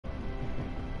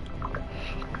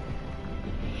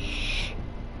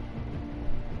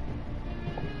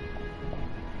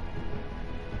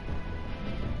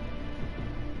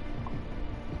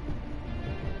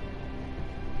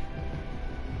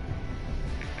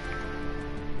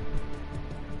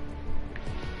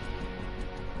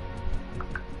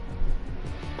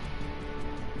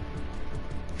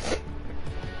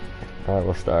Alright,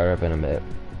 we'll start up in a bit.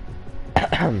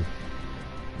 I'm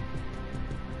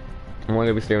only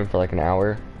gonna be streaming for like an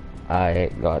hour.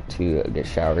 I got to get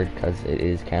showered because it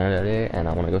is Canada Day and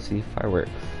I want to go see fireworks.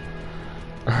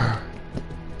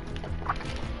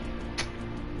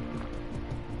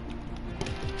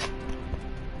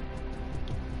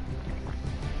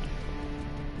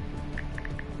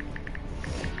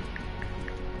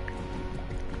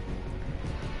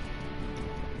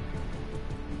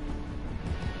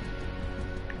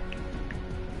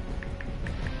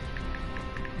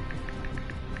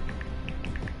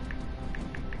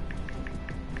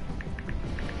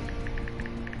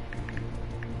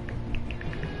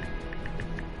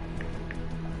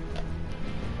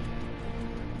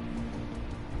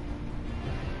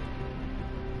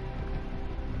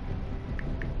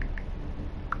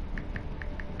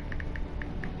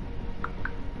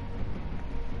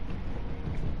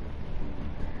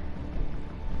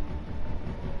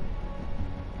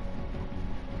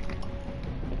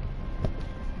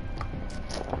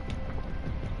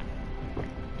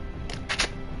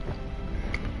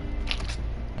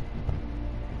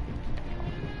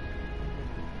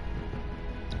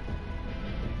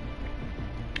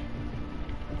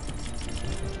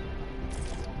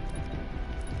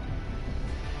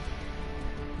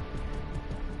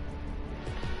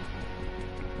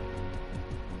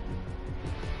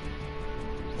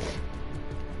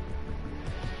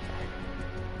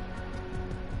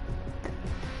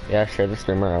 Yeah, share the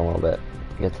stream around a little bit.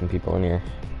 Get some people in here.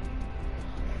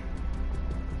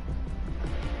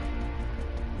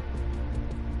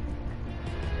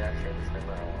 Yeah, share the stream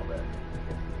around a little bit.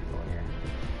 Get some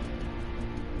people in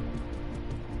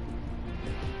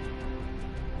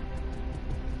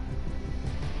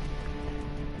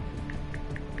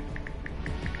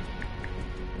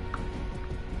here.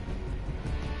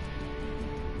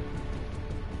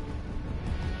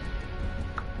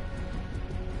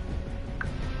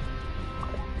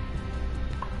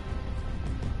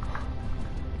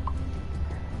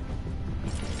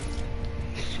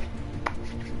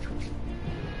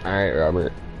 Alright,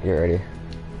 Robert, you ready?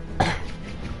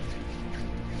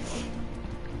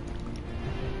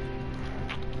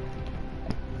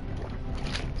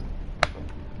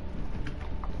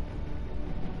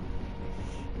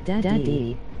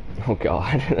 Daddy. Oh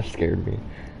god, that scared me.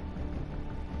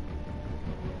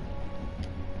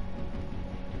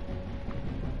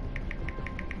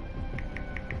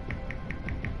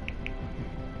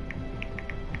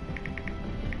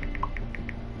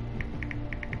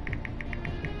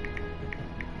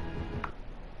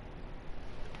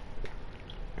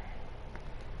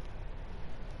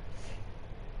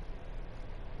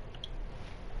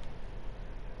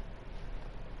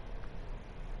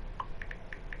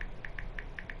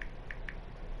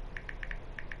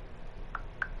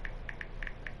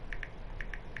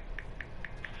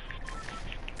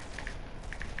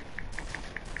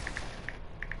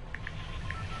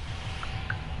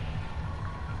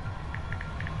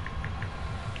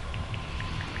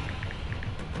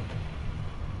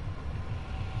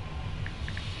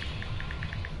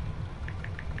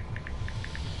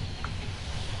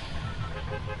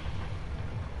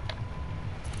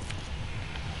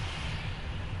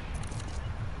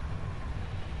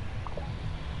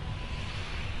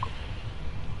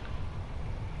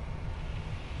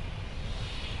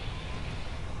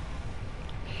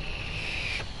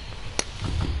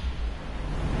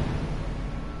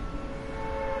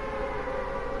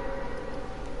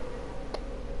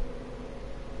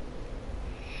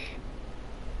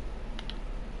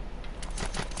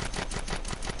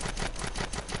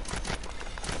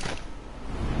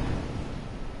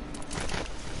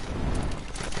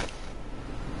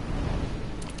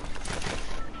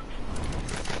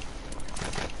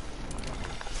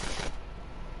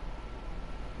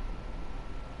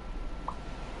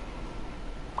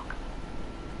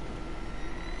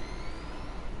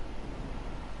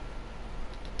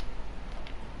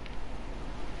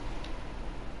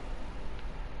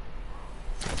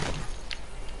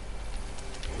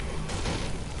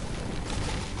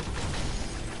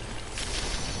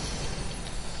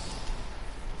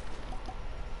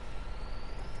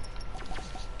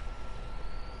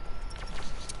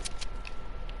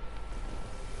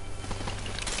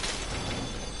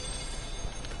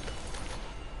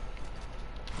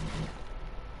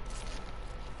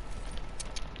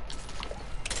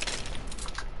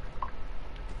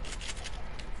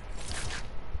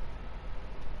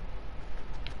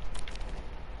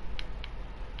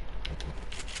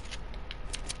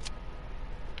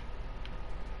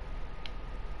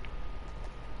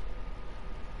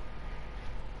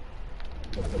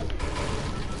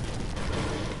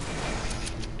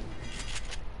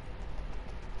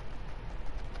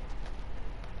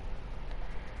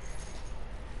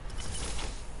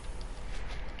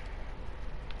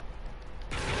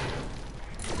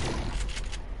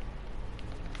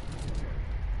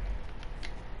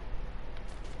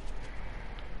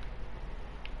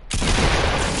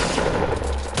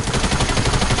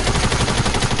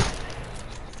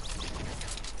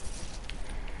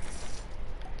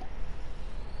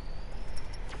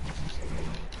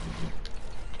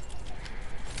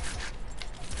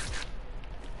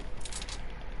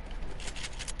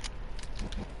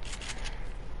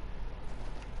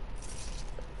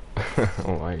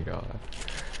 Oh my god.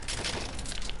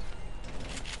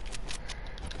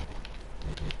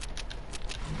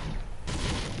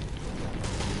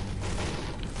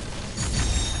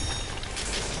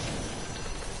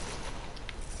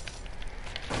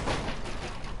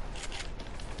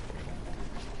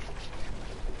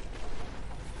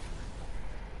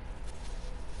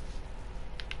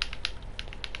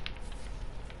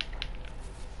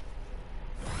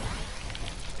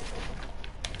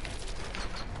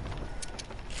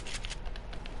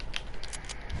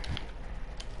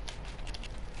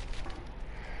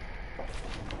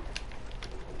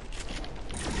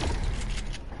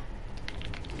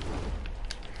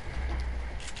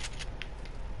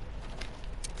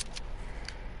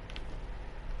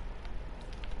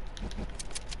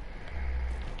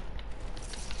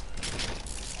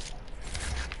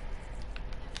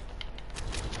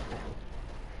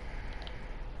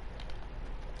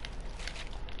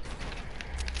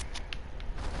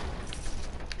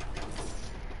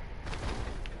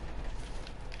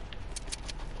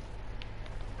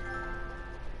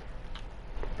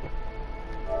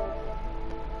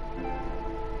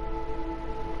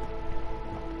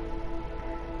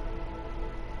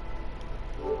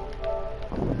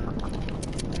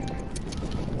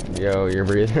 Yo, you're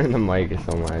breathing in the mic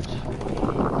so much.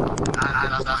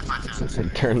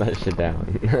 Turn that shit down.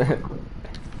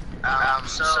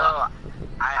 So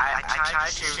I tried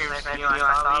to stream my video. I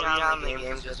thought the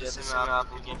game was just messing up.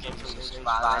 People get some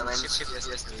violence.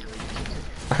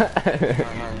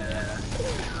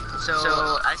 So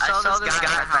I saw this guy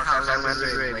how I went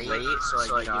very late, so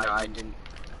I didn't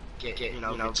get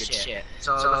good shit.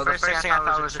 So the first thing I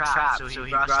thought was a trap. So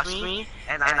he rushed me,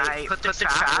 and I put the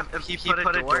trap. He put a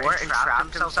door and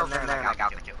trapped himself, and then I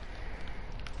got the kill.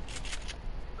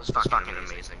 It was fucking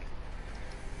amazing.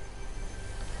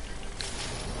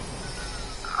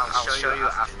 I'll show you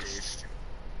after.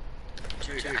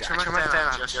 Dude, I turned my fan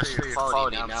on just for your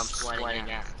quality. Now I'm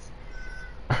sweating ass.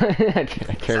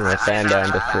 I turned my fan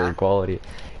down just for quality.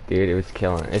 Dude, it was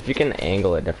killing. If you can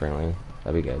angle it differently,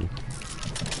 that'd be good.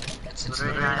 It's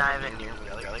literally not even near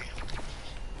really.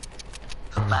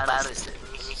 How bad is it?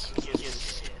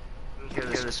 Hear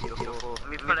this beautiful. Let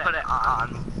me put it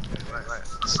on.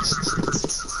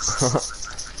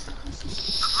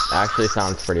 Actually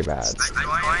sounds pretty bad.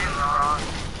 Wrong.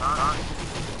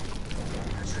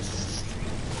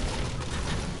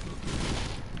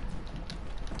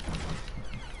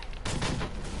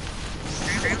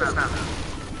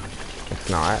 It's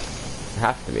not. It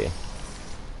has to be.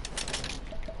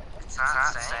 It's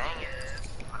not saying it.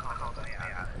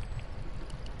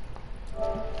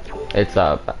 It's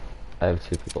up. I have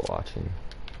 2 people watching.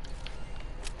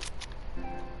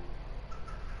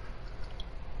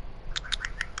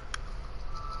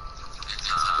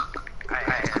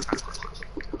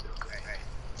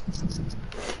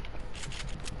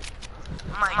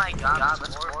 Oh my god,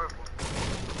 that's horrible.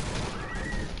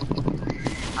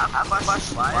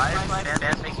 Why is my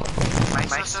fan making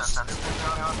my so sensitive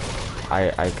now?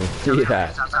 I can see that.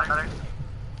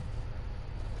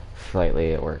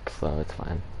 Slightly it works though, it's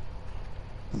fine.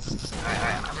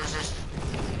 Alright, just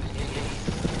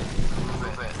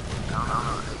move it. I don't know.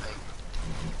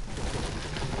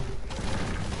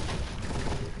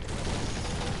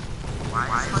 Why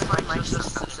is my mic so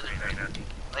sensitive right now?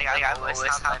 Like I always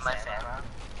have my fan on.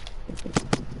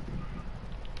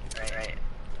 Right.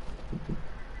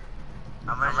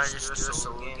 I'm gonna just do a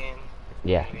solo game.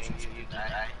 Yeah. You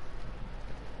die.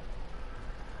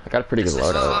 I got a pretty good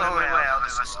loadout. Wait, I'll do a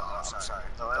solo. I'm sorry.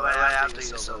 Wait, I have to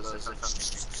use solo.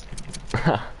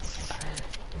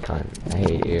 Cunt, I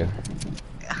hate you.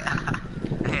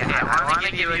 Hey, I want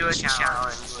to give you a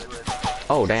challenge.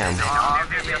 Oh damn.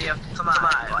 Come on,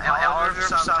 I'll review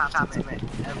sometime.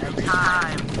 Every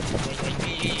time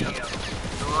you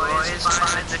always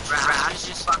find the trash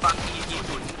is fucking you.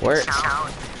 Where?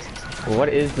 What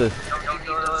is this? Don't go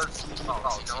to those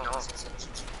defaults.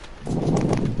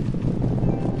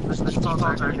 Let's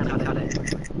defaults are gonna cut it.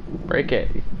 Break it.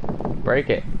 Break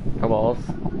it. No balls.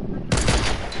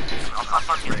 I'll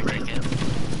fucking break it.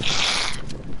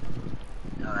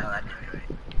 No, that didn't do it.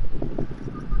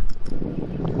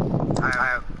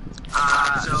 Alright.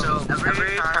 So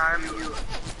every time you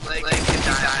like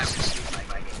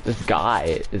This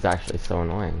guy is actually so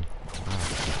annoying.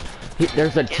 Wow.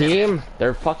 There's a team.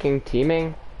 They're fucking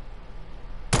teaming.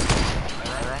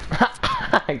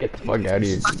 Get the fuck out of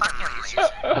here.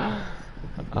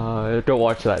 Don't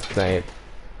watch that snipe.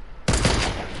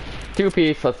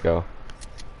 2-piece, let's go.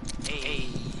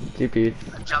 2-piece.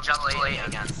 Jump late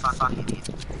again. Fucking.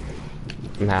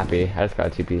 I'm happy. I just got a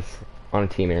 2-piece. on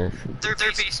teamers. Third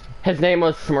piece. His name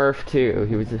was Smurf too.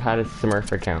 He had his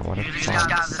Smurf account. What a You just fuck.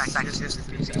 got the sexiest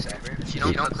piece ever. If you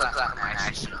don't click that, I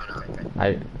actually don't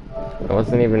know. It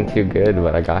wasn't even too good,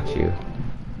 but I got you.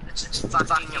 It's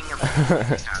fucking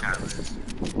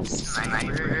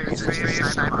sniper. It's for your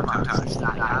sniper montage.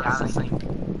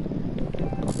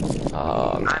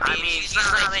 I mean, he's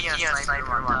not making a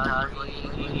sniper montage.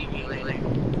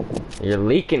 You're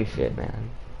leaking shit, man.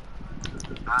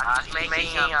 He's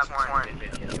making a porn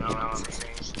video. You know what I'm saying?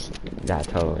 Yeah,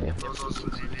 totally.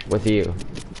 With you.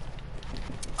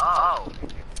 Oh.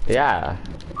 Yeah.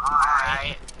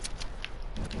 Alright.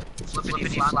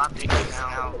 Flippity flop dick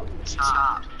now.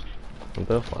 Chop. What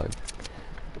the fuck?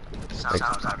 Sounds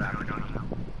out. I don't know.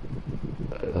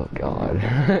 Oh god.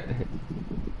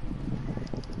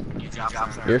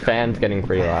 Your fan's getting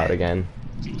pretty loud again.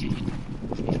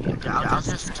 I'll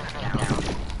just turn it down.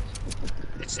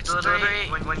 It's literally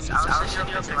when I was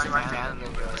listening to it, my fan and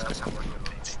then realized I'm working with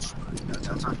it.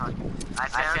 That's not fun. My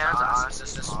fan's honestly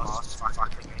the smallest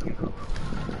fucking thing.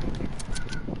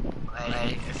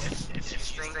 Like, if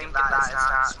you think that it's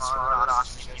not smaller than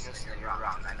Austin, you're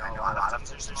wrong. I know a lot of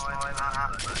things are smaller than that,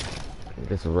 but...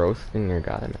 Just roasting your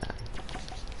guy, man.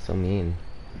 So mean.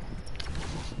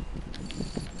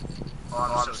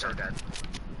 Oh, I'm so dead.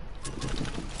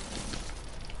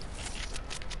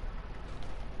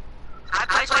 I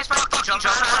placed my fucking jump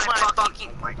on my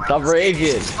fucking... Stop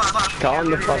raging! Calm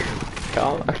the fuck...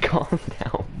 Calm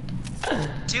down.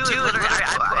 Dude, literally,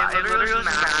 I literally was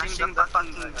mashing the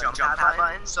fucking jump pad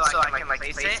button so I can like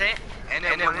place it, and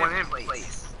it wouldn't in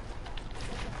place.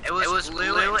 It was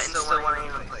blue and still wasn't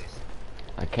even in place.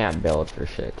 I can't build for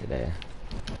shit today.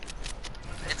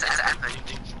 It's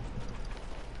epic.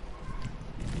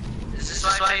 Is this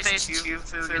why I face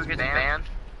Tufu gets banned?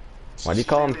 Why do you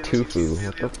call him Tufu?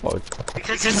 What the fuck?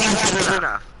 Because he's not good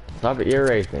enough. Stop ear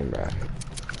racing, bro.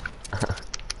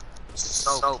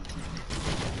 So.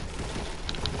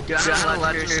 Dude, I'm a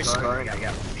legendary scoring. I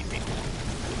got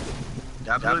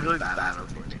I'm really bad at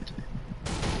Fortnite.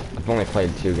 I've only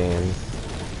played 2 games.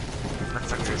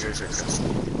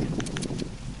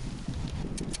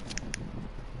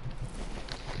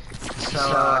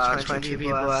 So, 22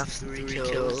 people have 3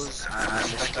 kills. I'm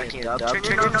expecting a dub. Turn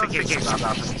your notifications off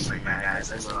on this thing, guys.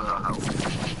 There's a little hope.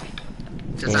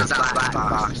 Because that black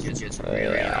box gets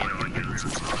really annoying.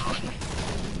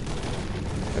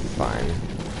 It's fine.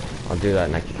 I'll do that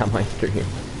next time I stream.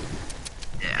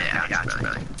 Yeah, I got you.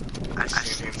 I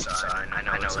stream, so I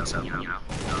know what's up, you know.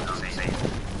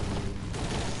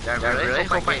 I really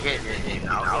hope I get your name.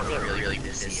 I'll get really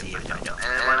busy if I don't.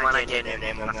 And then when I get your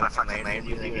name, I'm gonna fucking land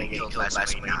you, and get killed by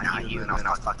somebody, not you, and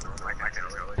I'll fucking ruin my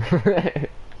career.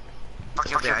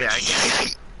 Fucking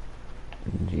bitch.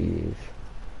 Jeez.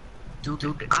 Dude,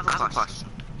 I have a question.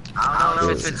 I don't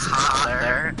know if it's hot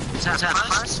there. Is that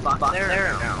hot spot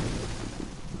there or no?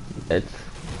 It's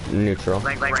neutral.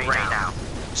 Like right now.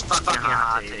 It's fucking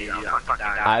hot, dude. I'm fucking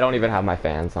dying. I don't even have my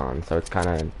fans on, so it's kind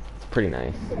of pretty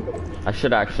nice. I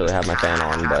should actually have my fan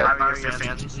on, but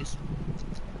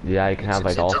yeah, I can have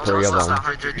like all 3 of them.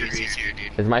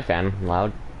 Is my fan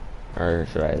loud? Or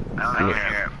should I? I don't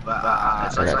hear it, but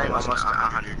it's like almost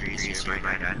 100 degrees here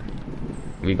right now.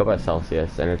 We go by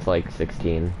Celsius, and it's like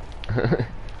 16.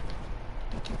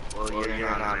 Well, you're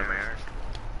not American.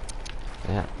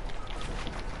 Yeah.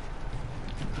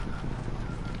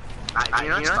 You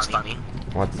know what's funny?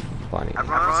 What's funny?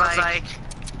 Everyone's like,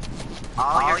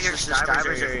 all your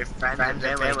subscribers are your friends and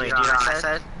family. Do you know what I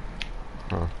said?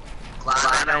 Huh.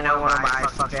 Glad I know one of my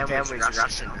fucking family's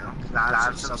Russian now. I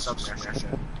have some subs from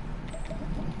Russia.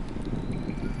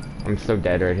 I'm so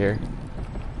dead right here.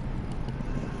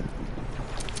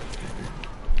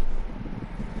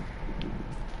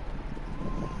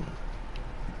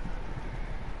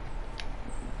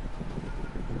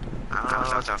 I don't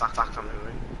know what the fuck I'm doing.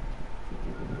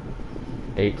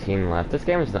 18 left. This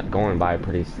game is not going by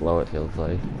pretty slow, it feels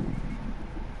like.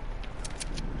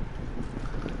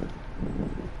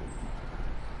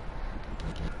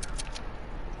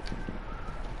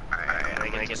 Alright,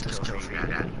 I'm gonna get this kill for you,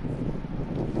 Dad.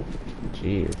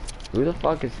 Jeez. Who the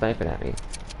fuck is sniping at me?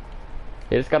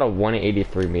 He just got a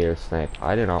 183 meter snipe.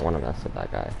 I do not want to mess with that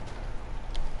guy.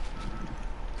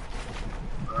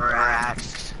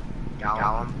 Rats.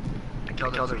 Got him. I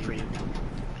killed him for you.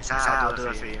 I'll do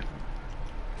it for you.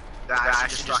 I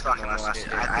should just fucking molest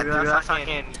it. I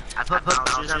put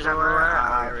pouches everywhere,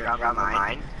 I grabbed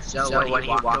mine. So when he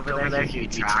walked over there, he'd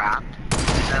be trapped. And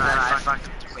then I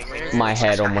fucking... My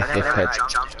head almost just hit. I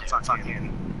jumped and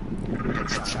fucking...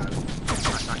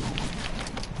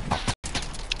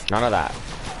 None of that.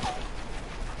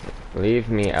 Leave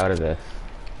me out of this.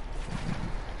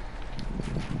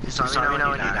 Just let me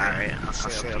know when you die, right? I'll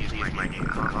straight up leave my game.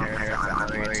 I don't care if I'm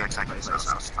not really exactly place.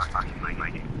 I'll fucking leave my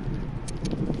game.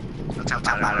 That's how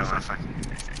bad I fucking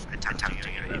attempt to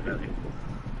get it, really.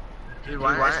 Dude,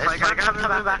 why is Playground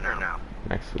coming back or no?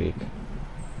 Next week.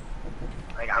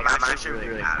 Like, I'm actually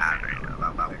really mad right now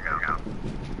about Playground.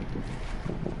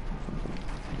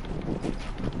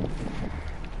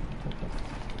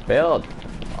 Build.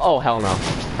 Oh, hell no.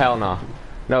 Hell no.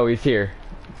 No, he's here.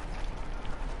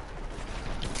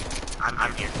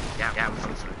 I'm here. Yeah, we're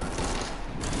coming through.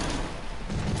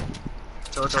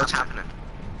 So what's happening?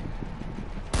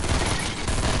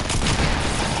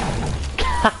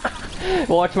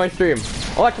 Watch my stream.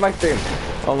 Watch my stream.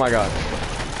 Oh my god.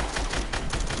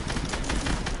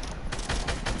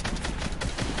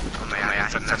 Oh my god,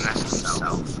 it's a nest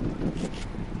itself.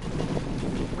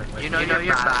 You know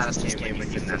you're bad at this game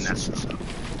when you nest yourself.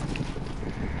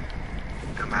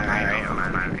 Am I right? Am I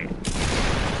right?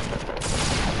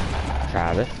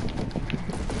 Travis.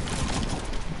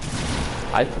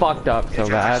 I fucked up so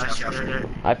bad.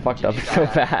 I fucked up so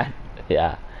bad.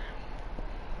 Yeah.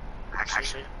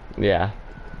 Actually? Yeah.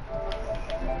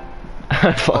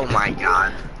 Oh my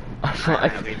god.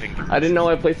 I didn't know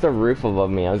I placed a roof above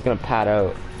me. I was gonna pad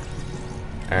out.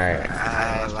 Alright.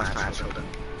 I left my eyes open.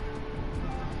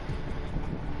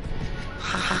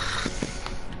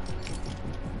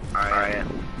 Alright.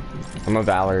 I'm a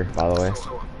Valor, by the way.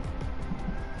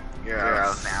 You're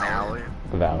a Valor?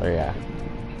 A Valor, yeah.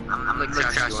 I'm like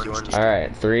trust you.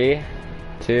 Alright, 3,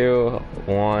 2,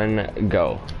 1,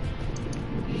 go.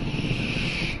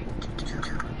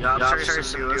 I'm sure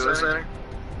some viewers later.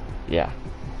 Yeah.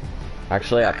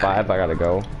 Actually, at 5, I gotta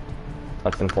go.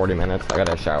 Less than 40 minutes. I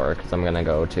gotta shower because I'm gonna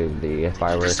go to the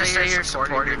fireworks. Just say you're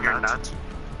supporting your nuts.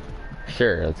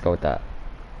 Sure, let's go with that.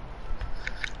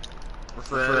 What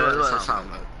does it sound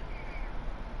like?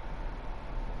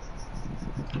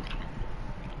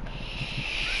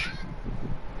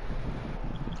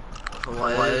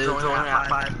 What is going on at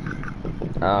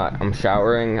 5? I'm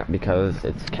showering because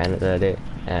it's Canada Day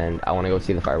and I want to go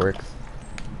see the fireworks.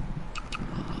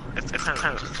 It's kind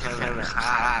of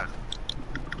hot.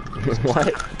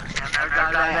 What?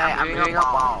 I'm eating a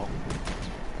ball.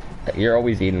 You're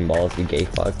always eating balls, you gay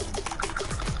fuck.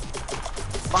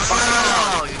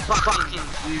 Oh, you fucking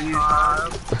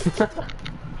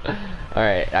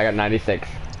Alright, I got 96.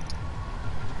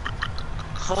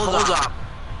 Hold up.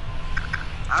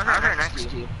 I'm right next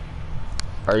to you.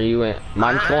 Are you in?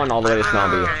 Mine's going all the way to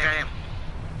Snobby.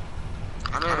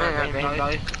 I'm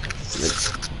in.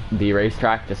 The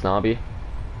racetrack to Snobby.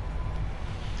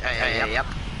 Yep.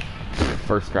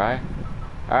 First try.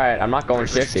 Alright, I'm not going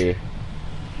 50.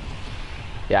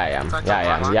 Yeah, I am. Yeah, I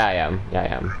am. Yeah, I am. Yeah, I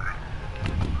am.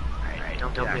 Alright,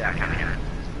 don't be that kind of guy.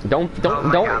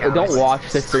 Don't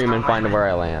watch the stream and find where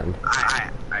I land.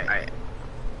 Alright.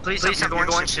 Please tell me you're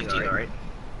going 50 though, right?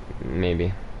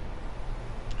 Maybe.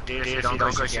 Dude, if you don't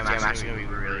go 50, I'm actually gonna be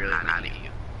really mad at you.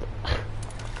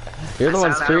 You're the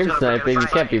one stream sniping, you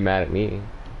can't be mad at me.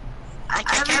 I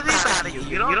can't be mad at you.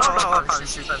 You don't know if I'm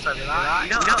stream sniping or not.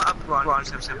 You know I'm wrong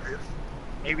sometimes.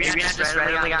 Maybe I just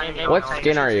randomly got in game. What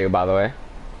skin are you, by the way?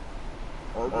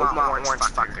 Old orange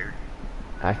fucker.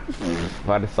 I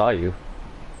thought I saw you.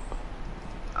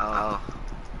 Oh.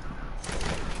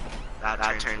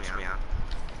 That turns me on.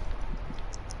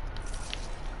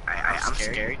 I'm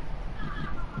scared.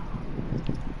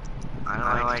 I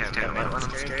don't like to admit when I'm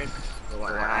scared. But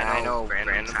when I know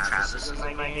random Travis is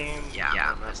in my game, yeah,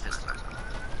 I'm pissed myself.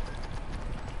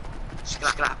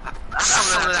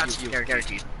 That's you,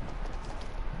 guaranteed.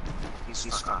 He's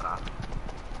fucked up.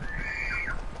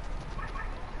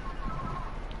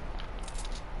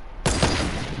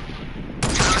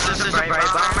 This is a bright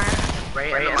bomber.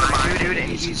 Right in the dude, and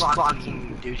he's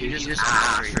fucking, dude, he's just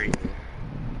angry.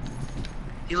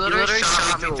 He literally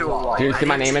shot me through a wall. Did you see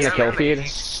my name in the kill feed?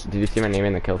 Did you see my name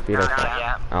in the kill feed?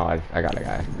 Yeah. Oh, I got a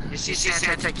guy. You see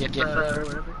Santa get or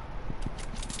whatever?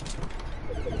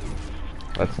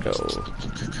 Let's go.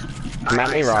 Come at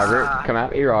me, Robert. Come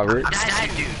at me, Robert. I'm dead,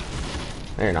 dude.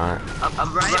 No, you're not.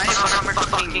 I'm right on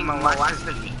fucking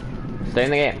molested me. Stay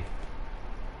in the game.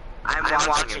 I'm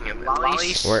watching him.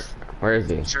 Where is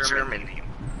he? German.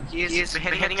 He's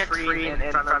hitting a tree in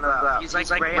front of the. He's like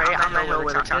right on the hill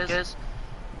where the truck is.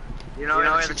 You know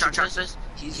where the truck is?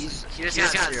 He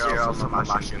just got 0 from my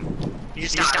mushroom. He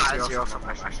just got 0 from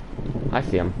my mushroom. I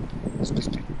see him.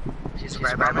 He's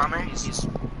right by me. He's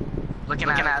looking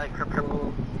at it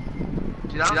purple.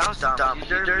 Dude, that was dumb. He's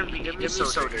dirty. He me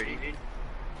so dirty, dude.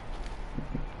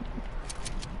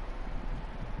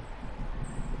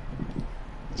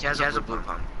 He has a blue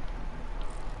pump.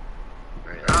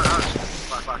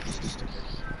 Fuck, he's stupid.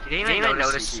 He didn't even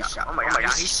notice you shot. Oh my god,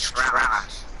 he's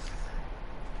trash.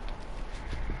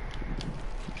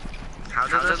 How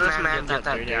does this man get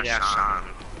that dirty ass shot?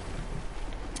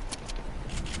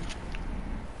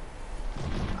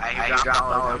 I dropped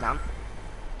all the way down.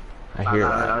 I hear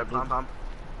that.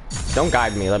 Don't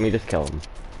guide me, let me just kill him.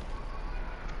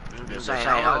 There's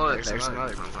another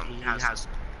pump pump. He has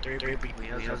three people.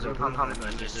 He has a pump pump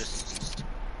and just.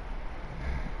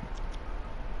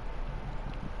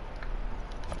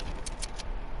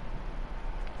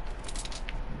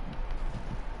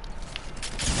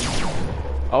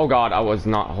 Oh god, I was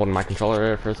not holding my controller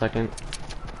there for a second.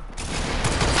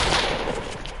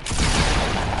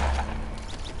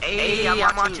 Hey,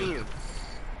 I'm watching you.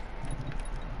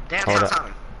 Damn, hold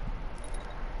up.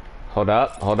 Hold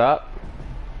up, hold up.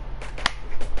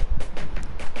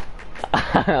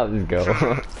 I'll just go.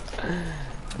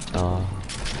 Oh.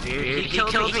 Dude, he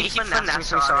killed me, he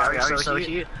finessed me so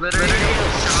he literally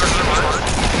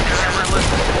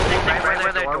right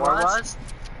where the door was,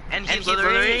 and he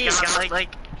literally got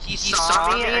like, he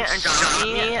saw me and shot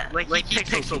me, like he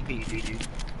pixel peed, dude.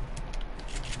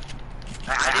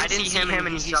 I didn't see him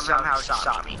and he somehow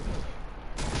shot me.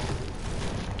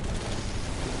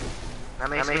 That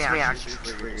makes me actually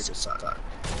triggered to suck.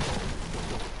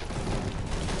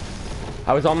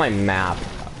 I was on my map.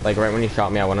 Like right when you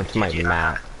shot me, I went up to my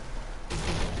map.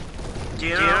 Do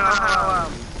you know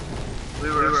how we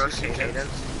were rotated?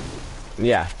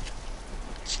 Yeah.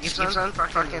 She's on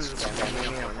fucking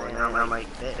spamming me. I'm like,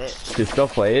 bitch. She still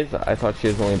plays? I thought she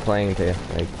was only playing to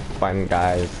like find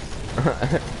guys.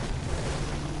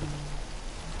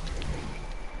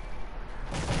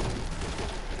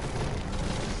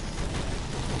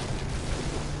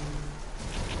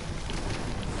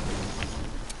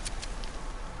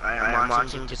 I'm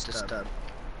watching just a stub.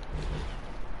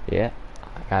 Yeah,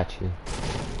 I got you.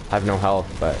 I have no health,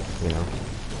 but you know.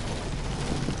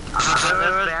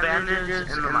 There was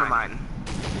bandages in the mine.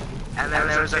 And then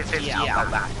there was a 50 out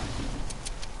back.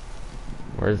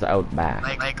 Where's the out back?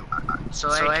 So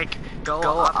go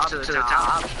up to the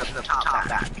top, the top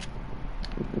back.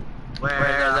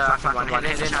 Where the fucking one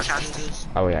hidden chest is.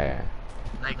 Oh yeah.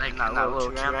 Like that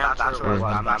little ramp, that's where it was.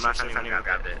 I'm not sure if anyone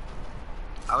grabbed it.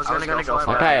 I was gonna go for it.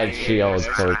 That guy had shields,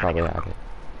 so we probably had it.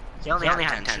 He only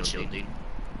had 10 shield, dude.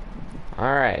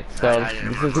 Alright, so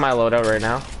this is my loadout right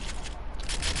now.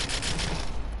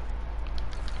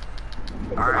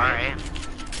 Alright.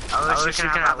 I wish you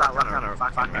could have that left on our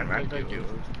fucking right.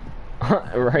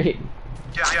 Right?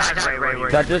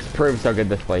 Right. That just proves how good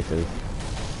this place is.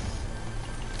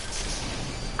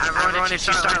 Everyone, if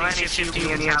you start landing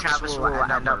shifting and you have trouble, we'll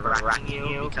end up wrecking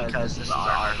you because this is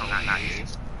our home, not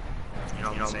yours. You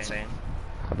know what I'm saying?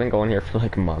 I've been going here for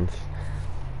like months.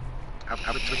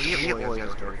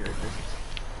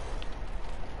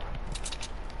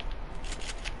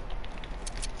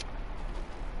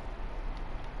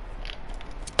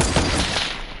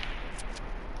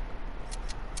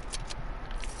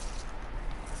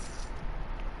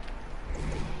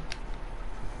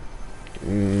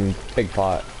 Big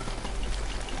pot.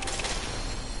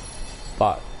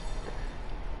 Pot.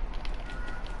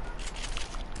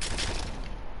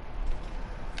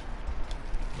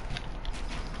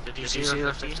 Did you see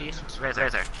the 50? Right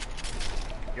there.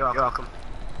 You're welcome.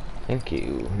 Thank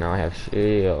you. Now I have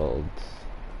shields.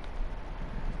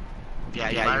 Yeah,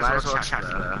 you might as well check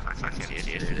the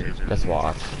Just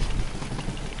walk.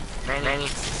 Manny.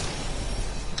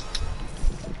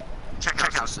 Check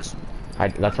houses.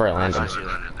 That's where I landed.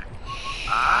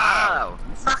 Oh,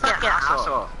 fucking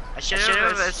asshole.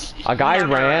 A guy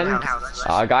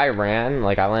ran,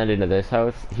 like I landed into this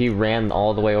house, he ran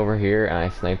all the way over here and I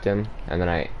sniped him, and then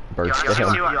I burst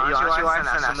him. You want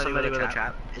to somebody with a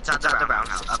trap? It's at the brown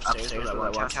house, upstairs, the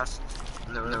one house,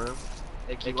 in the room.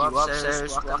 They keep you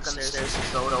upstairs, walk on the stairs,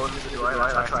 go to the door,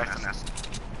 that's where I finesse.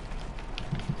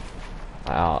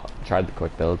 I tried the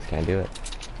quick builds, can't do it.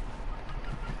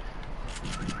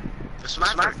 This is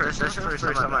my first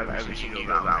time I've ever seen you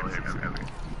go Valor ever.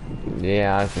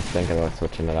 Yeah, I was just thinking about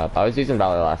switching it up. I was using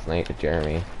Valor last night with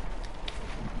Jeremy.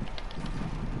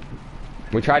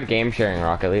 We tried game sharing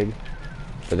Rocket League,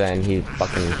 but then he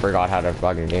fucking forgot how to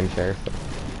fucking game share. So.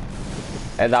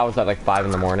 And that was at like 5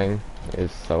 in the morning. It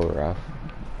was so rough.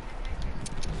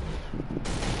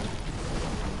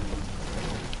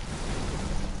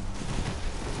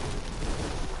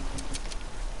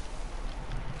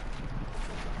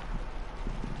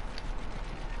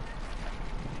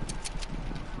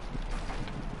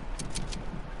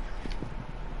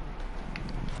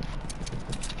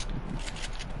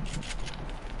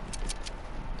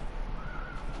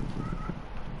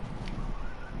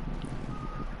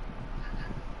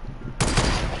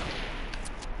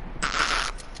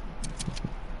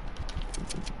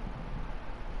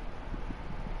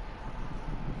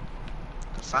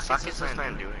 fuck is this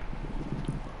man doing?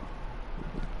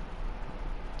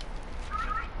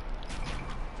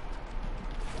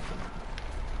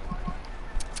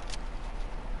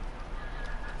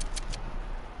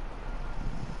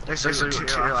 There's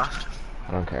two left.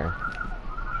 I don't care.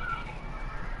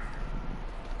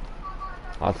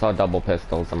 I saw double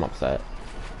pistols, I'm upset.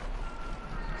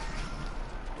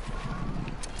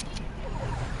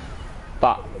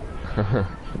 Fuck.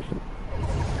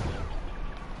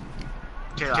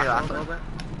 Two left a little bit.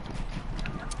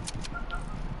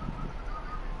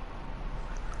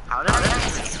 How did I?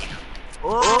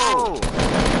 Oh!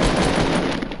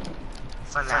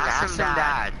 Finesse him,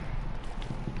 Dad.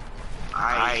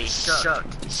 I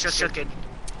shook it.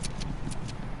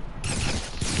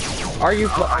 Are you?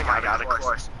 Oh my God!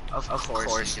 Of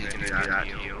course you can do that.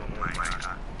 You. Oh my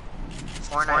God.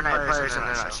 Fortnite players in a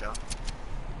nutshell.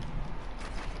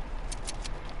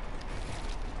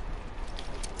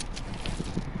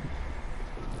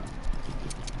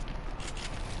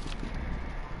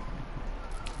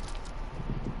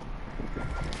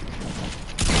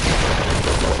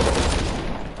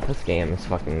 This game is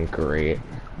fucking great.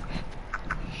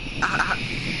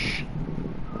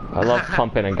 I love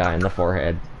pumping a guy in the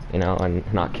forehead, you know,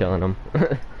 and not killing him.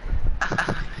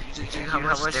 How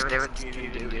much damage do you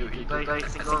do? I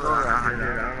think over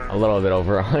 100. A little bit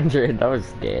over 100. That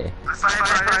was gay. When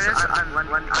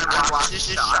I watched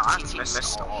this shot, he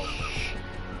missed all of them.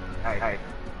 Alright.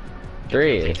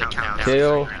 3,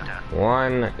 2,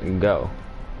 1, go.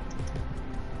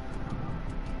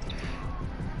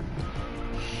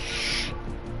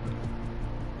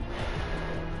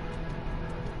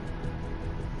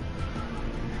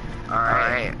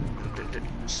 Alright.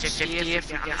 50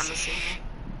 if you get on the same.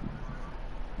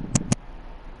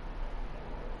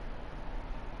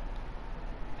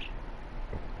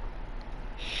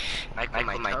 Like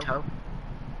my toe?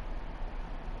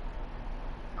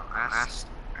 Last.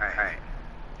 Alright.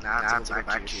 Now to go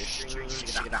back to your stream.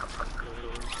 Get out.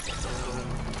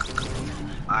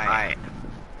 Alright.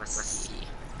 Let's see.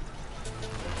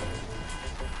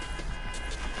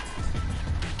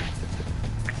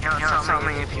 Count how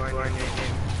many people are in your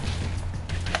game.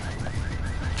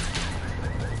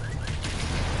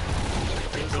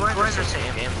 We're in the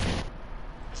same game.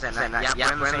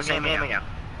 Yeah, we're in the same game again.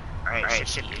 Alright,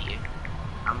 shit you.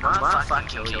 I'm gonna fucking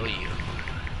kill you.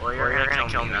 Or you're gonna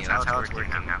kill me. That's how it's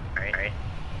working now. Alright?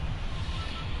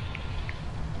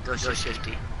 Go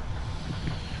 50.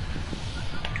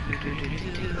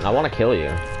 I want to kill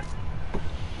you.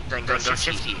 Then go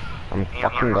 50. I'm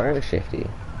fucking going to shifty.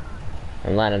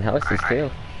 I'm landing houses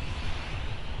too.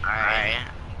 Alright.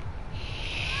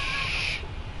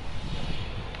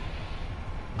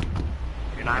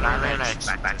 You're not gonna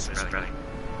expect this, brother.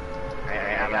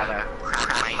 I gotta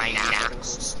crack my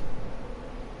knuckles.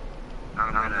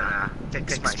 I'm gonna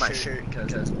fix my shirt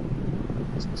because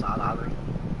it's all over.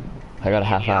 I got a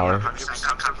half hour.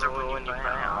 100% comfortable when you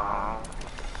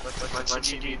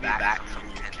once you be back from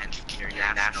your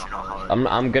national holiday.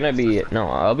 I'm gonna be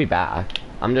I'll be back.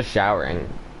 I'm just showering,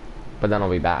 but then I'll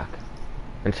be back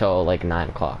until like 9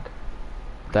 o'clock.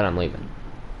 Then I'm leaving.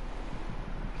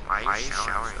 Why are you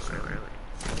showering so early?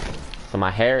 So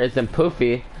my hair isn't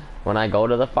poofy when I go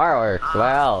to the fireworks.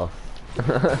 Well,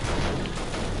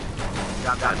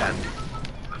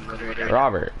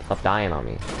 Robert, stop dying on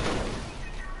me.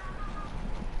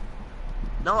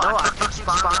 No, I fucking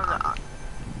spawned.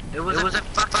 It was a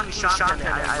fucking shotgun.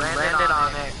 I landed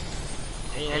on it,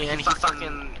 and he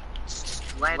fucking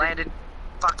landed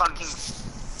fucking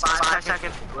 5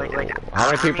 seconds. Like how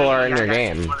many people are in your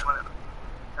game?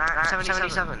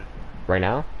 77. Right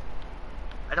now?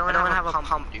 I don't have a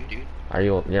pump, dude.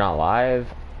 You're not live?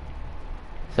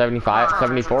 75,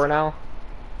 74 now?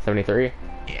 73?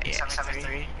 Yeah,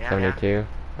 73. 72?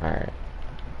 Alright.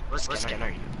 What skin are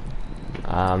you?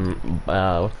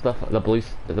 What's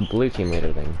the blue team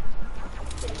leader thing?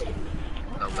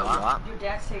 The what? Your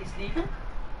dad say Stephen?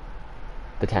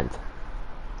 The 10th.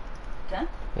 10th?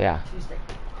 Yeah. Tuesday.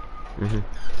 Mhm.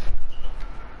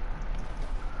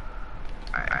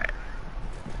 Alright.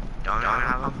 Don't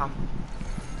have a pump.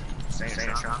 Stay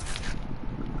strong.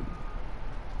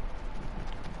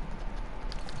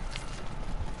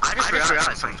 I just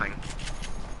realized something.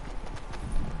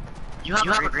 You have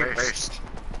a great burst.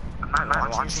 I'm not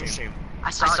watching your stream.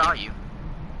 I saw you.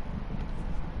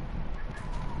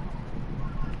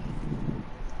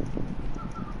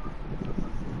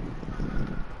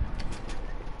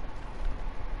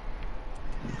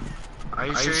 Are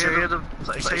you sure you're the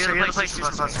place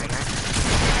you're supposed to be,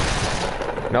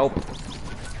 right? Nope.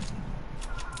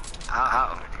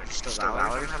 Are you still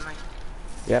valid or something?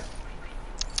 Yep.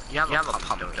 You have a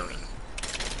pump, don't you?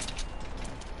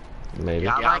 Maybe.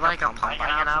 Yeah, like a pumpkin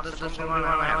out of this one.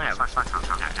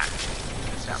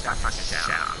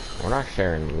 We're not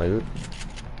sharing loot.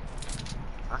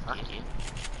 Fuck you.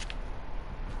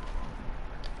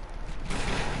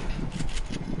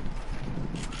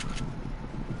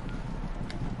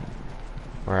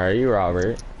 Where are you,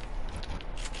 Robert?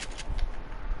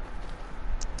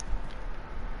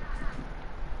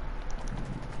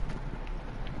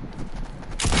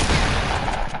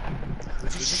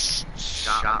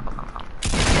 Shot.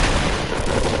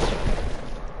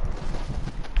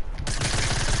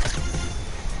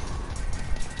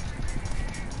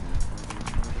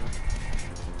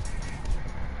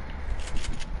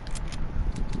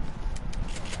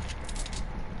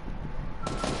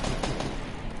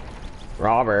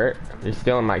 Robert, you're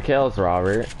stealing my kills,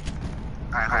 Robert.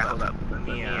 Alright, hold up. Let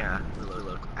me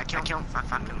reload. I can't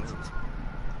fucking move.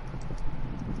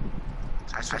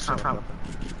 I saw trouble.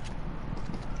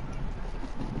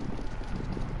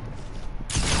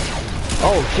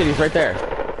 Oh shit, he's right there.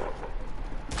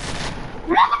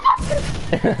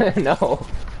 No.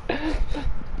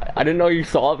 I didn't know you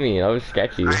saw me. That was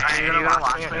sketchy. Are you gonna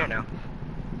watch me or no?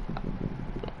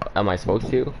 Am I supposed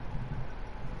to?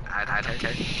 I'd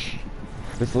okay.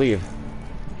 Just leave.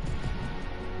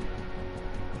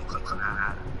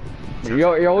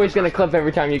 You're always gonna clip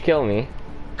every time you kill me.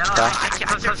 No, I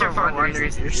clipped it for one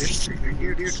reason.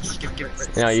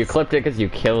 No, you clipped it because you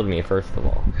killed me, first of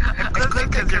all. I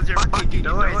clipped it because you're fucking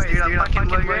noise, dude. I'm fucking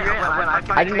looking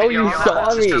I didn't know you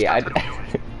saw me. I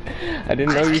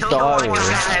didn't know you saw me.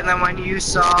 And then when you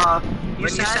saw, you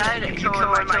said you killed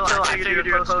my kill, I figured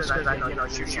you were close because I know you're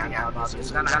shooting out.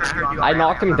 I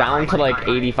knocked him down to like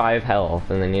 85 health,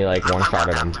 and then you like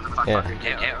one-shotted him. Yeah.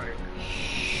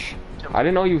 I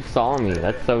didn't know you saw me.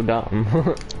 That's so dumb.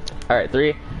 Alright,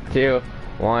 3, 2,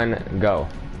 1, go.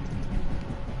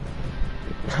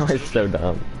 That was so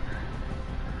dumb.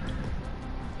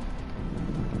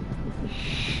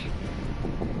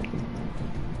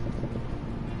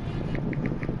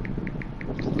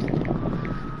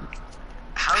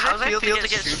 How does it feel to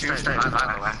get streamed by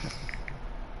the way?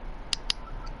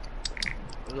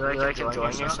 You like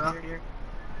enjoying yourself?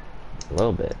 A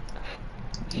little bit.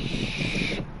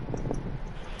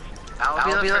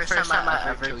 That'll be the first time I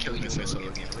ever kill you in this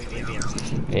game.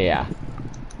 Yeah.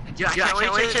 Yeah, I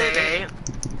can't wait till the day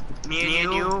me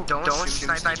and you don't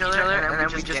snipe each other, and then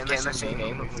we just get in the same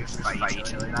game and we fight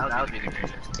each other. That would be the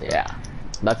greatest. Yeah.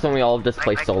 That's when we all just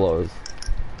play solos.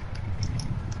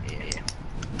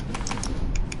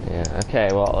 Yeah, okay,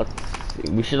 well,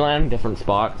 we should land in different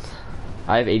spots.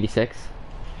 I have 86.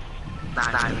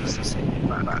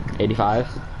 85.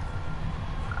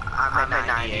 I'm at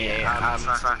 98. I'm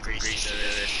fucking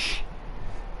greasy.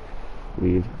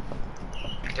 Leave.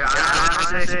 Dude, I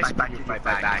honestly expect you to fight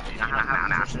back. You know how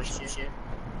masters shit?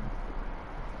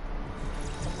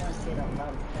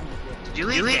 Did you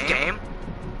leave game?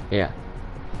 Yeah.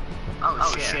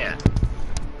 Oh shit.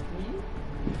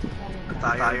 I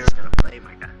thought you were gonna play,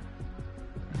 my guy.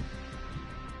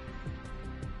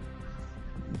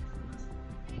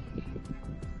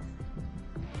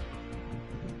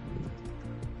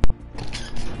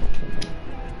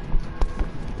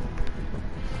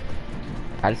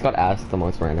 I just got asked the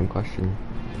most random question.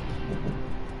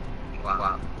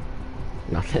 Wow.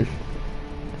 Nothing.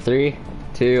 3,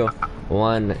 2,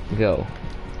 1, go.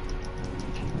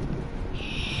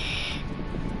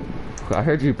 I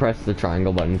heard you press the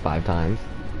triangle button 5 times.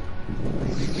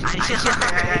 I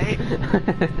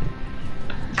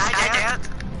can't.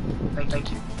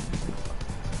 Thank you.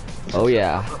 Oh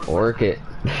yeah, work it.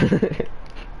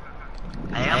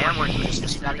 I am working.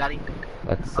 Daddy.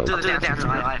 That's so Do cool. the dance of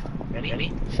my life.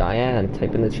 Ready? Cheyenne,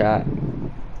 type in the chat.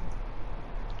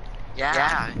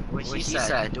 Yeah. What he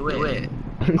said. Do it.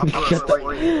 I'll do it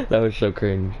for you. That was so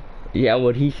cringe. Yeah,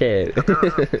 what he said.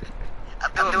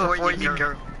 I'll do it for you,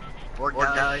 girl. Or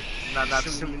die. Not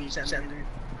so many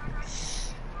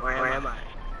centimeters. Where am I?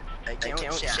 I can't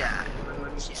chat.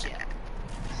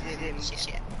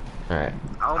 Alright.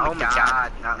 Oh my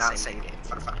god. Not same game.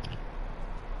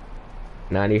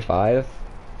 95?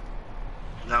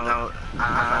 No.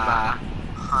 I'm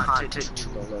haunted to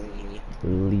lonely.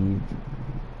 Leave.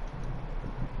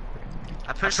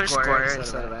 I pushed square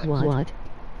instead of X. What?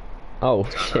 Oh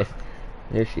shit.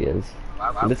 There she is.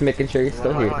 I'm just making sure you're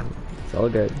still here. It's all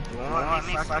good.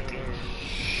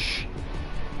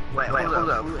 Wait, hold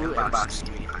up. Who inboxed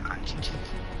me?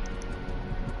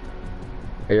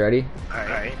 Are you ready?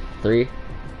 Alright. 3,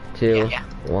 2, Yeah.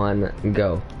 1,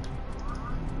 go.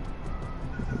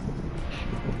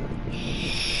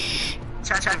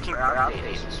 Checking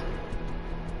updates.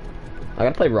 I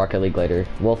gotta play Rocket League later.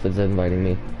 Wolf is inviting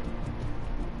me.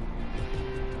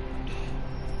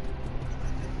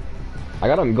 I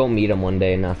gotta go meet him one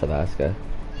day in Athabasca.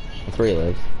 That's where he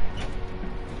lives.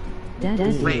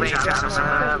 Wait, you're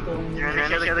gonna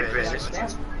hear the grid.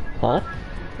 Huh?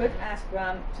 Could ask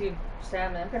see if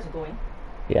Sam and Empress are going.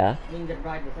 Yeah? We can get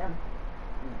ride with them.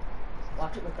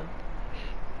 Watch it with them.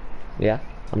 Yeah,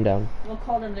 I'm down. We'll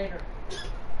call them later.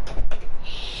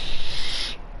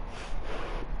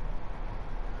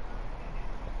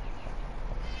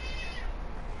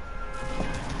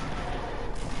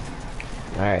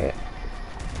 Alright.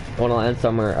 Wanna land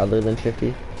somewhere other than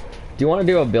 50? Do you wanna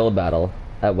do a build battle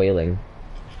at Whaling?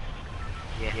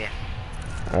 Yeah.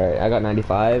 Alright, I got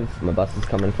 95. My bus is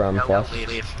coming from Flush.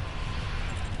 Leave.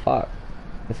 Fuck.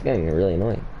 This is getting really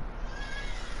annoying.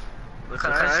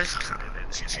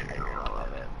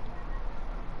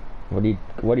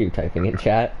 What are you typing in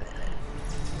chat?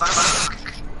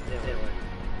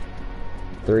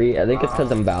 3? I think it's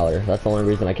because I'm Valor. That's the only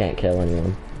reason I can't kill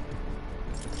anyone.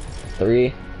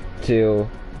 3, 2,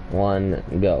 1,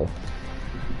 go.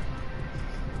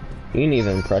 You didn't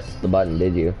even press the button,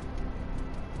 did you?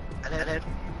 I did.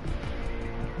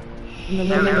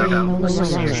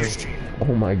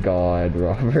 Oh my god,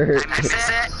 Robert. I missed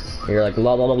it. You're like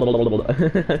la la la la la la.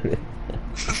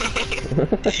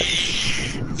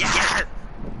 Yeah.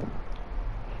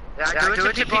 Do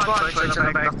it to people on Twitch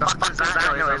and like, the fuck is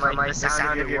that noise? Like, the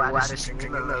sound of your ladder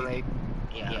screaming, like,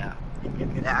 yeah.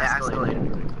 That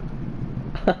escalated quickly.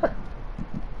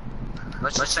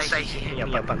 Let's say hit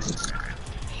me up on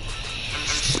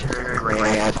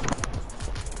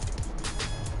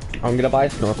I'm gonna buy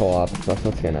snorkel ops. That's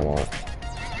what skin I want.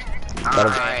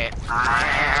 Alright,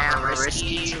 I am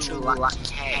risky to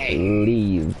lucky.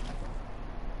 Leave.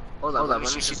 Hold on, let me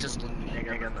shoot this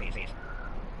nigga in the face.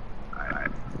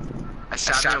 Alright. I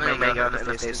shot him in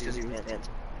the face because he was dead.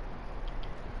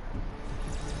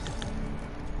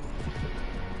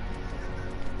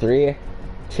 Three,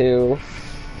 2,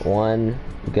 1,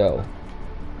 go.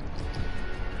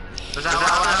 Was that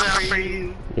loud enough for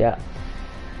you? Yeah.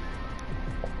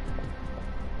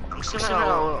 I'm just gonna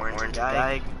go orange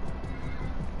guy.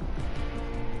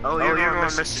 Oh, you're going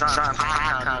Mr.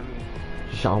 John.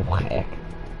 Sean Wack.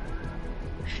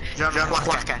 John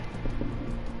Wack.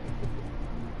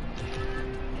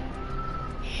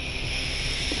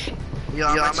 Yo,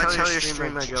 I'm gonna tell your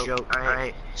stream a joke.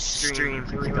 Alright, stream,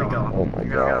 here we go. Oh my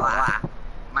god.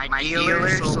 My dealer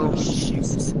sold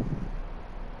shoes.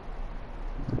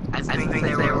 I think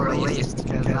they were released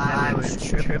because I was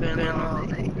tripping all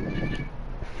day.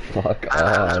 Fuck I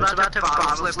was off. about to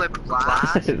bottle flip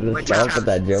glass. Stop with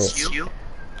that joke.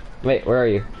 Wait, where are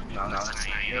you? No, that's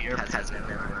not you. You're a peasant.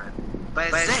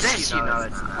 But it's this, you know.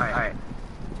 Alright.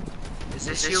 Is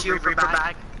this you, Reaper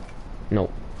bag?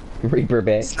 Nope. Reaper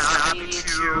Bay. It's not me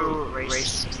to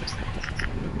race.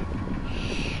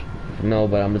 No,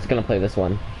 but I'm just gonna play this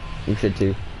one. You should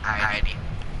too. Alright.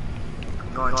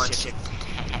 I'm going shit.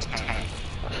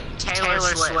 Taylor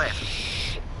Swift.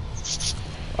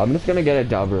 I'm just gonna get a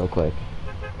dub real quick.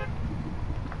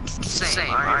 Same.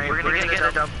 Alright, we're gonna get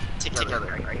a dub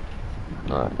together, right?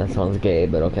 Alright, that sounds gay,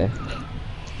 but okay.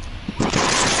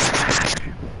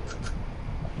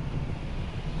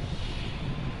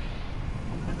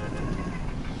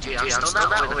 Dude, I'm still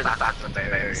not over the fact that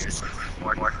there's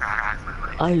more crack.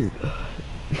 Oh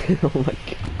my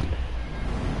god.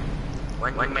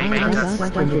 When you make us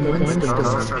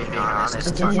being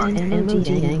honest,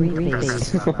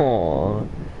 Aww.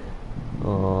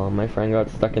 Aww, my friend got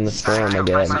stuck in the storm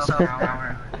again.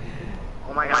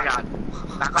 Oh my god.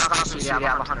 Back off, sweetie, I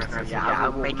have 100. Yeah, I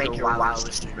will make your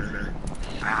wildest dream.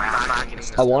 I'm not getting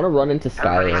this. I want to run into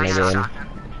Skylar in a game.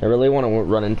 I really want to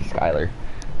run into Skylar.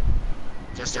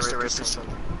 Just a rip system.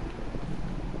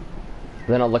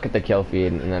 Then I'll look at the kill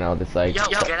feed and then I'll just like. Yo,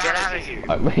 get out of here.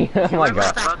 Oh my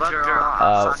god.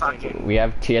 We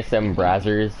have TSM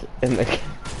Brazzers in the. Hey,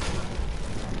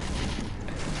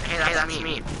 that's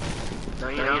me.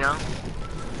 Don't you know? I'm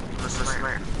a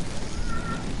Smurf.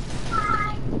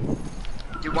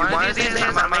 Do one of these days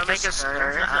I'm gonna make a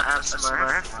Smurf. I'm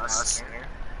Smurf.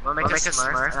 I'm gonna make a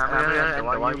Smurf. I'm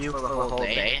gonna annoy you for the whole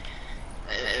day.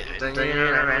 Then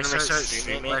you're gonna randomly start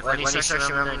streaming. Like when you start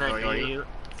streaming, I'm gonna annoy you.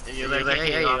 You're like,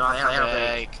 hey, you don't play?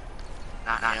 I'm like,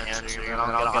 not answering. You're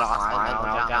gonna get offline.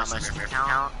 I'll get on my Smurf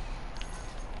account.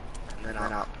 And then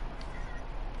I'll.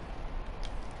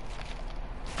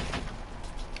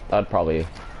 That'd probably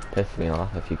piss me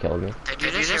off if you killed me. Did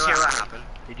you just hear what happened?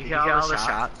 Did you hear all the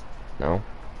shots? No.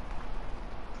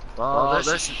 Well,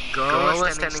 this girl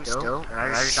was standing still, and I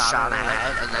just shot her in the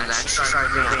head, and then she started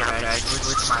moving after I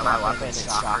switched my weapon and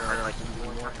shot her like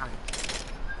one more time.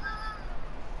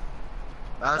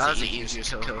 That was the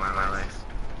easiest kill of my life.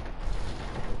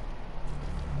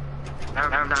 No,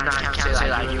 I can't say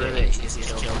that. You were the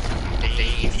easiest kill.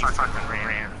 They fucking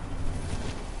ran.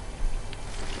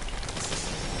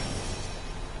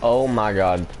 Oh my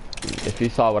god. If you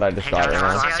saw what I just got right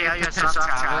now. See how you pissed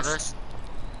off Travis?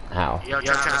 How? Yo,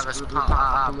 Travis, blue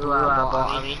ball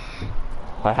on me.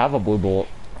 I have a blue bolt.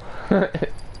 Yo,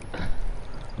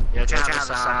 Travis,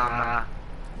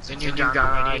 the new gun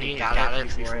already got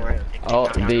it before. Oh,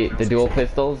 the dual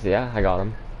pistols? Yeah, I got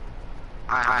them.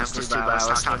 I have blue, but I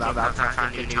was talking about that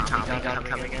fucking new Tommy gun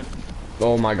coming in.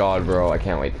 Oh my god, bro, I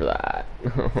can't wait for that.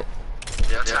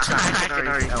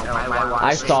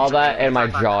 I saw that and my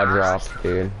jaw dropped,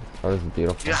 dude. That was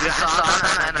beautiful. You saw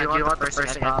that and you want the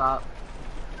first hip hop.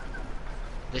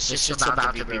 This shit's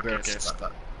about to be British,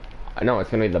 but I know,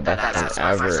 it's gonna be the best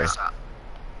one ever.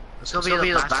 It's gonna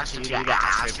be the best you got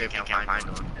after if you can't find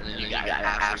one. And then you got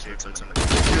after it's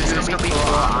gonna be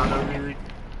full auto, dude.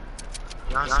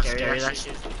 You know how scary that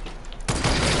shit is?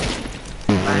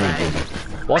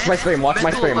 Watch my stream, watch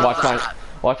my stream,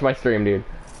 watch my stream, dude.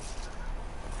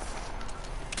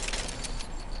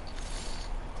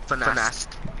 Finesse.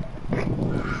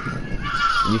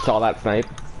 You saw that snipe?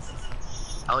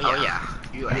 Oh yeah.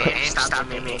 You aim stop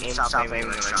aiming and shot. I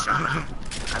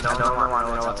don't want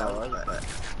to know what that was, but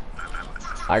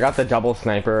I got the double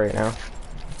sniper right now.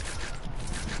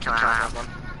 can I have one?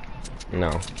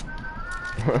 No.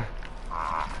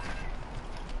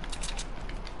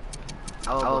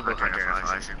 I will go for your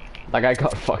That guy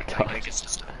got fucked up.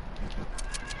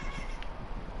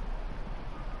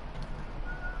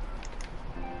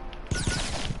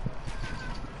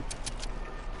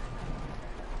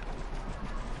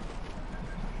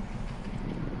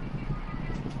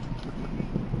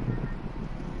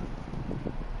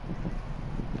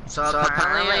 So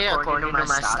apparently, according to my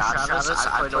stats, Travis,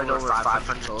 I played over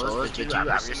 500 solos. Did you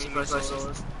ever see me play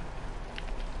solos?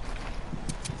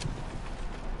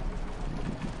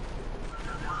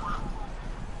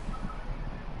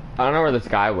 I don't know where this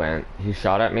guy went. He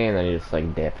shot at me and then he just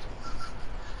like dipped.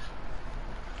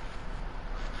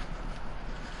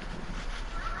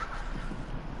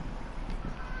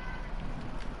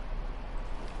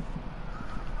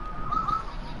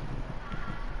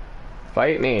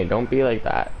 Fight me, don't be like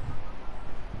that.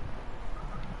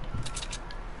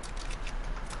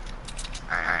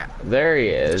 There he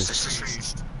is. This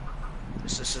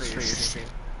is for your stream.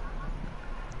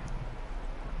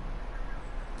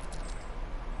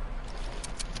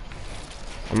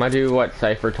 I'm gonna do what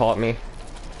Cypher taught me.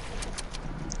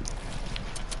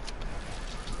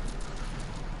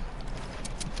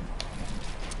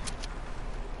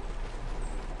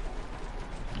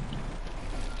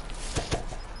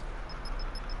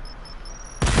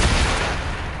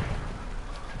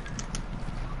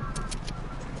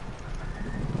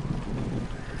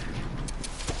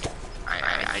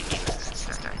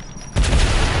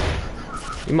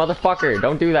 You motherfucker,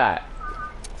 don't do that.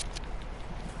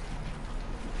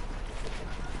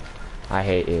 I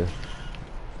hate you.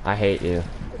 I hate you.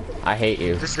 I hate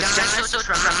you. This guy's so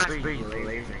traffic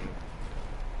lazy.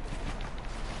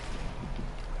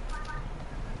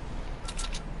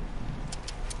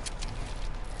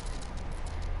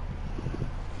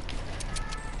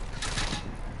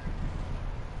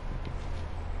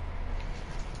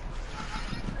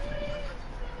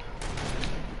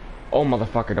 Oh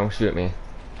motherfucker, don't shoot me.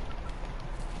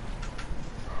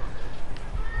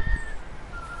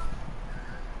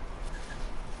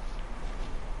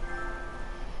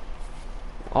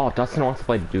 Oh, Dustin wants to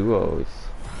play duos.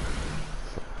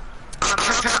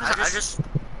 I just...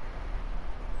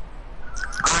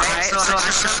 Alright, so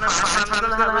I'm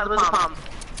gonna have a pump.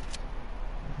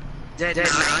 Did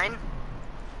 9?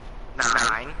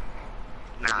 9.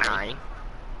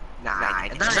 And then I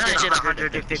did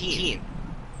 115.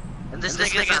 And this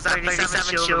nigga got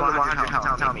 37 shield and 100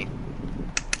 health. Tell me.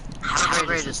 How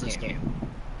great is this game?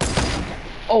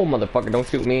 Oh motherfucker, don't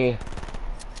shoot me.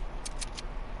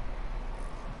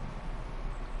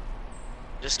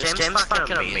 This game's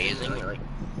fucking amazing. Like,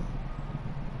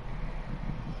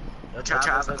 no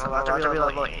Travis, I'm about to be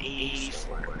level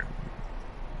 84.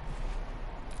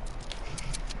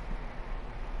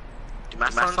 Dude, my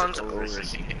phone's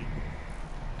overheating.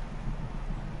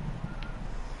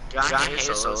 Do I hate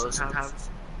solos sometimes?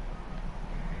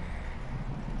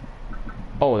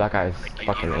 Oh, that guy's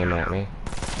fucking aiming at me.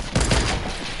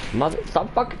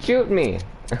 Stop fucking shooting me!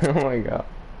 Oh my god.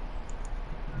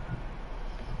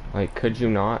 Like, could you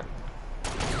not?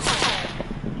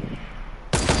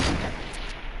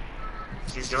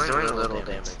 He's doing a little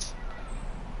damage.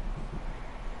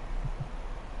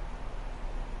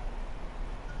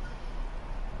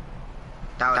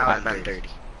 That would have been dirty.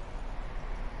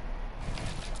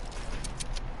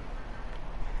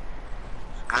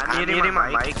 I'm muting my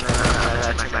mic.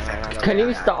 Can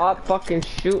you stop fucking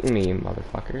shooting me,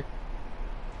 motherfucker?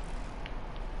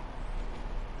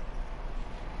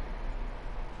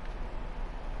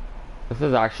 This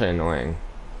is actually annoying.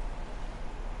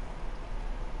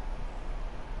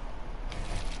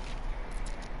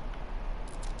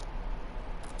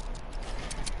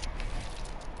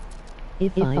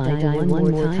 If I die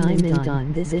one more time then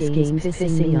done, this game's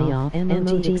pissing me off.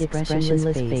 MOG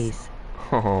expressionless face.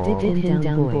 Oh. Dick him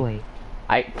down, boy.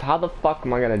 How the fuck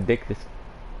am I gonna dick this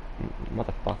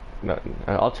motherfucker? No,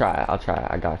 I'll try,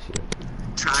 I got you.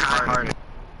 Try harder.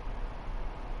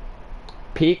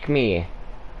 Peek me.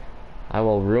 I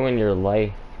will ruin your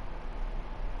life.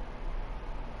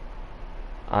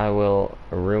 I will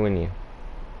ruin you.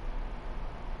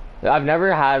 I've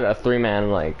never had a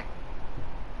 3-man, like,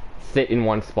 sit in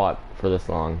one spot for this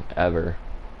long, ever.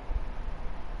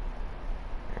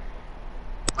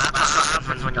 That's what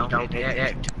happens when you don't get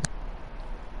it.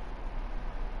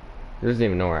 He doesn't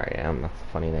even know where I am, that's the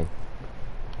funny thing.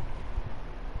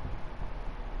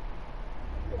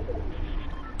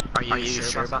 Are you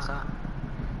sure about that?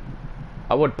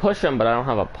 I would push him, but I don't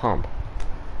have a pump.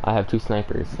 I have 2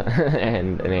 snipers,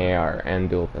 and an AR, and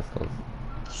dual pistols.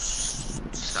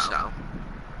 So,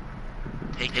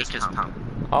 take his pump.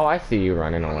 Oh, I see you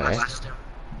running away.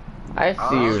 I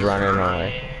see you running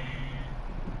away.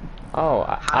 Oh,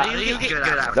 How do you get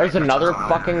good at there's another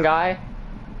fucking guy.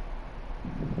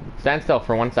 Stand still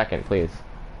for 1 second, please.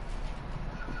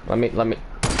 Let me.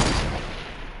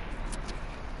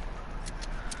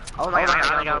 Oh my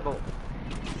god, I got a bolt.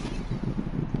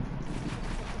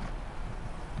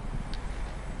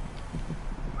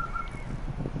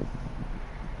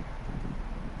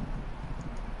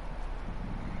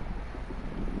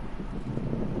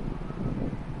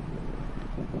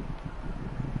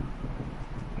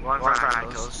 One for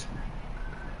Echoes.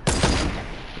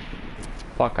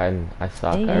 Fuck, I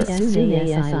suck. As soon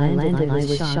as I landed, I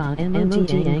was shot.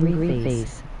 MOG angry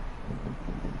face.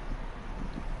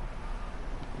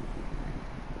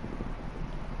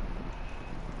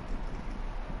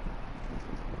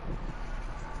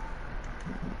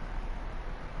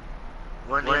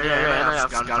 When you're in a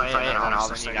gunfight and all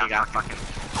of a sudden you got fucking...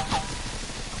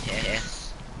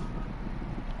 Yes.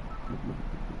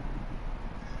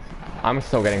 I'm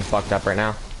still getting fucked up right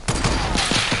now.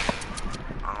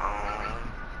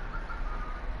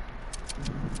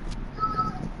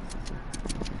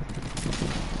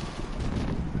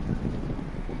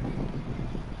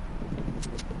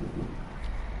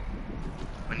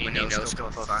 When you know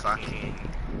scope of fucking...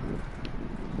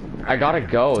 I gotta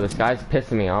go. This guy's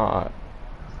pissing me off.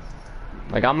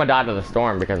 Like, I'm gonna die to the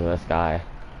storm because of this guy.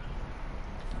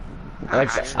 I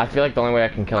feel like the only way I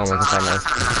can kill him is if I miss.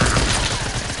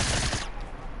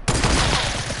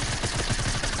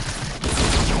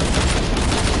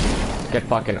 Get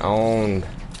fucking owned.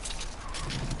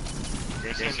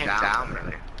 They came down,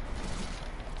 really.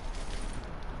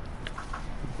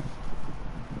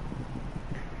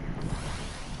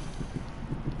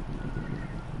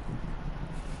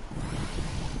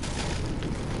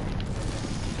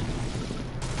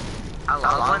 I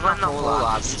love when the whole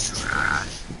lobby's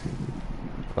trash.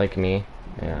 Like me.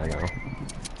 Yeah, I know.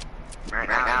 Right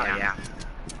now, yeah.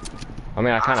 I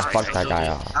mean, I kinda fucked that guy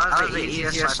off. That was the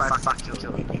easiest I fucking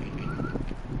killed him.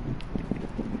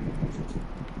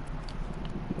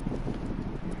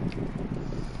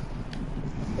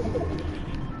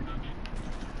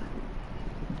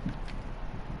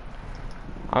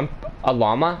 I'm a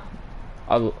llama?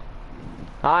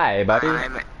 Hi, buddy.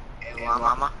 I'm a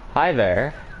llama. Hi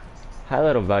there. Hi,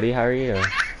 little buddy. How are you?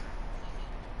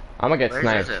 I'm gonna get sniped.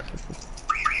 Where is it?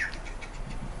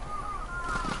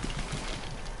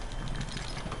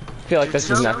 I feel like this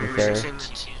is necessary.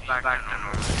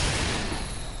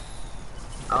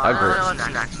 Agreed.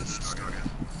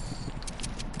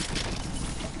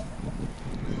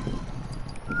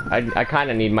 I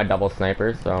kind of need my double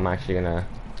sniper, so I'm actually gonna.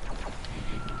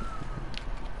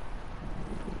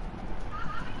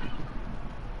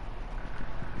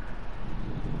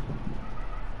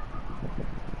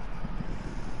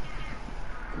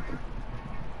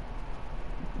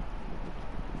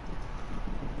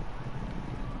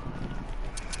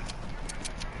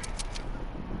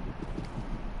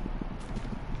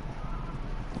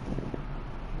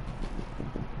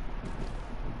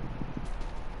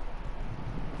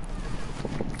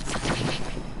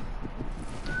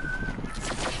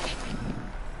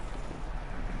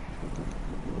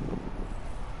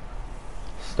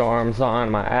 Storm's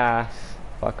on my ass.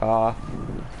 Fuck off.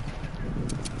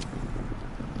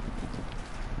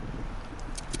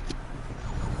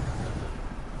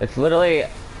 It's literally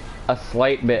a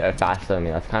slight bit faster than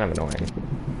me. That's kind of annoying.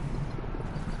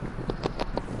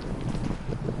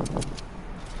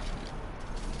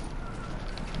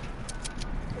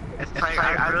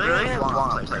 I really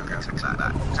want to play graphics like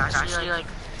that. It's actually like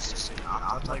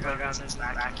not play graphics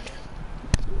back.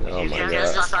 Oh You my can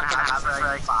god. just fucking have it for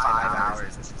like 5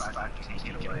 hours. It's fucking take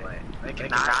it away. Like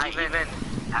not even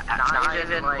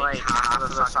like half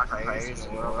of the fucking players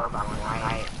in the world are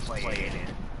might play it.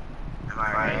 Am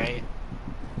I right?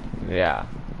 Yeah.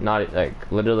 Not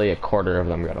like literally a quarter of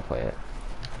them gotta play it.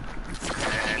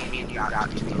 And me and you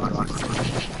got to be lucky.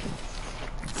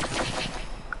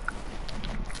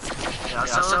 Yeah, I'm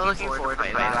so looking forward to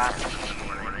play that in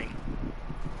the morning.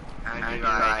 And be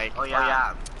like, oh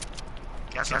yeah,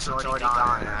 guess it's already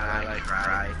gone. And I like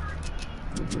cried.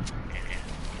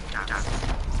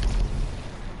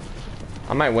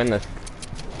 I might win this.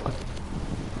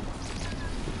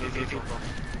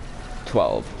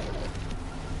 12.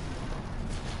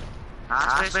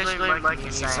 That's basically like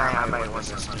you saying I might win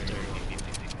this one.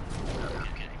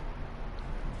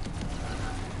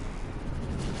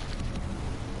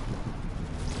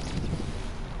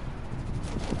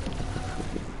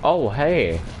 Oh,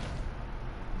 hey.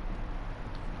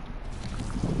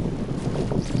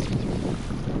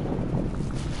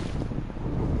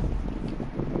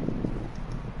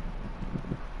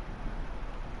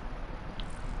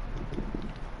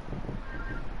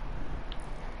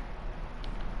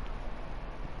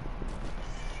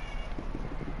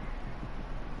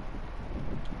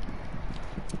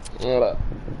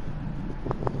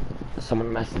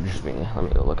 Someone messaged me. Let me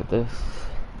go look at this.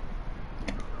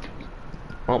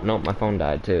 Oh, no, my phone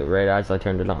died too. Right as I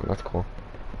turned it on. That's cool.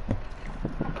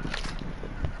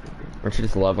 Don't you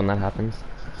just love when that happens?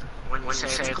 When you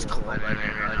say it's cool, then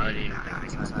reality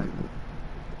dies inside.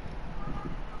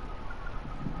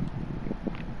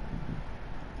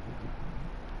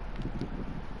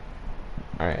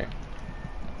 Alright.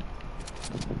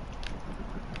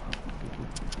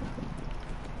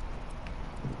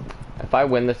 If I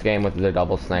win this game with the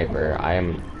double sniper, I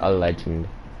am a legend.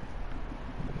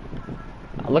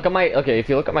 Look at my, okay, if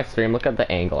you look at my stream, look at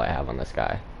the angle I have on this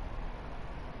guy.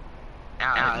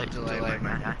 Yeah, delay,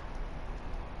 man.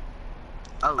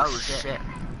 Oh shit.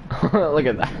 Look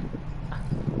at that.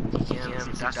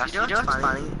 You know what's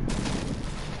funny?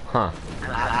 Huh.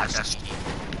 That's Dusty.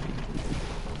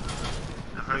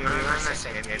 If we were in the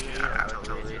same game, I would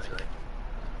totally do it.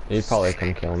 He'd probably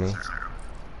come kill me.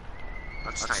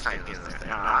 Let's type in there.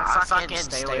 Nah, fucking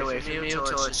stay away from you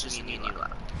until it's just me and you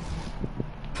left.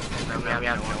 And then we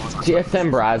have no one.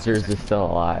 GSM Brazzers is still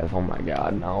alive. Oh my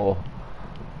god, no.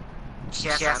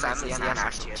 GSM is the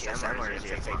actual GSM or is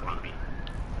it a fake one?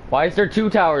 Why is there 2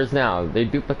 towers now? They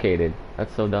duplicated.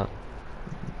 That's so dumb.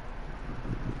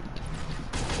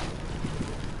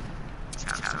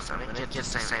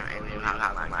 Just the same aim you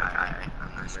have on my guy.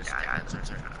 On this guy.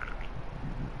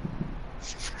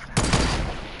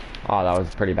 Oh, that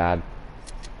was pretty bad.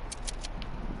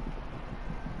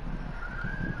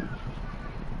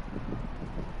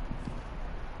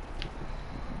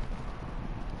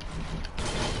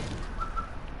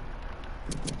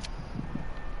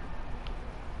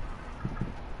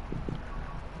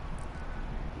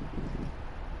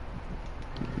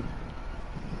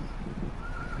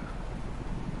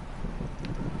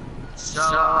 So,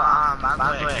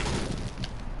 by the way,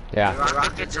 Yeah. the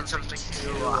rocket did something to,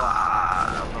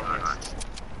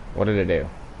 What did it do?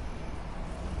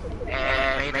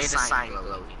 it made a sign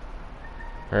glowy.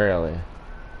 Really?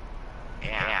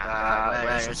 Yeah,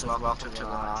 letters welcome to the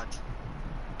lodge.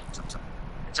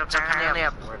 It's apparently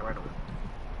up.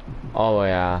 Oh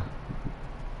yeah.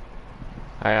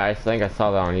 I think I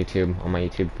saw that on YouTube, on my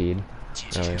YouTube feed.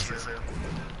 Earlier.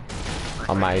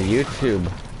 On my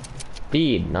YouTube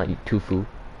feed, not Tufu.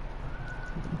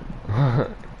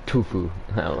 Tufu.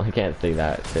 I can't say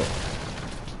that shit.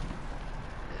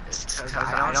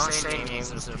 I don't say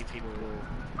names of people.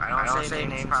 I don't say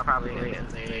names properly.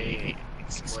 They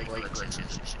exploit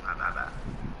glitches. My bad.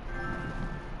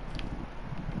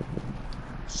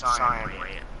 Sorry, I'm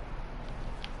late.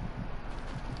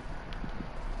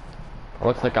 It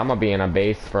looks like I'm gonna be in a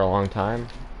base for a long time.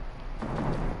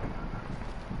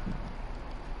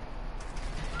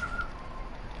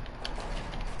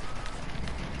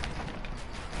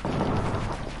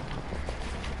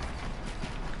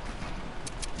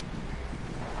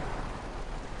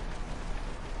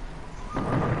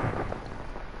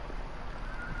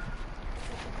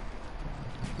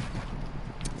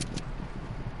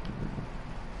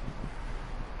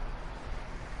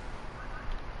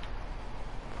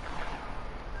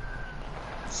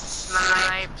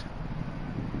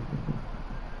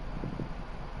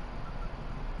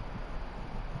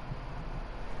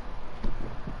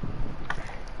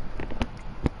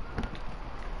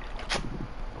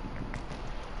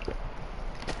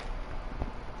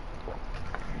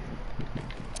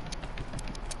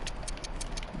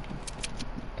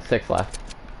 6 left.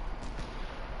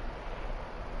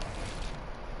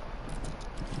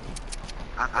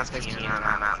 I'm 15 and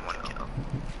I'm at 1 kill.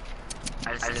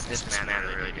 I just this man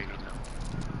really do.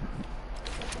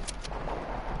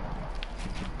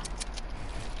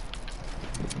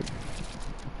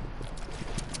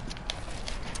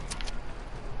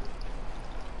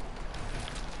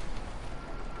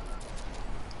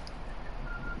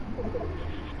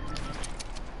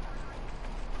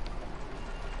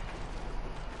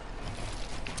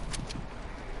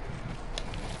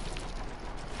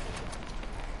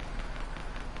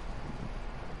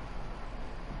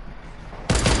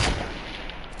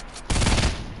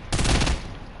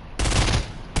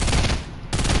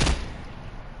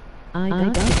 I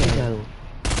got to go.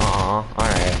 Aw,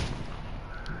 alright.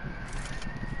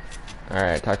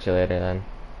 Alright, talk to you later then.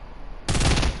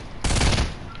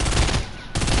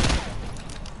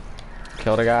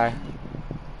 Killed a guy.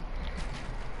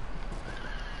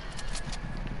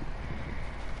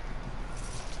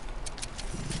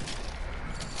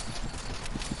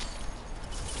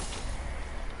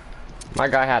 My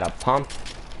guy had a pump.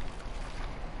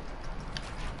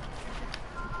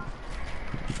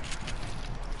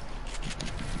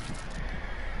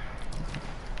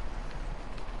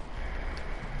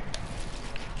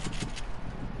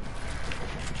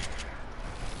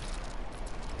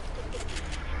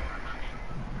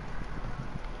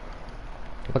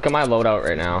 Look at my loadout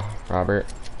right now, Robert.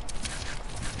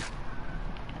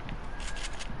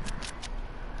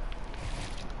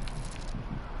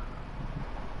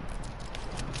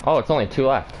 Oh, it's only 2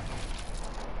 left.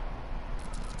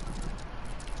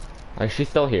 Is she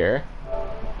still here?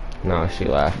 No, she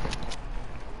left.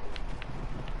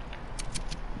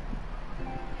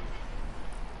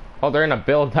 Oh, they're in a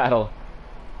build battle.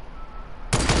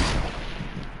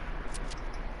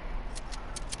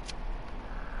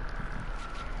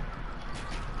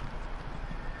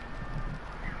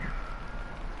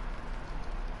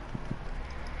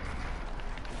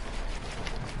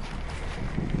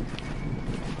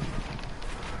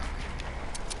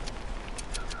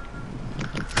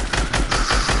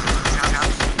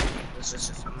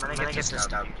 I'm gonna get this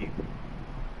down.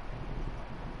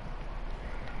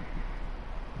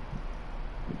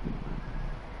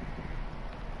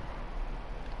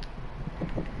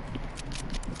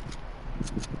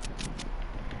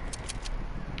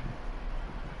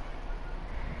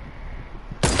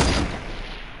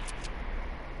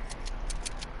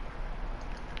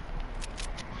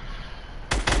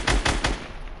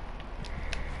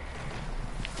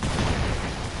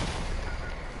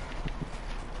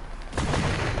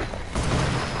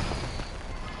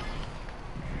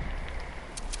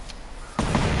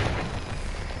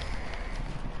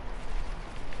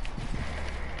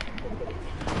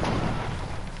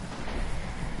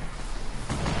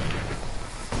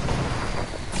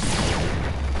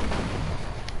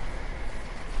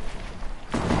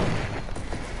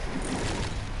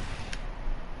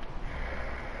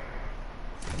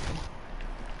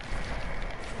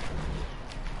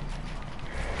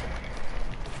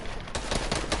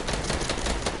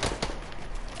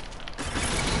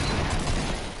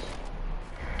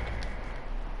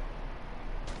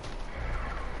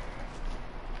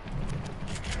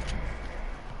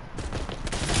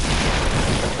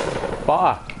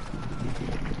 Fuck.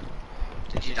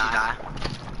 Did you die?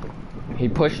 He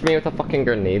pushed me with a fucking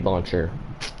grenade launcher.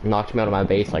 Knocked me out of my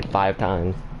base like 5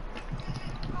 times.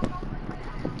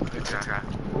 Good try.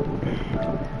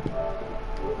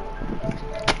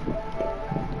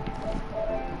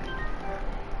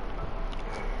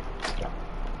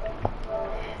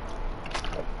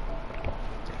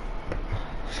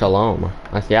 Shalom.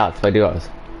 Yeah, that's what I do.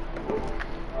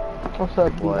 What's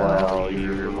up, Well,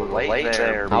 you're late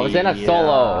there. I was in a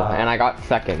solo and I got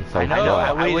second, so I know. I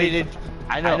I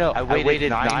waited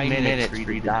 9 minutes for you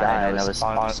to die, and I was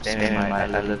standing in my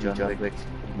little jump quick.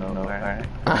 Alright.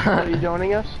 Are you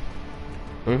joining us?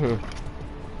 Mm-hmm.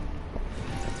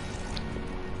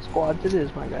 Squads it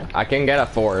is, my guy. I can get a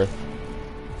 4th.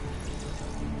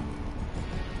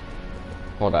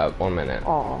 Hold up, 1 minute.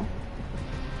 Aw.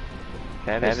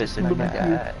 Travis, my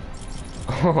guy.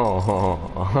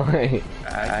 Oh,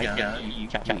 You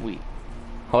can't wait.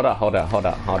 hold up.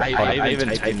 I even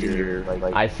typed your,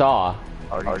 I saw.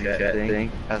 RJ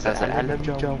thing. I was like, I love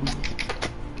John Wick.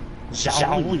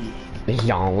 John Wick.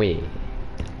 Jean Wei.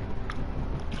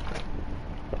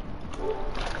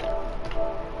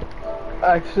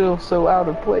 I feel so out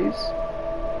of place.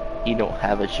 You don't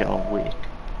have a John Wick.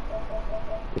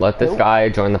 Let this guy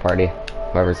join the party.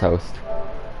 Whoever's host.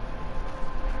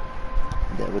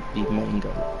 That would be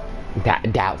Mango.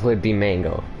 That would be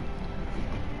Mango.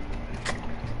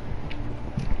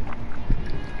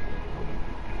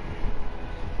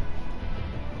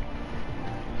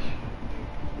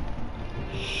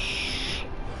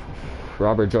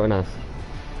 Robert, join us.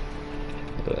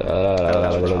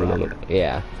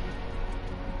 Yeah.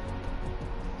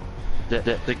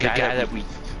 The guy that we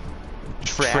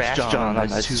trashed on that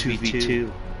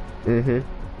 2v2. Mm-hmm.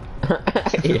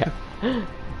 Yeah.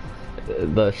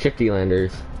 The shifty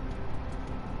landers.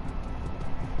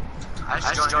 I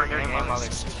should join your game while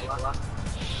there's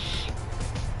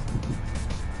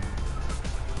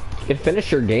You can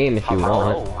finish your game if you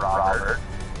want. Robert.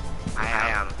 I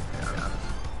am.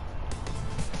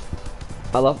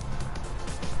 I love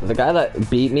the guy that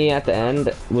beat me at the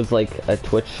end was like a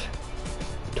Twitch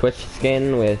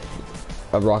skin with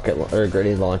a rocket or a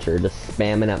grenade launcher, just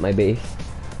spamming at my base.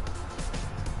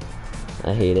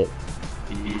 I hate it.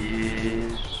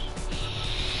 Yes.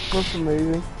 That's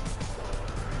amazing.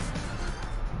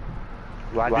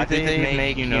 Why do they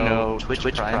make you know Twitch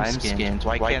Prime skins?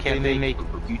 Why can't they make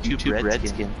YouTube Red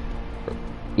skin?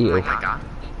 Ew. Oh my god.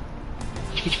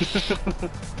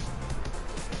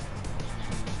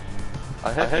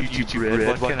 I have YouTube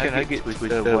Red. What can I get with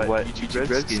what YouTube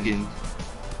Red skin?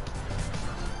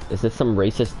 Is this some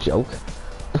racist joke?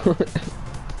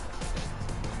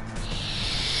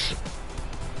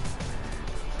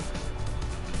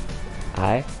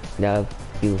 I love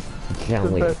you, The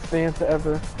Jelly. best dance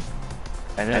ever.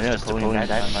 I know it's Napoleon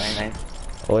Dynamite.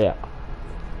 Oh yeah.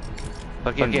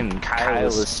 Fucking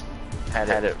Kyle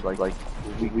had it like a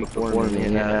week before me,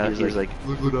 and now he's like,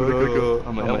 look what I got.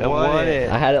 I'm like, I want it.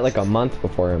 I had it like a month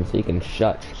before him, so you can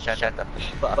shut. Shut the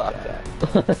fuck up.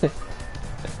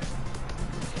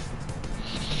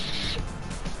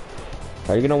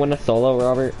 Are you gonna win a solo,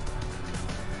 Robert?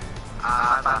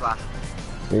 Bye.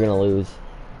 You're gonna lose.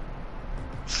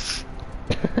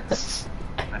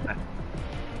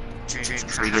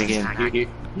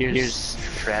 Here's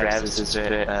Travis's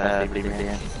favorite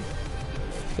dance.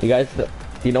 You guys,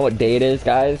 you know what day it is,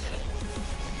 guys?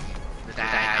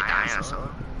 Dinosaur.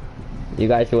 You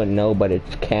guys wouldn't know, but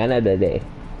it's Canada Day.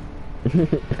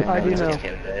 I do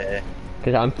know.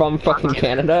 Cause I'm from fucking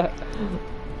Canada.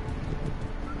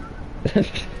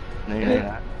 No, you're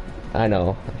not. I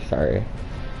know. Sorry.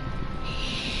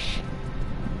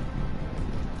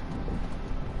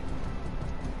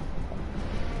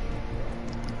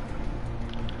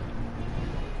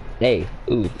 Hey,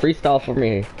 ooh, freestyle for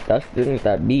me. That's doing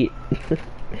that beat.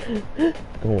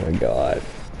 Oh my god.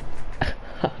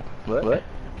 What?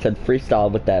 Said freestyle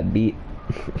with that beat.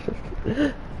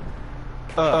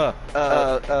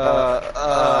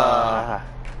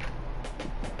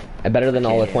 I'm better than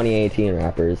all the 2018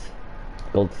 rappers.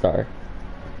 Gold star.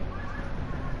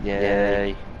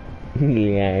 Yay.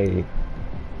 Yay.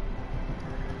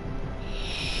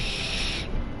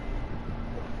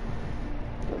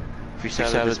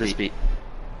 Freestyle with this beat.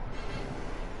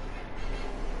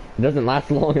 It doesn't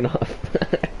last long enough.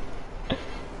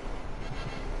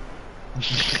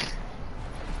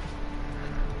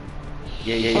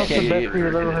 Yeah. That's the best thing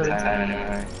I've ever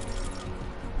heard.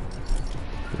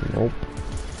 Nope.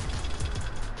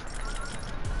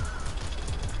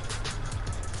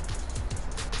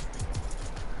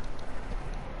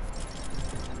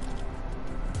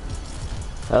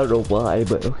 I don't know why,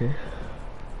 but okay.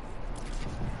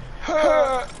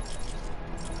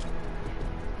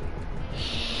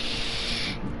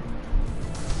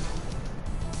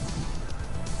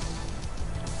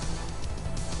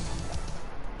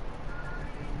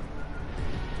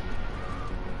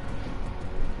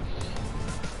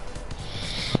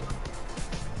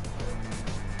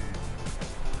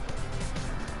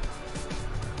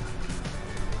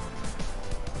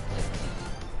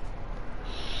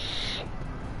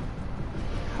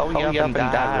 Hurry up and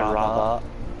die, Rob.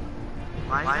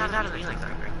 Why you gotta be like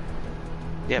that?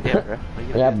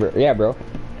 Yeah, bro. Yeah, bro.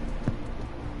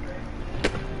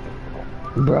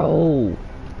 Bro.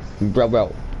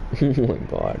 Oh my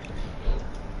god.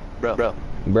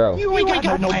 Bro. You ain't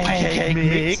got no pancake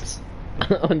mix.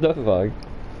 What the fuck?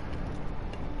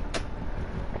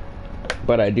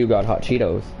 But I do got hot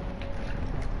Cheetos.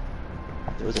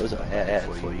 Those are bad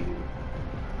for you.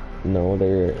 No,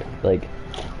 they're like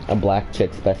a black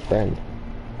chick's best friend.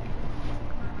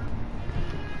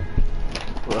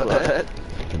 What?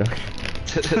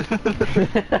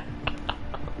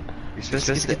 You're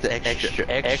supposed to get the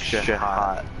extra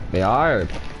hot. They are.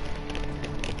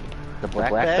 The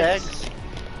black bags?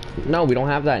 No, we don't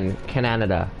have that in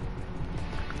Canada.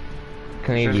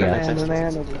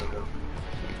 Canada.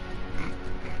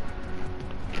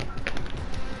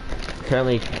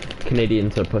 Apparently,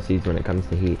 Canadians are pussies when it comes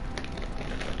to heat.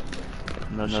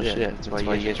 No shit. That's why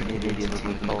you guys are Canadians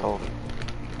in the cold.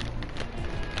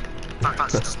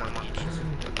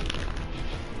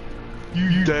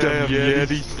 You damn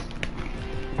Yetis.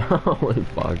 Holy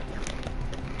fuck.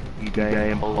 You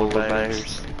damn polar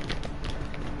bears.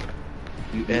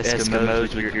 You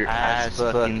Eskimos with your eyes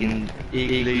fucking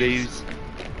igloos.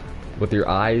 With your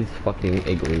eyes fucking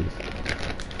igloos.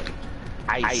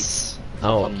 Ice.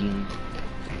 Oh.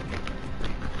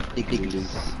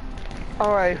 Igloos.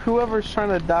 Alright, whoever's trying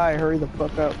to die, hurry the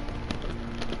fuck up.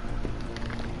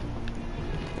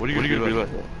 What are you gonna do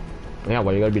like that? Yeah,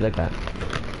 why you gotta be like that?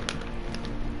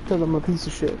 Because I'm a piece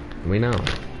of shit. We know.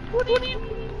 What do you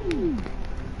mean?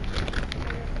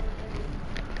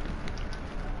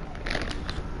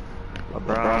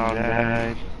 LeBron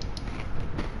died.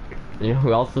 You know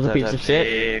who else is a piece of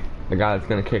shit? The guy that's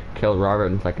gonna kill Robert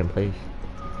in second place.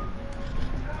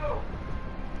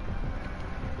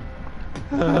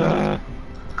 I'm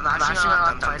actually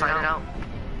not fighting out.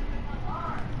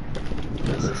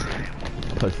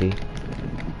 Pussy.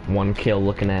 One kill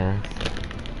looking ass.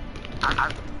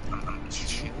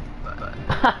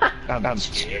 I'm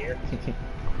scared.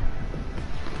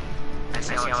 I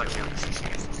see how much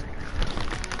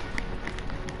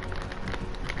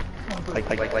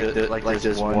like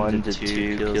just 1 to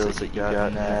 2 kills that you got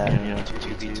in that, you know,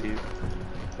 2v2.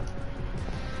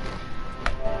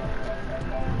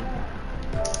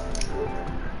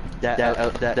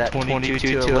 That 22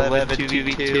 to 11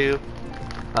 2v2.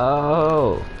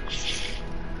 Oh.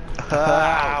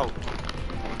 Ow.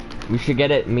 We should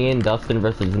get it, me and Dustin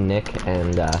versus Nick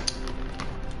and,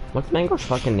 what's Mango's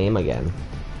fucking name again?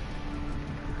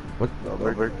 What?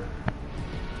 Over.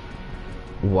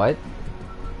 What?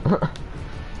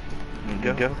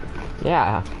 Go.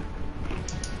 Yeah.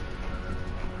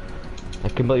 I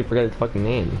completely forgot his fucking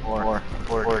name. Or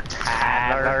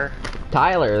Tyler.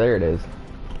 Tyler, there it is.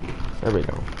 There we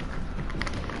go.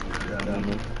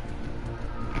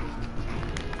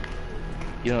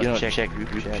 You don't check group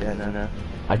chat, no.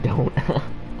 I don't.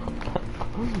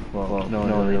 Well,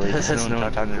 no, really. That's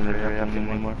not talking to me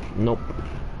anymore. Nope.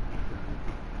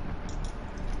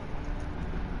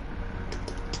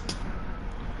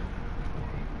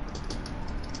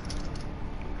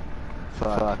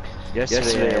 Fuck.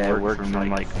 Yesterday I worked from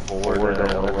like 4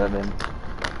 to 11.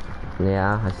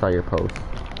 Yeah, I saw your post.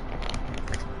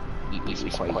 It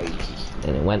was quite easy.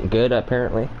 And it went good,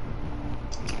 apparently.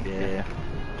 Yeah.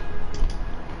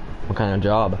 What kind of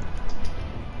job?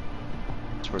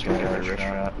 It's working at a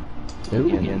restaurant.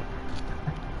 Ooh. Again.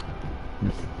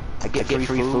 I get free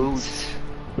food.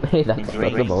 Hey, that's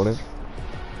a bonus.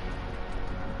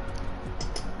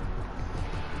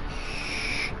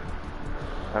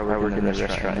 I work in the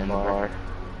restaurant and bar.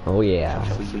 Oh yeah.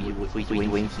 We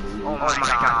wings. Oh my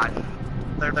god.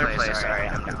 Third place, sorry,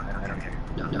 I'm down. I don't care.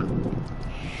 Done.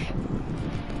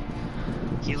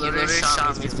 He literally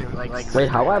shot me through like. Wait,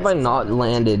 how have I not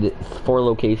landed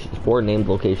 4 named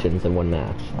locations in one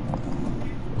match?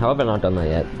 How have I not done that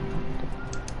yet?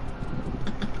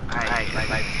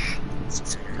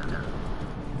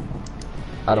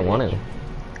 I don't want to.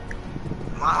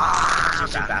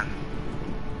 Too bad.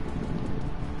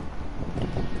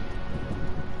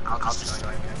 I'll just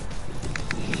join you.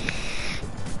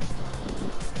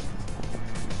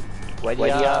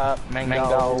 Ready up,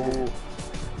 mango.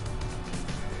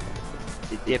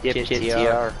 Dip,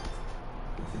 TR.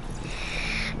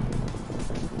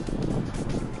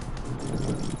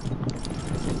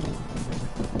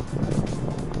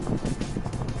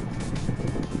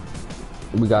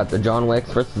 We got the John Wicks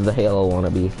versus the Halo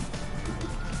wannabe.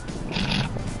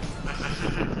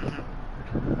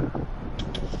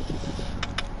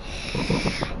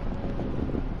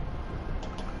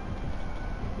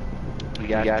 We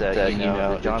got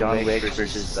the John Wicks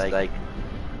versus like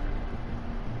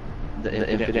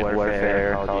the Infinite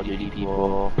Warfare, Call of Duty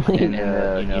people, and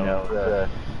the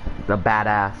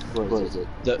badass. What was it?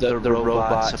 The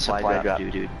robot supply drop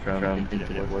dude from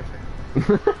Infinite Warfare.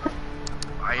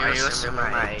 Are you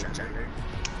assuming my gender?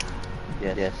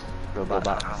 Yes.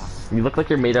 Robot. You look like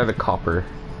you're made out of copper.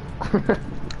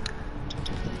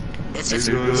 It's just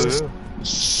at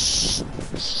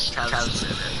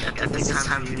this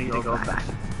time you need to go back.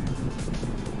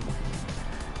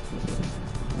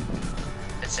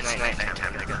 It's night time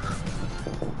to go.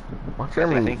 What's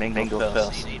your I think Mango fell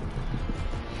asleep.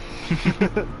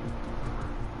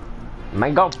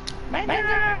 Mango?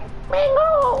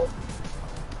 Mango!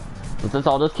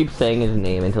 I'll just keep saying his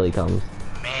name until he comes.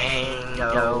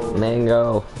 Mango.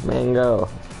 Mango. Mango.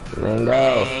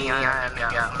 Mango.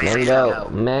 Mango.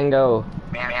 Mango.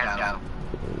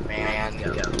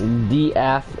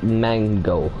 DS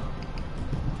Mango.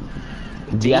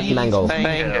 DS Mango.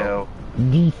 Mango.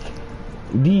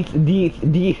 DS.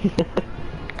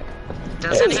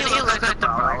 Doesn't he look like the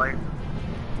brawler?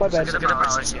 My bad.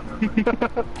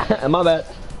 My bad.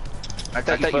 I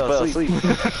thought you fell asleep.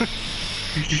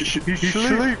 You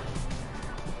sleep.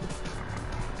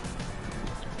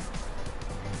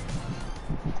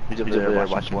 He's up there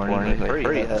watching porn.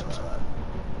 Hurry up.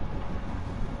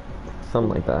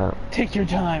 Something like that. Take your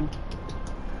time.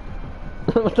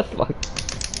 What the fuck?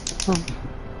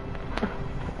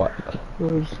 What?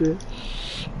 Oh shit.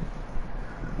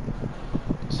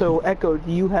 So Echo,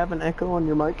 do you have an echo on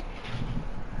your mic?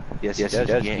 Yes, he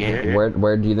does.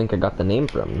 Where do you think I got the name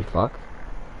from, you fuck?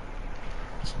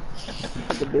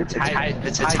 It's high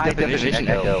definition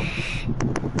echo.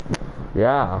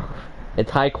 Yeah. It's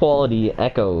high quality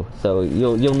echo, so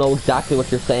you'll know exactly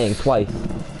what you're saying twice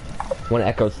when it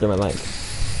echoes through my mic.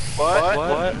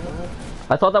 What?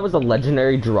 I thought that was a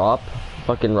legendary drop.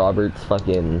 Fucking Robert's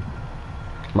fucking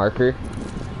marker.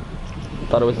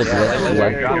 Thought it was a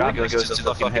legendary drop that goes to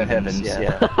the fucking heavens.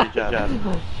 Yeah. Good job.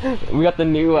 We got the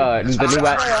new I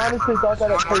honestly thought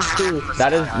that at first too.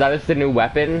 That is the new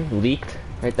weapon leaked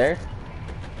right there.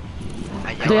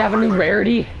 They have a new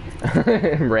rarity.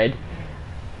 Red.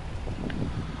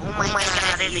 Oh my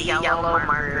god, it's a yellow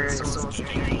marker. It's so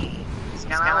scary.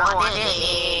 I want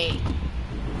it.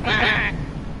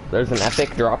 There's an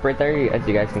epic drop right there, as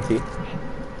you guys can see.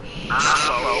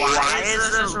 Why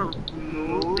is this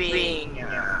moving?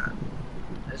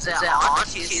 Is it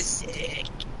autistic?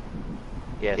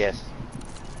 Yes.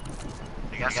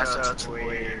 I guess that's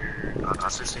weird.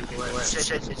 Autistic.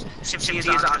 Ship is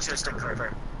autistic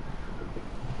forever.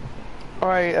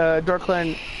 Alright,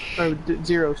 Darkland,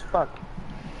 Zeros, fuck.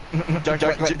 Dark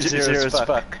Zero's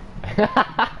fuck.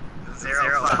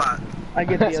 Zero fuck. I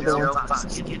get the other one. Fuck.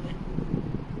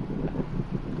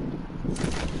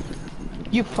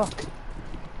 You fuck.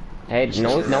 Hey,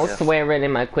 no swearing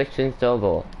in my questions,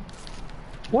 Double.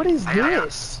 What is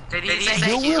this? Did he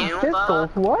say Dual pistols,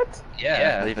 what?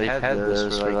 Yeah, they've had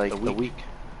those for like a week.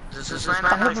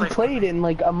 I haven't played in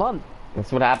like a month.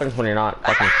 That's what happens when you're not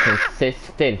fucking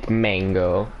consistent,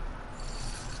 Mango.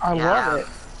 I love it.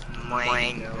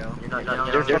 Mango.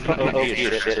 They're definitely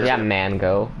shit. Yeah,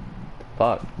 Mango.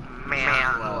 Fuck.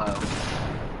 Mango.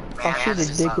 I'll shoot a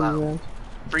dick in your ass.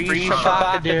 Free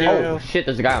fuck, dude. Oh shit,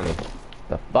 there's a guy on me.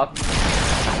 The fuck?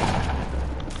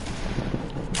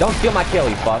 Don't steal my kill,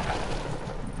 you fuck.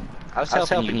 I was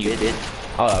helping you, bitch.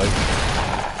 Oh, that was...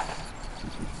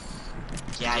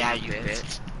 Yeah, you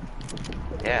bitch.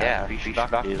 Yeah, free fuck,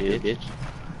 bitch.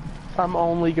 I'm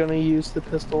only gonna use the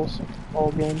pistols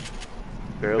all game.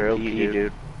 Girl, you,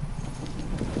 dude.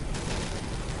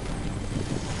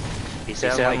 You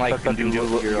sound like fucking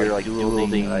you're like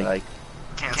dueling like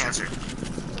Cancer.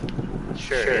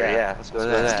 Sure, yeah, let's go to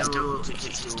that. Let's do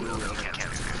cancer.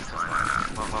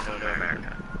 Welcome to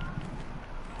America.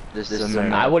 This is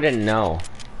America. I wouldn't know.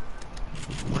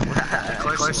 Of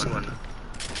course you wouldn't.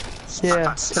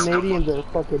 Yeah, Canadians are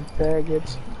fucking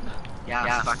faggots.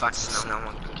 Yeah, fuck snow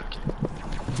monkey.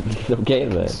 Okay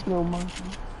then. Snow monkey.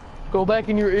 Go back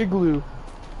in your igloo.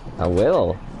 I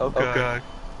will. Okay.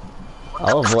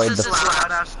 I'll avoid the...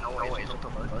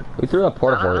 We threw a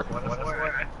porta fort.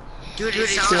 Dude, it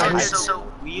sounds so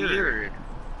weird.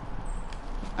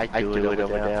 I do it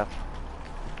over there.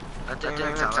 That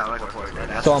didn't sound like a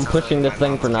porta. So I'm pushing this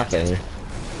thing for nothing.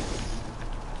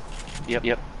 Yep.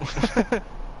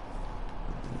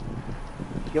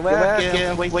 Get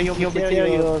back, wait, you'll kill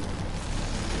you.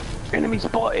 Enemy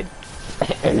spotted.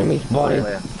 Enemy spotted.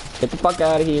 Get the fuck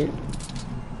out of here.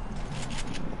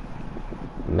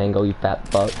 Mango, you fat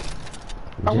fuck.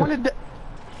 I wanted to...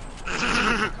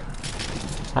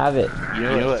 Have it. You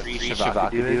know what free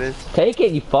Shabaka is? Take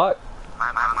it, you fuck.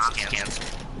 My mom's cancer.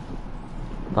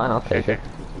 Fine, I'll take it.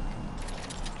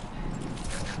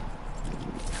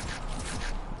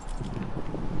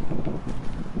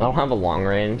 I don't have a long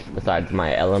range besides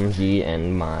my LMG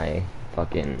and my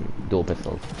fucking dual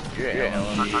pistols.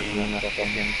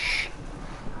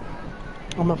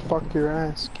 I'm gonna fuck your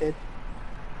ass, kid.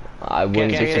 I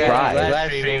wouldn't be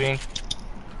surprised.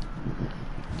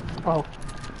 Oh.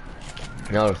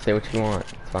 No, say what you want.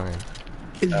 It's fine.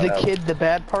 Is the kid the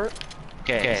bad part?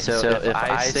 Okay, so if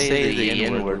I say the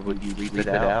N-word, would you leave it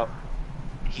out?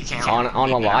 On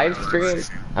a live stream?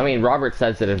 I mean, Robert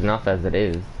says it enough as it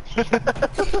is.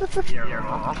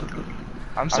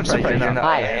 I'm surprised you're not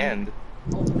banned.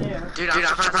 Over there. Dude, I'm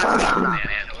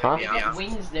Huh? Yeah,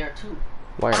 wings there too.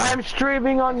 Where? I'm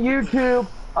streaming on YouTube.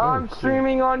 I'm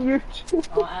streaming on YouTube.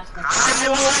 I'll ask them.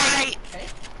 right. Okay?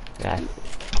 Yes.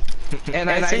 And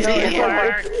I say the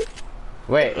N-word.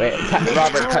 Wait,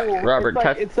 Robert,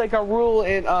 touch. It's like a rule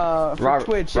in for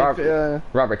Twitch. Robert,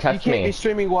 You touch can't be me.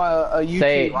 streaming while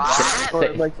YouTube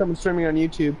or like someone streaming on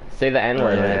YouTube. Say the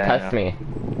N-word and touch me.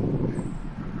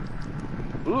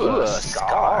 Ooh, a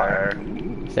scar.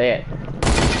 Say it.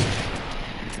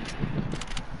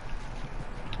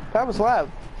 That was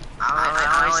loud.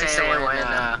 I only say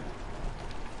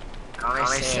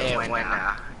it when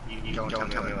you don't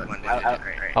tell me when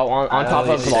Oh, on top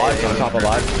of lodge, on top of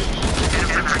lodge.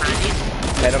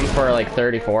 Hit him for like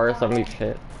 34 or some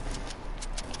shit.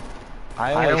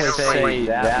 I only say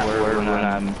that word when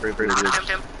I'm privileged.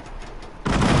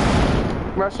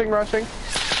 Rushing.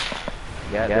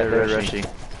 Yeah, they're rushing.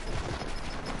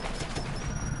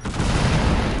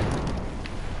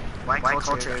 White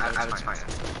culture at its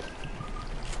finest.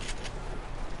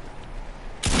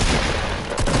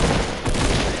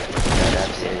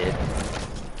 That's it.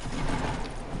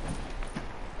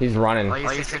 He's running. Oh,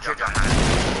 you think you're done?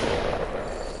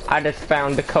 I just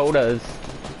found Dakotas.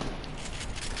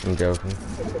 I'm joking.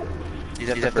 He's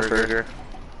at the burger.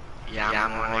 Yeah,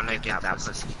 I'm gonna get that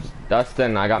pussy.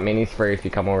 Dustin, I got minis for you if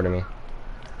you come over to me.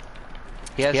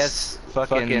 He has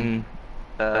fucking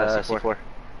C4.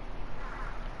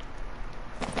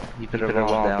 You put it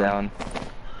all down.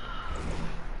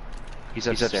 He's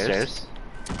upstairs.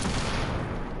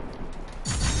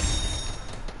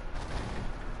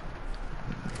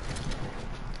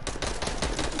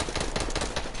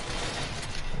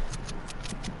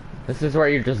 This is where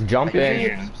you just jump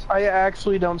in. I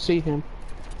actually don't see him.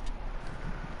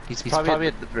 He's probably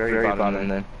at the very bottom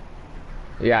then.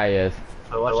 Yeah, he is.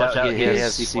 So watch out, he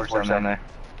has C4 down there.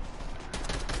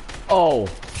 Oh!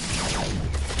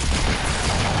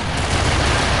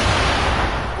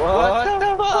 What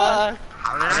the fuck?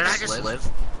 How did I just live?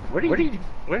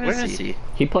 Where is he?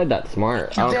 He played that smart.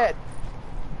 He's dead.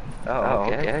 Oh,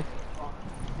 okay.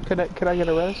 Could I get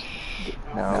a res?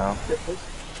 No.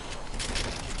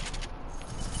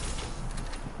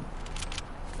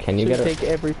 Can you Should get it? take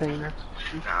everything there.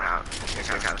 No. Here's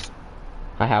your house.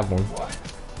 I have one.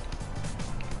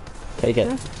 Take it.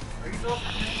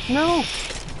 No.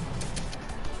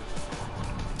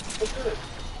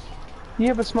 You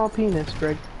have a small penis,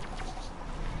 Greg.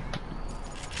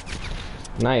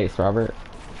 Nice, Robert.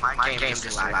 My game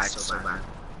just lagged so bad.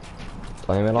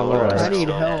 Blame it on the I rest. need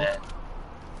help.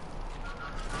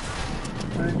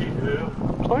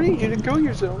 I need you to kill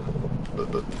yourself.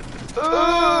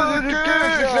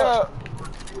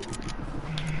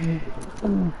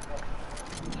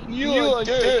 You are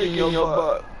taking your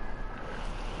butt.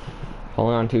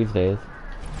 Only on Tuesdays.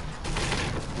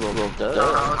 Well, It's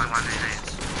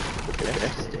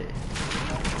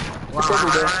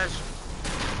every day.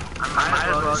 I might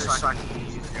as well just fucking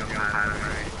use your pattern,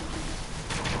 right?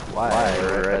 Why?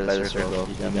 Res circle,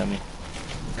 you dummy.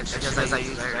 It's just as I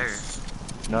use theirs.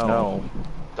 No.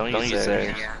 Don't use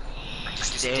theirs. Yeah. I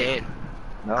just did.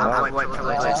 No. I'm white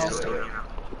privilege, I just do, you know.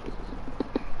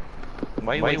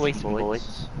 Why are you wasting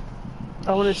bullets?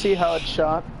 I want to see how it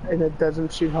shot, and it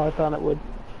doesn't shoot how I thought it would.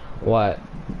 What?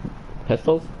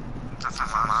 Pistols? That's not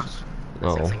FAMAS.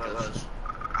 No. I think it was.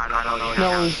 I don't know.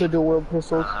 No, it's the dual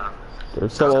pistols. They're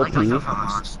so OP.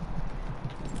 FAMAS.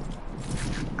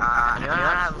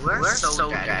 We're so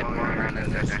dead when we're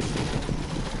running this.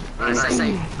 Unless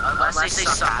they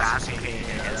suck ass and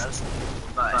hate us.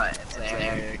 But if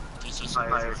they're DC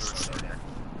players, we're so dead.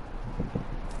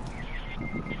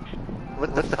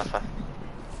 What the fuck?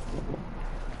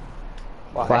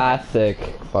 Classic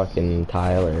fucking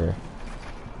Tyler.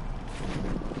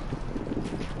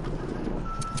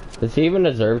 Does he even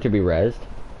deserve to be rezzed?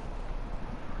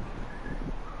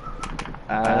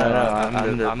 I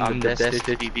don't know, I'm the best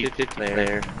 50-50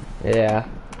 player. Yeah.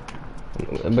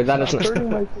 But that isn't... Hurting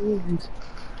my feelings.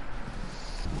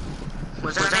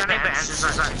 Was there any bands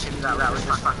that was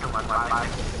just fucking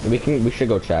 1-5? We should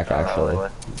go check actually.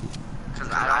 Cause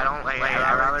I don't like,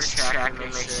 I'd rather check and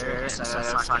make sure instead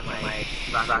of fucking like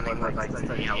running with like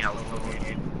 30 health.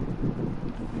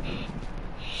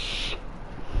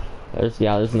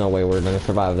 There's no way we're gonna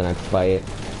survive the next fight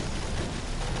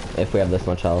if we have this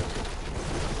much health.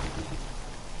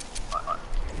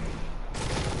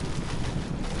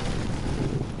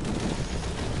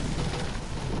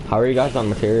 How are you guys on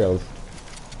materials?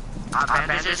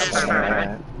 Bandages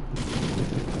are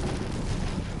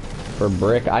For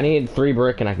brick, I need 3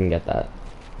 brick and I can get that.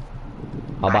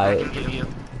 I'll buy it.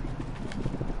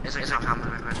 Is it coming?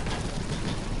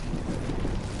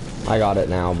 I got it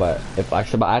now, but if I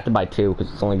should, I have to buy 2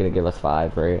 because it's only gonna give us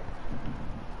 5, right?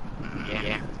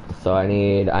 Yeah. So I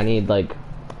need like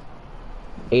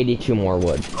 82 more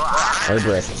wood or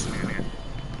brick.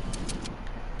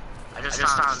 I just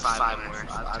found 5 more.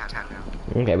 I have 10 now.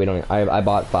 Okay, we don't. I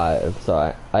bought 5,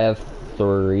 so I have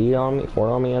 3 on me, 4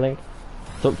 on me, I think.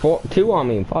 So 2 on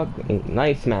me. Fuck,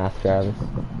 nice math, Travis.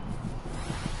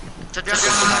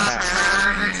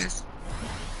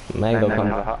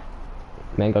 Mango,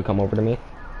 Mango, come over to me.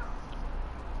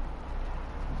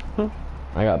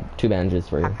 I got 2 bandages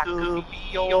for you.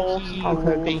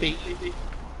 Okay.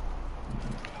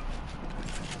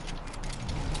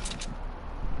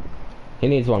 He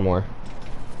needs 1 more.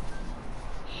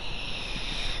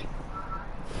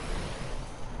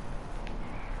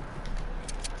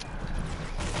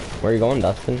 Where are you going,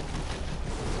 Dustin?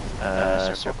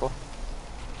 Circle.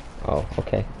 Oh,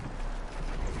 okay.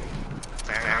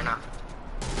 Fair enough.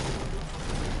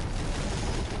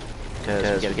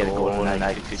 Because we gotta get a goal in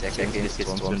 92 seconds,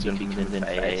 this one's gonna be the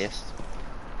fastest.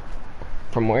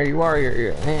 From where you are,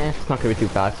 it's not gonna be too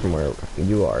fast from where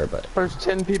you are, but... There's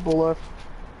 10 people left.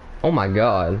 Oh my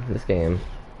god, this game.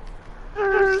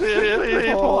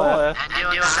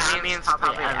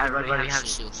 Everybody has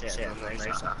shit.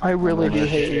 I really do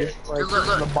hate you. Like,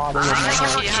 Look, the bottom of my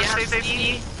heart. He has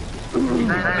 50,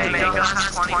 then Mango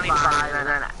has 25, and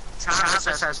then Travis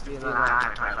has 50, and then I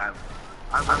have 25.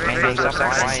 Mango's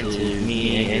lying to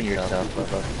me and yourself,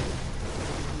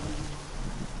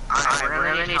 Alright, we're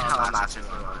gonna need help not to.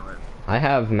 I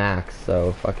have max,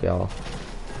 so fuck y'all.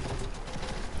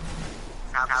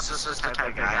 Travis is the type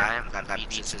of guy that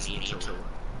beats me too.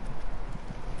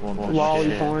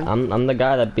 Lolly porn. I'm the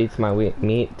guy that beats my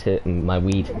meat to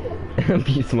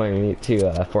beats my meat to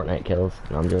Fortnite kills.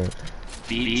 No, I'm doing.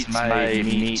 Beats my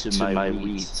meat to my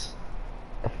wheat.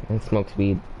 And smokes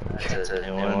weed. That's a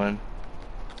new one.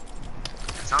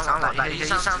 He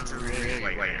sounds really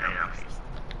white right now.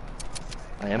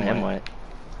 I am white.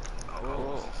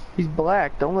 Oh. He's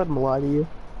black. Don't let him lie to you.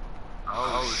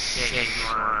 Oh shit. Okay.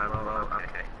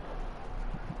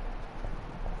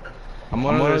 I'm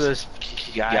one of those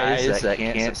guys that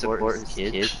can't support his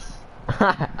kids.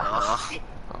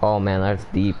 Oh man, that's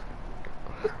deep.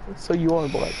 So you are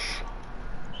black.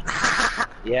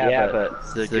 Yeah, but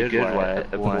the good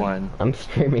one. I'm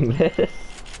streaming this.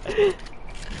 Too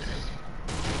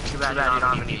bad you don't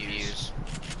have any views.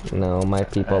 No, my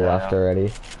people left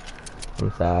already.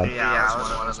 I'm sad. Yeah, I was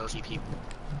one of those people.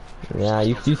 Yeah,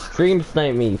 you stream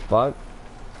snipe me, fuck.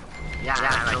 Yeah,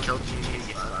 I killed you.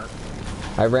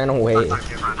 I ran away.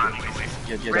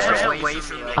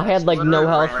 I had like no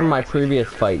health from my previous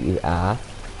fight, you ass.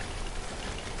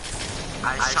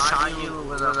 I shot you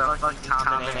with a fucking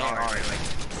combination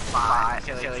like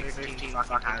 15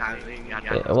 fucking times.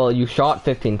 Yeah, well, you shot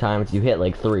 15 times, you hit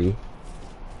like 3.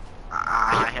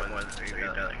 I hit more than 3,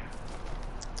 brother.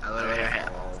 I literally hit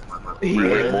all my money. He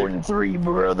hit more than 3,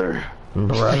 brother.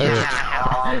 Brother.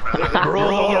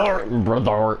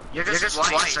 Brother. You're just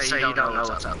white, so you don't know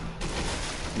what's up.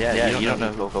 Yeah, you don't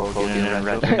know who and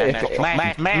red.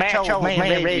 Macho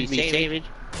man, raised me, savage.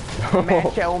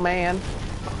 Macho man.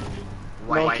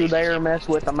 Don't you dare mess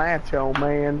with the macho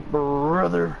man,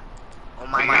 brother. Oh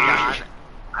my god.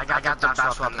 I got the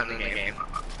best weapon in the game.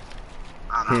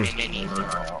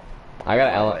 I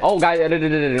got Ellen. Oh, guys,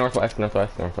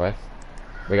 northwest.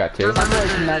 We got 2. I'm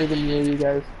like not even near you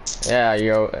guys. Yeah, I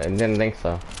didn't think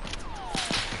so.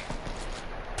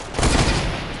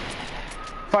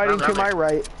 Fighting to my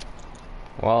right.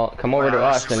 Well, come over to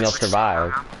us and you'll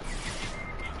survive.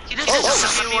 He just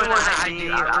shot me with an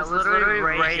ID. I was literally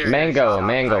right here.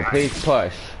 Mango, please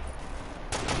push.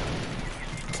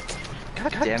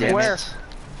 God damn it. Where?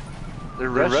 They're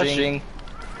rushing.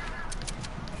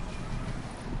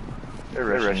 They're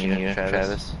rushing you,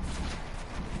 Travis.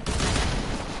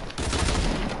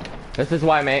 This is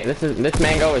why this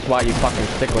Mango is why you fucking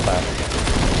stick with us.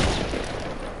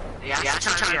 Yeah,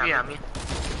 trying to be on me.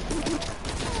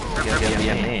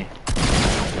 Yeah, me.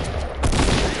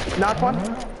 Knock one.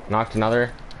 Knocked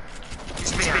another.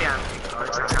 He's being on me.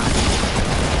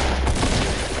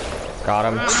 Got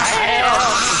him.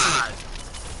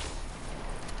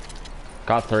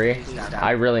 Got 3.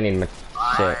 I really need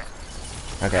shit.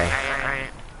 Okay.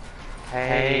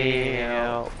 Hey,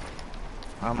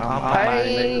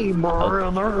 Hey,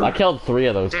 brother. I killed 3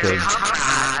 of those kids.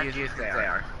 How bad do you think they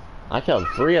are? I killed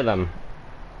 3 of them.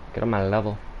 Get on my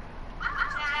level.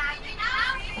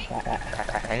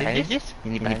 Any bandages?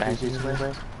 They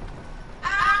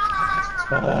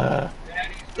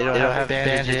don't have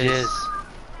bandages.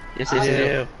 Yes, they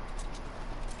do.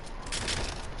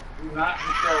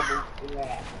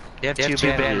 You have 2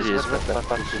 bandages. What the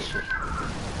fuck is this shit?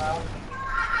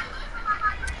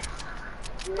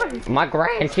 My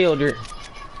grandchildren.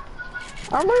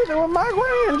 I'm leaving with my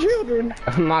grandchildren.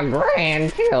 My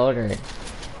grandchildren.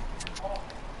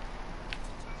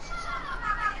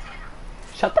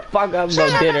 Shut the fuck up,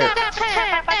 go dinner.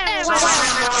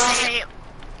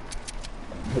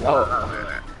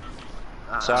 Oh.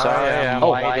 Sorry, Oh,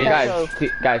 white. guys,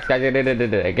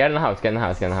 get in the house, get in the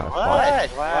house, get in the house. What?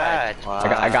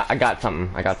 I got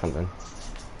something.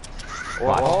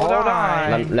 Watch. Hold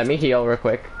on. Let me heal real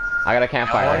quick. I got a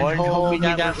campfire. No one told me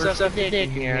that was a dick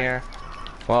in here.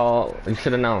 Well, you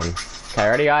should have known. Okay,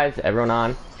 ready, guys? Everyone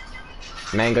on.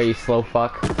 Mango, you slow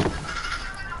fuck.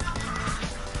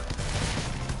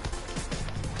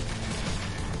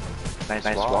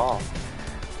 Nice wall.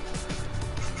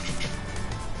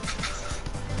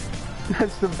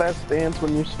 That's the best dance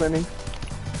when you're spinning.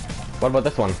 What about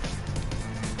this one?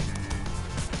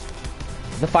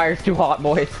 The fire's too hot,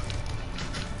 boys.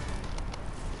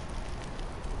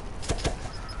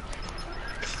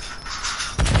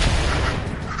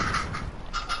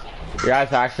 You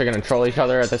guys are actually gonna troll each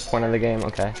other at this point of the game?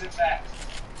 Okay.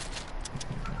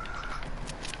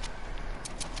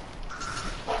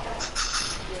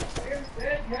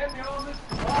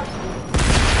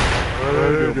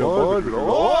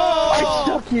 I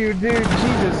stuck you, dude.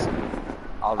 Jesus.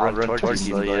 I'll run towards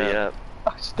you, yeah.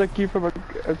 I stuck you from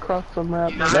across the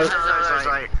map.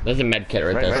 There's a med kit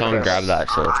right there. Someone grab that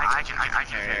shit. I can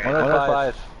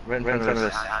 105. Right in front of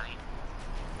us.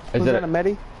 Is Was it that a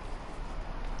medi?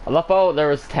 Aleppo? There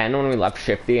was 10 when we left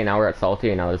Shifty, and now we're at Salty,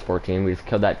 and now there's 14. We just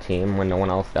killed that team when no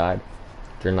one else died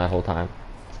during that whole time.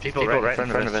 People right in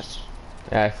front of us.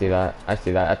 Yeah, I see that.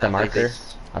 At the marker.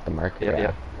 At the marker. Yep, Yeah.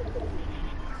 yep.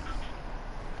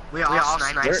 We all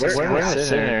sniped. We're in the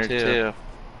center too.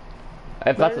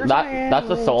 If that's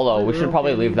a solo, we should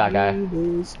probably leave that guy. Wait,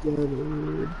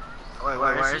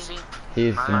 where is he?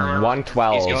 He's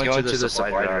 112. He's going to the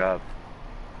supply drop.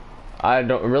 I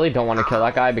really don't want to kill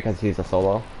that guy because he's a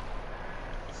solo.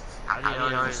 How do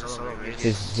you know he's a solo?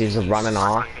 He's running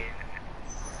off.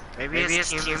 Maybe his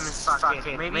team is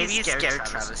fucking. Maybe he's scared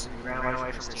Travis. He ran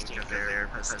away from his team because they're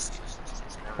pissed.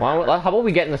 Well, how about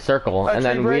we get in the circle and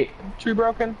then Tree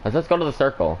broken. let's go to the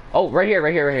circle. Oh, right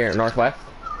here, northwest.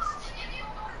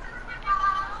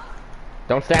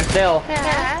 Don't stand still.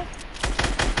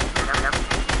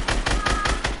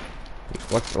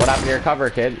 What happened to your cover,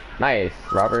 kid? Nice,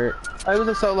 Robert. It was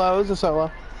a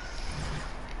solo.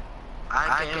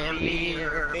 I can be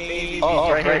your baby. Oh,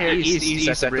 right here,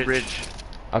 east at the bridge.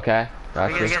 Okay, We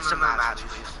gotta gotcha. get some matches.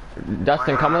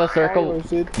 Dustin, come in the circle.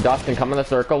 Dustin, come in the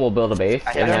circle. We'll build a base,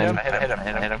 I and then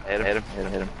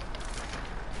hit him.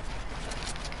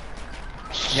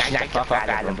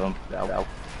 Yeah, boom.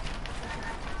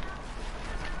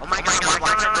 Oh my god,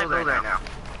 why can't I build right now?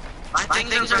 My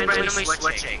things are randomly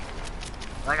switching.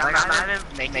 Like, I'm not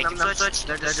even making them switch,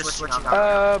 they're just switching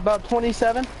on. About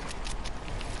 27.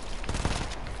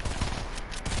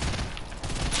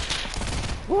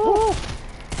 Woo!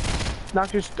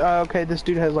 Knocked your. Okay, this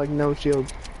dude has like no shield.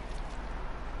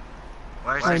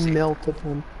 Where's I he? melted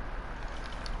him.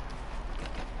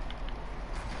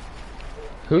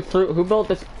 who built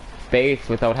this base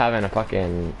without having a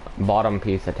fucking bottom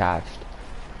piece attached?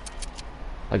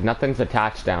 Like nothing's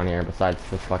attached down here besides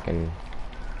this fucking.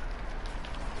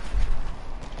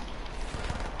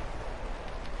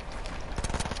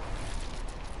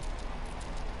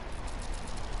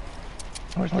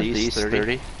 Northeast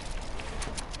 30.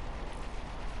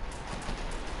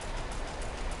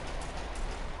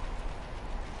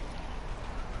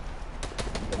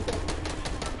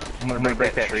 I'm gonna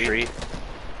break that tree.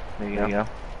 There you go.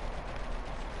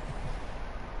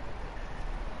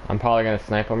 I'm probably gonna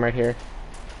snipe him right here.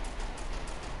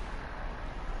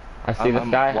 I see this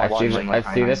guy.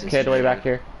 I see this kid way back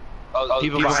here. Oh,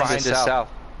 people behind us south.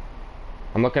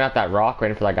 I'm looking at that rock,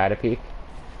 waiting for that guy to peek.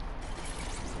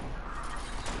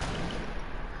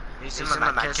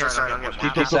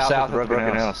 People south of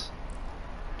Broken House.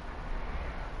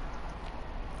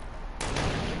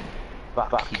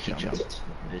 Fuck, he jumped.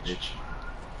 Bitch.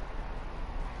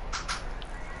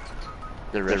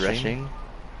 They're rushing.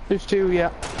 There's two,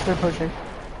 yeah. They're pushing.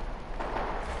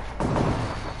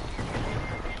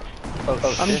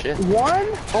 Oh shit. One?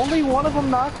 Only one of them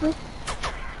knocked me?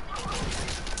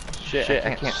 Shit,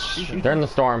 I can't shoot. They're in the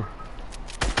storm.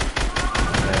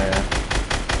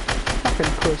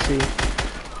 Fucking pussy.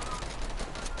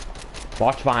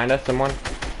 Watch behind us, someone.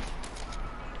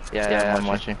 Yeah, I'm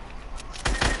watching.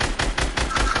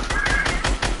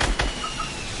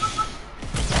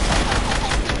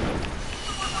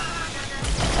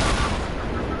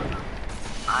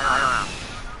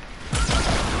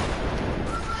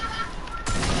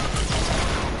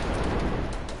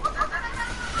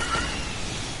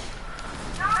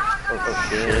 Oh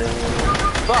shit.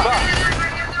 Fuck!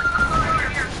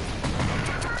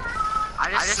 I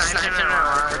just sniped him in a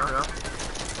row.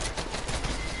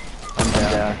 I'm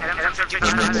down.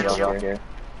 Hit him.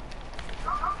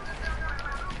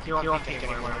 Here. He won't pick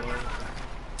anymore.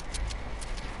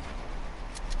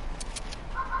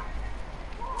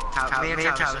 Me and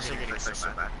Travis are getting so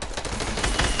bad.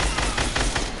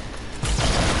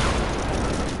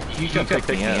 You can pick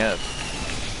me up.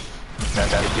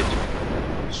 That's good.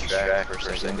 Distract for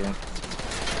a second.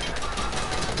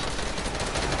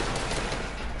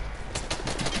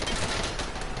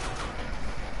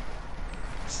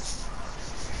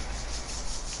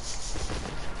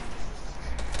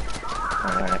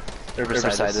 Alright. They're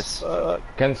beside us.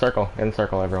 Get in circle,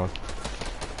 everyone.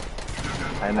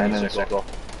 I'm in a circle.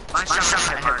 My shot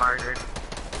hit harder.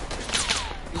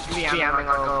 He's BMing a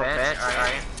little bit,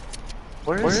 alright.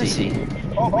 Where is he?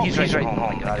 Oh, he's right. Oh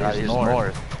my god, he's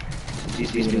north.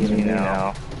 He's beating me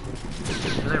now.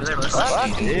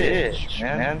 Fucking bitch,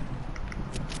 man.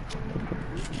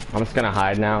 I'm just gonna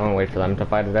hide now and wait for them to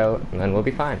fight it out, and then we'll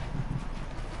be fine.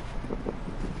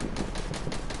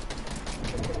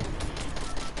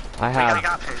 I have...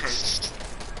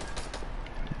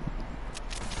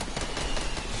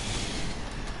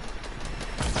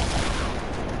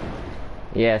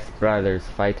 Yes, brothers,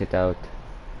 fight it out.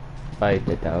 Fight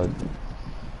it out.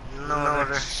 No,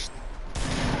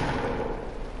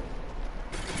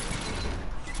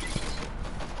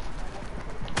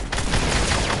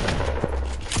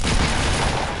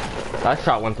 That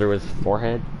shot went through his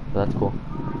forehead. That's cool.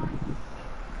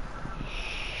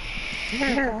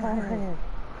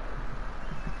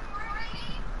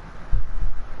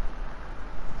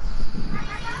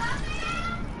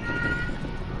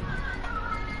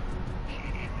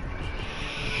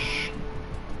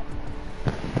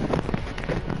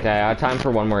 Okay, I have time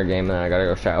for one more game, and then I gotta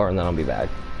go shower, and then I'll be back.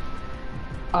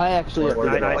 I actually have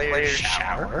to go. Player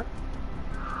shower?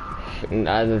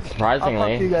 Surprisingly. I'll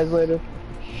talk to you guys later.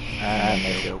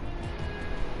 Maybe.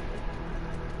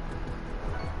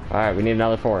 Alright, we need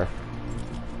another 4.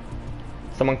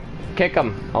 Someone kick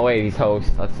him. Oh wait, he's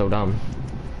host. That's so dumb.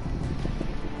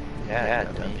 Yeah,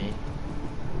 dummy.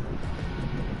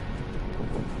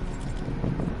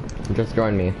 Just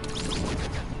join me.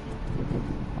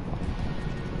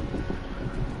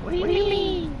 What do you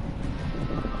mean?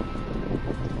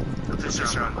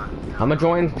 I'm gonna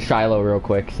join Shiloh real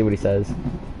quick, see what he says.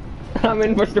 I'm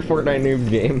in Mr. Fortnite Noob's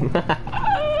game.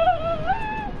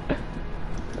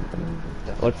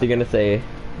 What's he gonna say?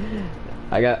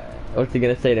 What's he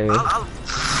gonna say to me?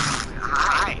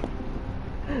 Hi.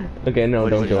 Okay, no,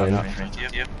 don't join.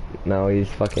 You? No, he's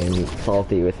fucking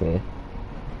salty with me.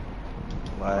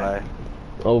 Why?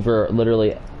 Over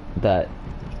literally that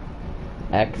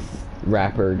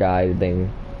ex-rapper guy thing.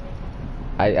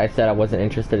 I said I wasn't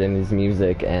interested in his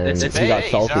music, and he got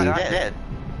salty. He's not dead.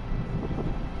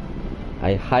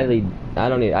 I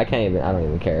don't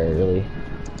even care really,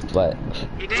 but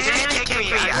He didn't kick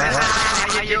me. I said,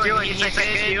 how you doing? He's like,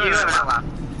 hey, you, and I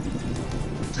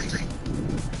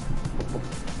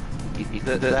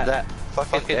left. That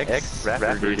fucking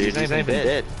ex-rapper dude, he's not even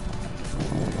dead.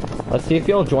 let's see if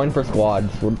you'll join for squads.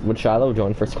 Would Shiloh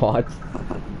join for squads?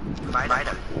 Fight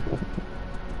him.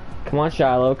 Come on,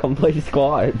 Shiloh, come play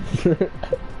squads.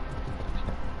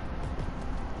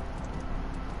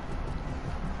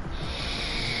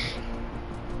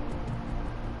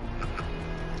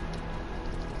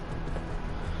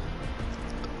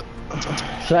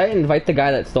 Should I invite the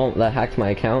guy that hacked my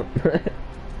account?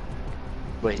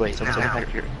 Wait, someone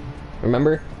hacked your...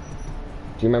 Remember? Do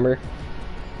you remember?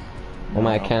 When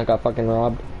my account got fucking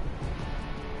robbed?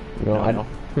 No, I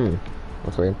don't.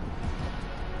 That's weird.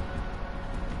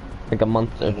 Like a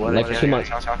month, like 2 months.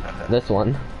 This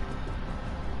one.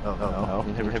 Oh,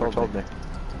 you never told me.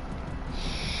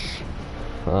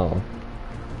 Oh.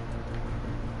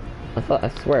 I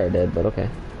swear I did, but okay.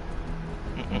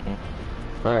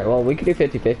 Alright, well, we could do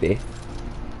 50-50.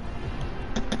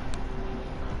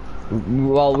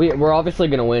 Well, we're obviously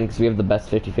gonna win because we have the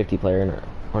best 50-50 player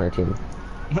on our team.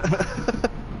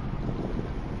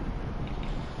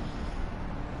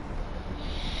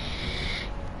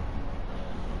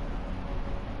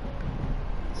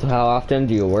 So how often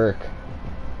do you work?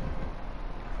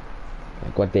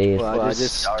 Like what days? Well, I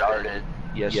just started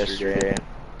yesterday.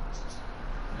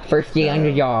 First day on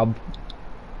the job.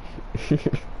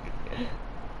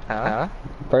 Huh?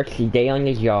 First day on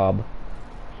the job.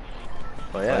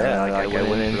 Well, yeah, like I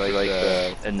went in for like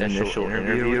the initial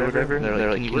interview or whatever.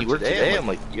 They're like, can you work today? I'm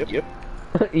like, yep.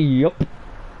 Yup.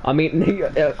 I mean,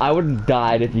 I would have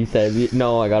died if you said,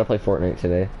 no, I gotta play Fortnite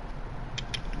today.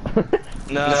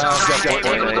 No,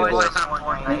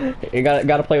 You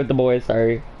gotta play with the boys,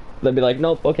 sorry. They'd be like,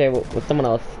 nope, okay, with someone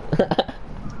else.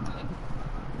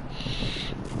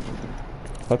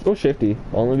 Let's go Shifty,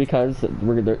 only because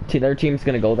their team's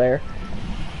gonna go there.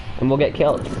 and we'll get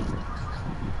killed. Did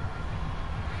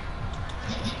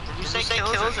you say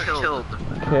kills or killed?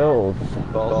 Killed.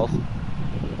 Both.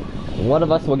 One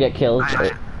of us will get killed.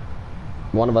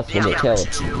 One of us will get killed.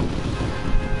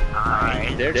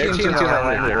 Alright. They're team 2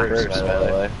 that works, by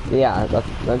the way. Yeah, that's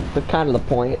kind of the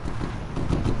point.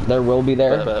 There will be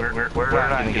there. But we're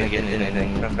not gonna get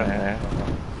anything from there.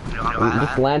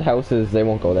 Just land houses, they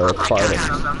won't go there. It's farther.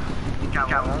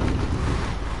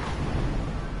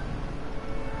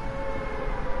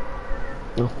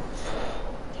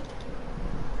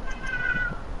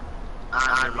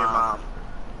 I'm your mom.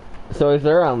 So is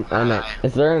there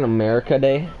an America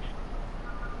Day?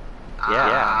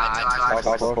 Yeah. It's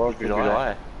 4th of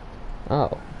July.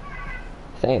 Oh,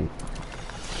 same.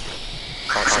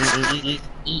 All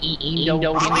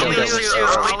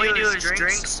we do is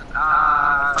drinks,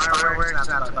 fireworks,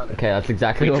 that's about it. Okay, that's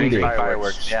exactly what we do.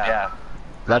 Fireworks. Yeah.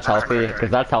 That's healthy, because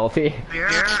that's healthy. Beer,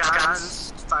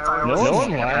 guns, fireworks. No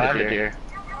one landed here.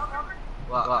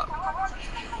 What?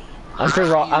 Uncle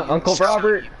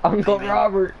Robert. Uncle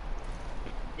Robert.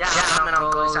 Yeah, I'm an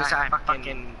uncle.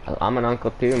 Fucking. I'm an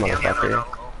uncle too, motherfucker.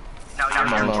 No,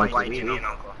 you're white. You need an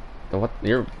uncle. What?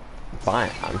 You're fine.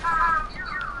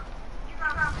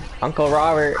 Uncle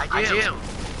Robert. I do.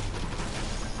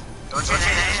 Don't say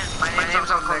that. My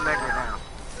name's Uncle Megger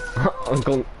now.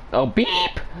 Uncle. Oh,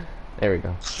 beep. There we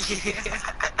go.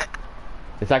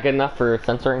 Is that good enough for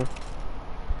censoring?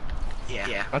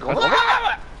 Yeah.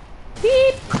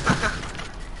 Beep.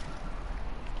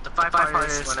 The five part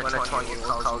is when a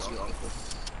 20-year-old calls you uncle.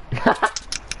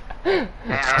 Yeah, I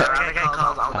get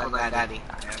called Uncle Daddy.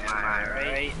 Am I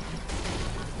right?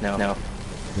 No.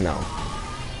 No.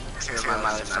 Sure, my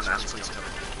mother's not please come.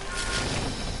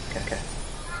 Okay.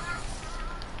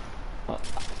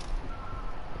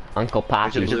 Uncle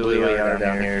Poppy. There's a blue AR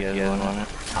down here if you guys want it.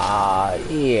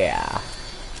 Yeah.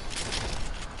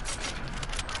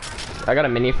 I got a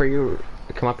mini for you.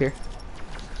 Come up here.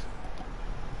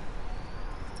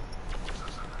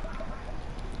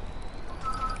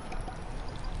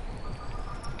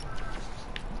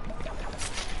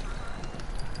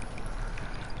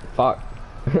 Fuck.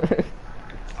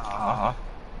 Aww.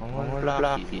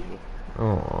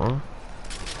 Aww.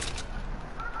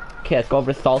 Okay, let's go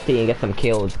over to Salty and get some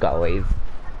kills, guys.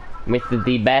 Mr.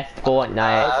 the best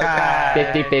Fortnite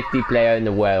 50-50 player in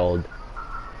the world.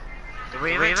 Do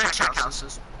we even check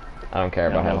houses? I don't care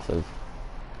about houses.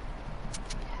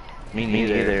 Me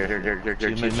neither. They're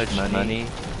too much money.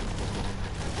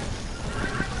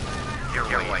 You're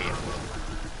white.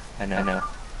 I know.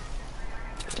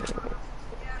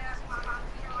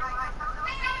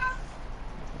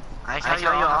 I tell you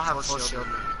all have full shield.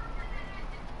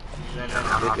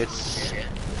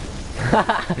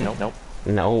 Nope.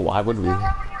 No, why would we?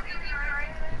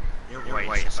 You're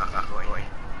white.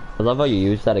 I love how you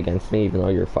use that against me, even though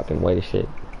you're fucking white as shit.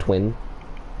 Twin.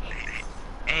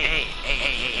 Hey,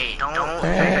 don't pull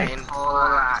that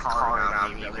calling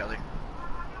on me, brother.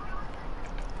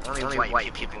 Only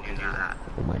white people can do that.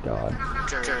 Oh my god.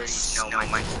 Dirty, no,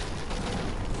 my.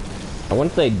 I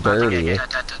wouldn't say dirty.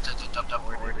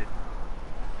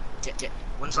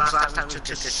 When's the last time we took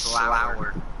a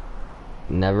shower?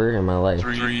 Never in my life. You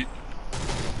know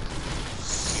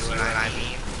what I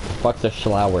mean? Fuck's a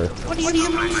shower. What do you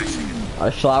mean?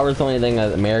 A shower's the only thing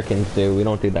that Americans do. We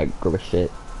don't do that gross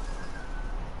shit.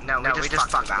 No, we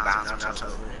just fuck the bathroom. That's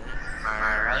over.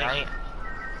 Alright?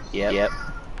 Yep.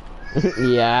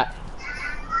 Yeah.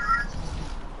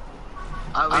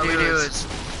 All we do is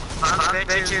fuck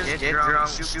bitches, get drunk,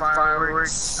 shoot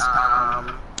fireworks,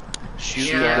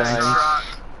 Shoot guns,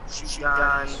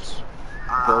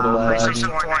 go to play some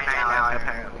Fortnite now,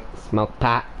 apparently. Smoke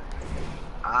pot.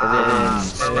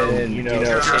 And then you know,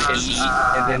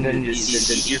 and then you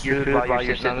eat your food while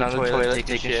you're sitting on the toilet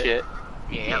taking shit.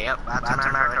 Yep, that's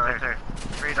America right there.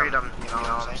 Freedom, you know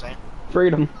what I'm saying?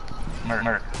 Freedom.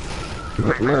 Merca.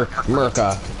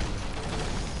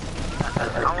 I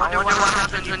wonder what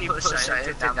happens when you push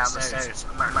it down the stairs.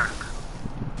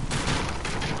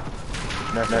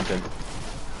 Nothing.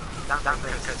 Nothing,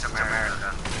 because it's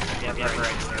America.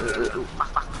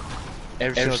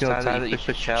 Every single time that you push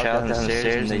a child down the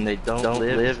stairs and they don't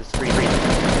live, it's free.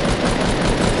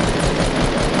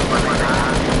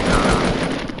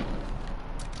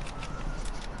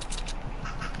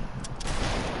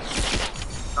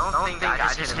 Don't think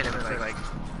I just hit him like...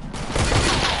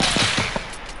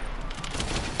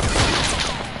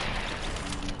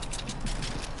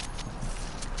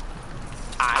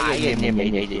 I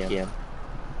eliminated him.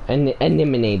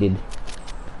 Eliminated.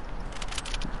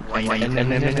 White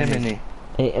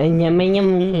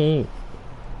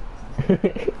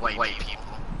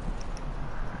people.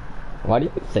 Why do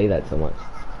you say that so much?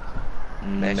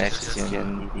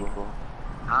 Mexican people.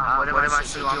 What am I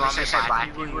supposed to do? Want me to say black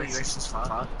people? You racist as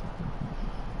fuck?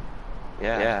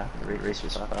 Yeah,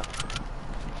 racist fuck.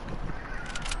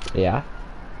 Yeah?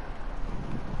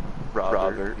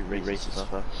 Robert, you racist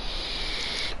fuck.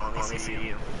 Only for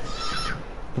you.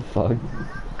 The fuck?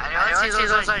 I see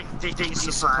those like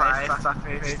DC supply fuck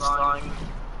pages following.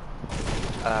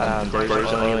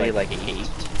 There's only like 8.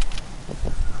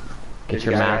 Get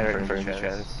your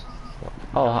mouth.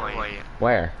 Oh,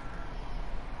 where?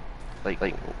 Like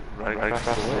right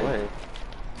across the way.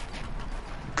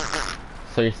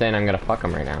 So you're saying I'm gonna fuck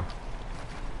him right now?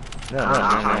 No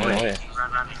way.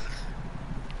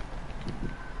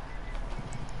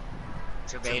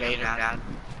 It's evading, Dad.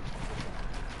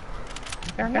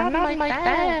 You're not like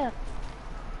that.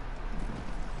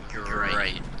 You're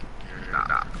right. You're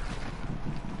not.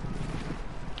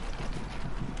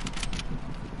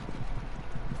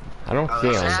 I don't see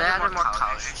him. Add more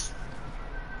colors.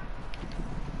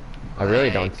 I really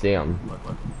don't see him.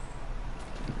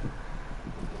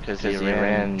 Because he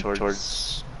ran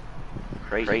towards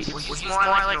Crate. He's more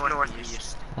like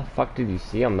northeast. How the fuck did you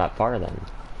see him that far then?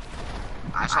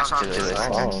 I saw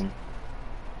him.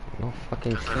 No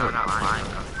fucking shit. I'm not lying.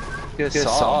 You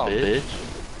saw him,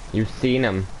 bitch. You've seen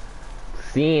him.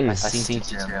 I seen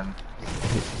him.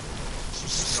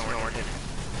 Snorted.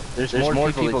 There's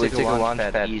more people that take a launch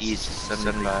pad east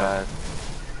 75.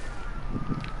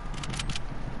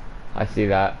 I see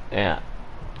that. Yeah.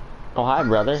 Oh, hi,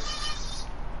 brother.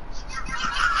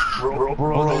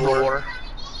 Brother.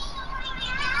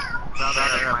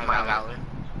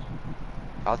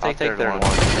 I'll take their one.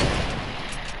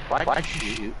 Why'd you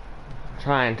shoot?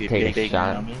 Trying to take a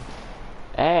shot.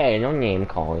 Hey, no name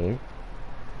calling.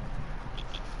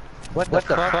 What the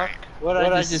fuck? What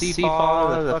did I just see fall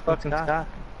out of the fucking sky?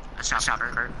 A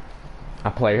shopper.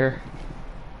 A player?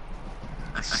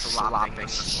 A slopping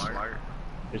smart.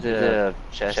 There's a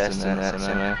chest in that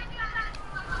somewhere.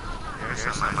 There's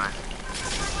some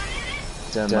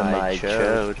Semi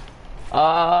chode. Oh!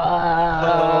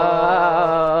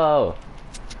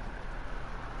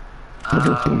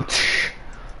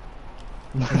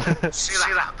 See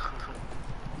that?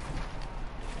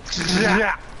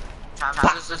 Yeah.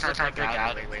 This is the type of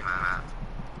guy they wait on.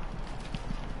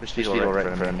 There's people right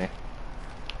in front of me.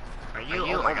 Are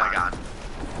you? Oh my god. Oh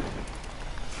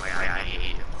my god, I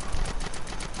hate you.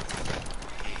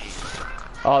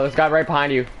 Oh, this guy right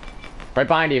behind you. Right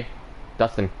behind you.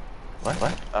 Dustin. What?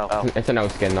 Oh. It's a no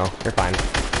skin though. You're fine.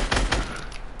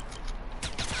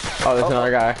 Oh, there's another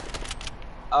guy.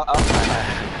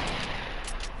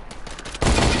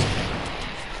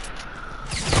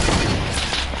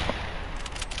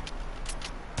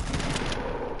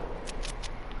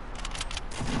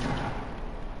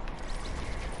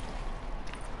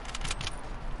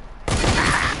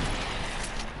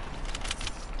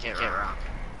 Get robbed.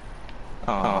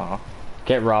 Aww.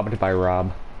 Get robbed by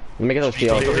Rob. Let me get those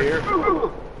shields.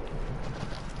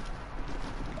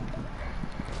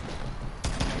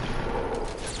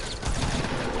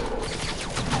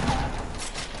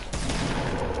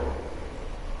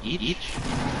 Each?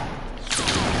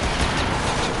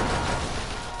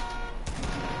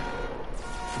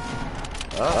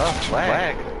 Oh,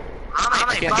 flag.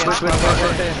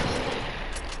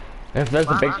 If there's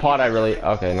a big pot, I really...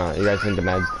 Okay, no, you guys need the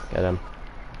meds. Get him.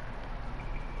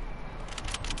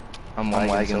 I'm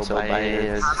lagging so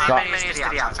bad. How many is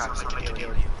the outside? How many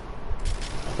kill you?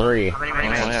 3. How many I only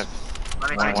minutes?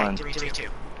 have Give me two.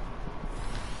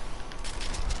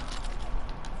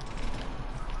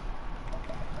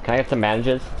 Can I get some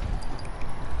bandages?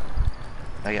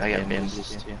 I got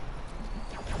bandages too.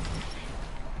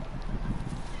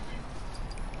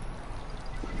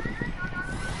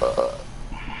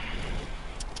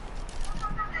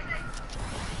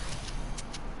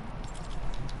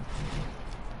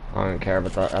 I don't care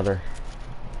about that other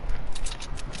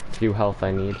few health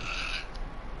I need.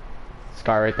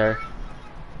 Scar right there.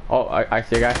 Oh, I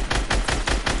see a guy.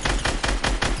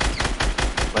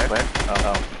 Where?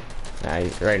 Oh. Nah,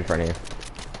 he's right in front of you.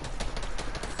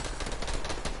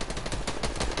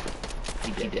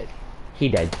 He did. He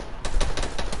dead.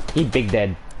 He big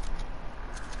dead.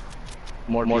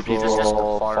 More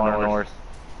people far north.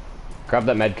 Grab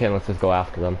that med kit and let's just go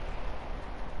after them.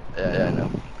 Yeah, I know.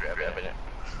 Grabbing it.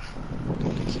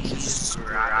 He's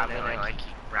grabbing it like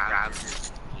he grabs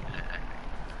his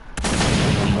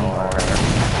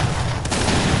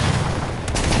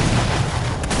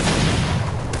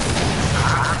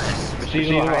She's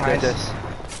behind us.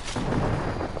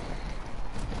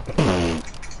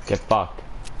 Get fucked.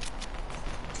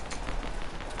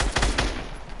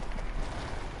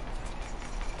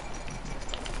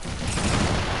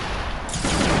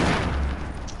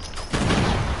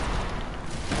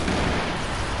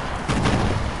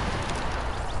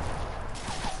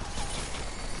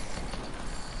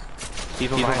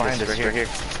 People behind us, right here.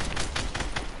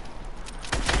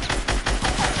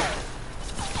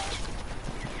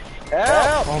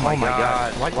 Help! Oh my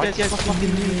god. Why did you guys fucking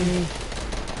do me?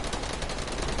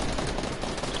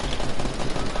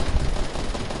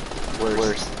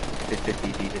 Worst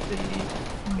 50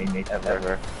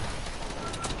 ever.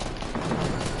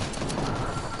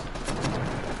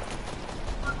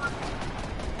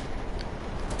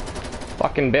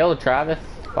 Fucking build, Travis.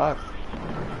 Fuck.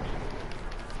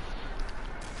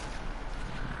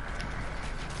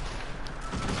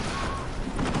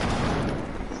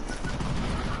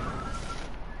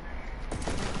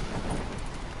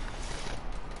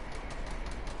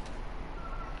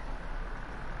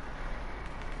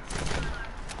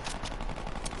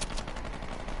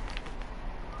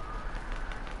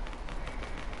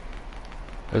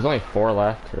 There's only 4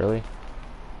 left, really.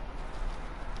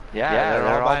 Yeah,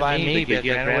 they're all by me because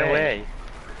you ran away.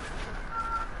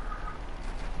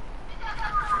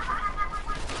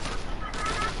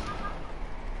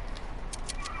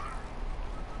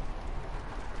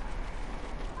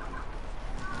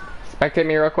 Spectate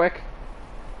me real quick.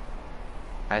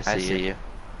 I see you.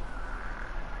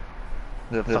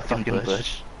 The fucking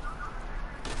bush.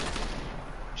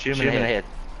 Shoot him in the head.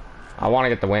 I want to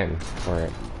get the win for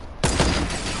it.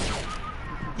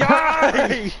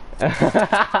 Yay! Come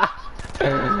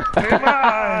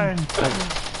on!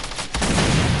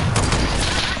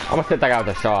 I'm gonna hit that guy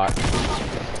with a shot.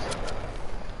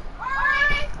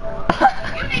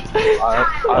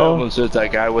 I almost hit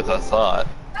that guy with a thought.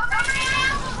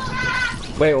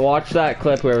 Wait, watch that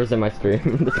clip whoever's in my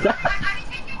stream.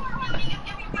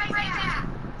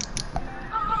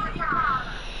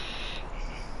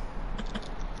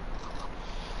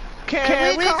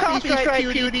 Can we copyright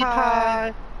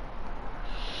PewDiePie?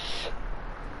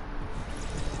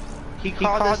 He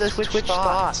called us Twitch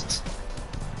thoughts.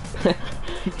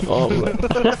 Oh.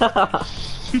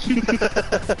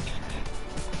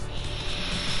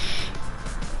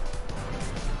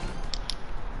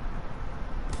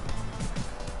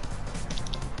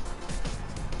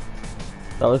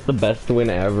 That was the best win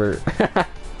ever.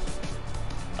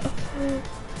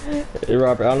 Hey,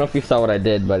 Robert, I don't know if you saw what I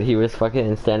did, but he was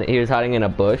fucking standing. He was hiding in a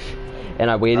bush, and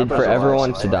I waited for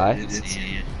everyone to die.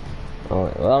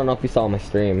 Oh, well, I don't know if you saw my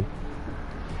stream.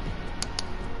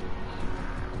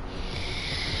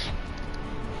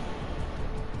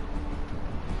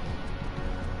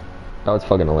 That was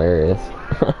fucking hilarious.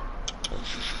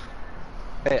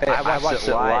 Hey, I watched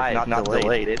it live, not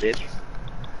delayed, bitch.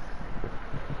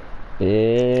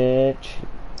 Bitch.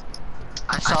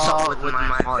 I saw it with my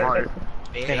heart.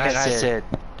 And I said,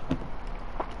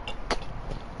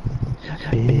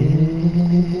 Bitch.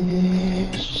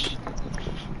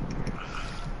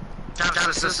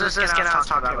 This skin I was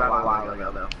talking about a while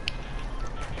ago, though.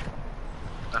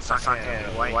 The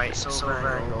fucking white,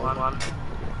 silver, and gold one.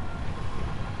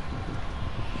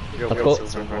 Let's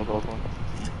go.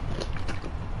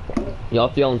 Y'all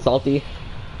feeling salty?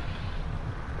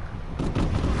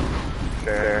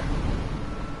 Sure.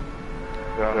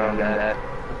 Go on that.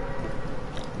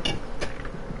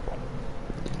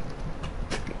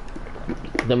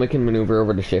 Then we can maneuver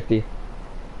over to Shifty.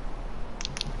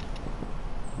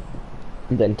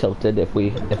 Then tilted if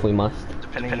we must.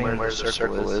 Depending where the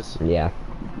circle is. Yeah.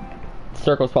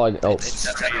 Circle's probably It's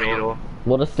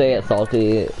we'll just stay at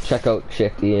Salty, check out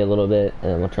Shifty a little bit,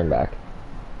 and then we'll turn back.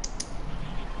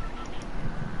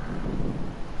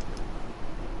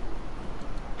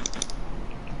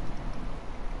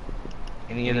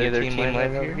 Any other team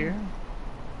live over here?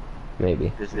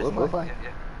 Maybe.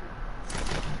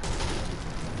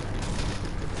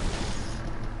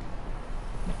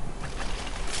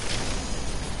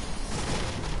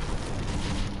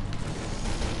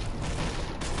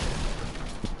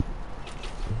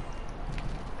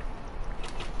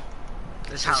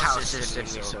 This house is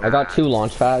just so I got 2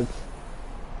 launch pads.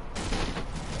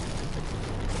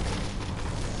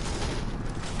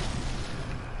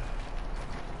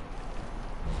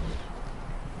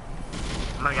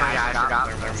 Oh my god, I forgot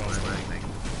where my thing.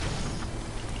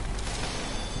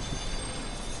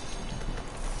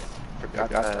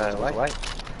 Forgot light.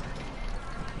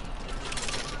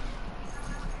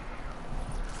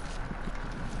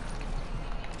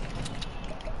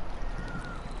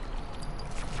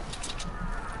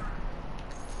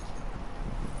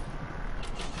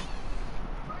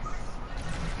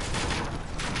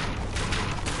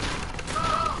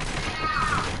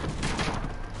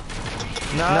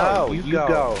 No, you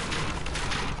go.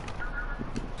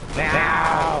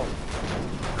 Now.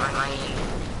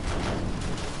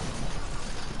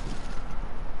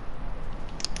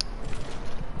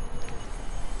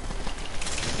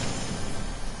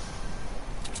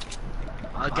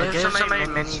 give somebody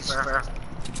minis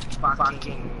for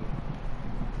fucking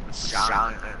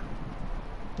shot.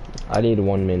 I need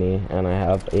 1 mini, and I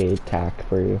have a tack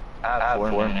for you. I have 4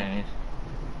 minis.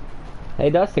 Hey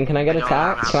Dustin, can I get a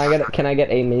tack? Can I get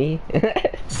a mini?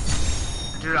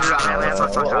 Dude, I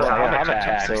have a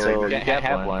tack, so you can't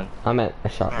have one. I meant a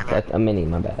shot. A mini,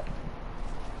 my bad.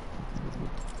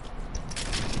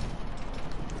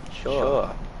 Sure.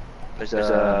 There's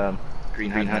a green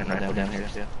hunting rifle down here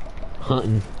too.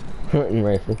 Hunting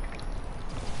rifle.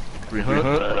 Green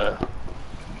hunting.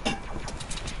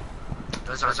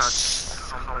 Those are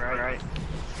right.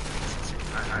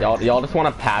 Y'all just want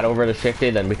to pad over to Shifty,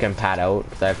 then we can pad out,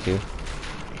 because I have 2.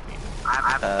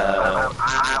 I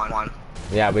have one.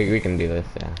 Yeah, we can do this,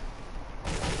 yeah.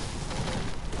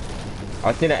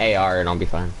 I just need an AR and I'll be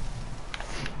fine.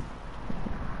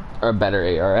 Or a better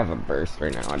AR. I have a burst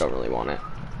right now, I don't really want it.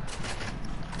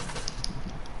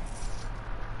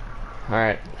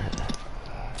 Alright.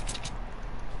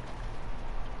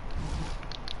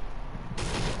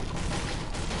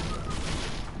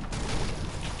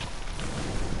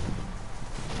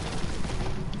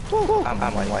 I'm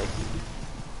white.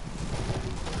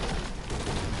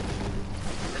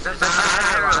 It's not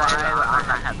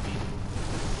heavy.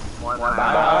 What? I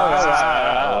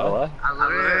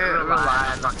literally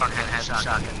rely on the fucking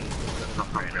headshot and the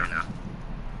pump right now.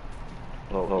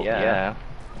 Well, yeah.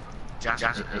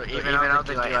 Even though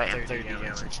they do like 30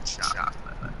 damage shot.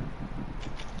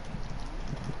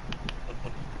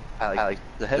 I like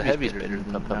the heavy's better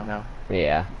than them now.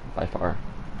 Yeah, by far.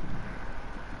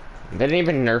 They didn't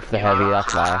even nerf the heavy,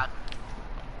 that's why.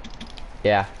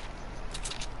 Yeah.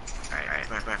 Alright.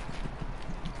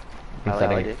 I'm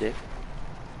setting it.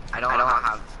 I don't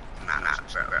have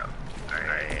maps, bro.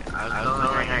 Alright. I was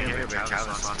going right here, but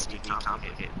Travis wants to be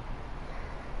complicated.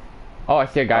 Oh, I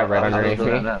see a guy right underneath me.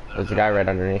 There's a guy right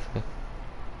underneath me.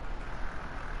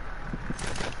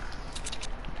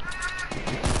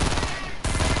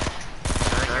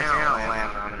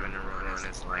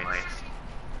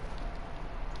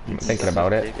 I'm thinking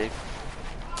about it.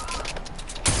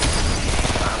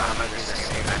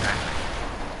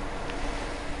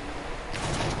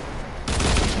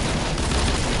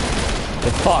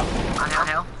 It's fuck. On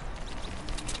hill.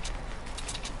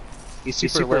 He's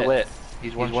super lit.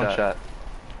 He's one shot.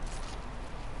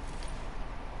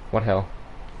 What hill?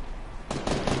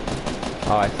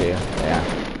 Oh, I see you. Yeah.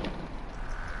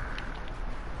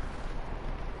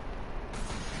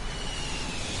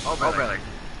 Oh, brother.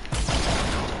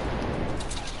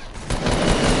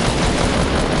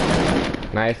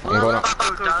 Nice. I'm going up.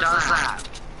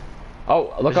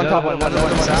 Oh, look on top.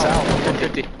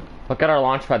 Look at our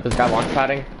launch pad. This guy launch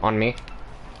padding on me.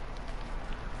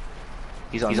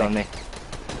 He's on me.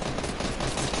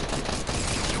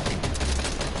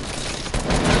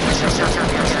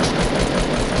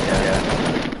 Yeah.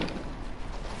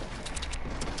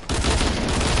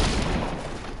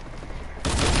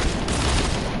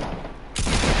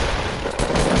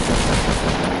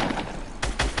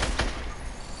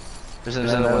 There's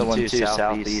another one too,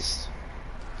 southeast.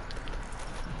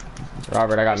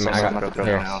 Robert, I got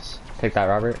here. Take that,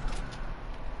 Robert.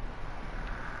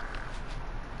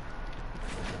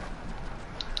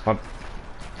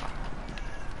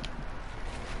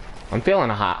 I'm feeling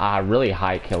a really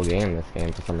high kill game this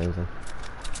game for some reason.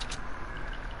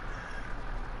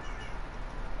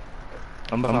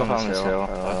 I'm on this hill,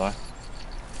 by the way.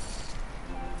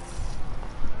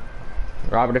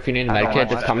 Robert, if you need a medkit,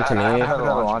 just come to me.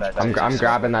 I'm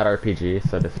grabbing that RPG,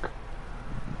 so just... Do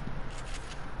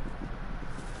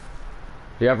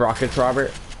you have rockets,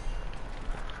 Robert?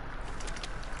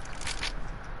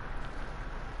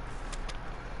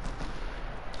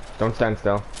 Don't stand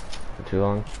still for too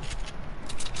long.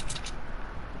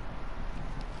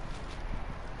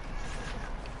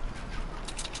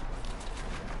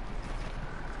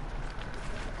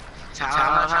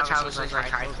 Travis is like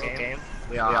high kill game.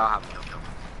 We all have kill.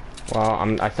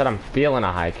 Well, I said I'm feeling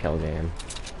a high kill game.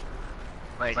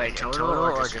 Like total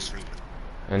or just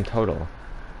in total.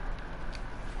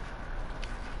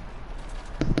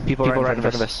 People right in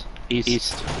front of us.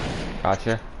 East.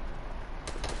 Gotcha.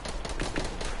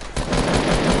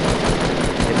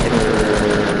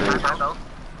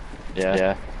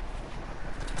 Yeah.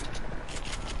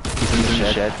 He's in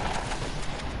the shed.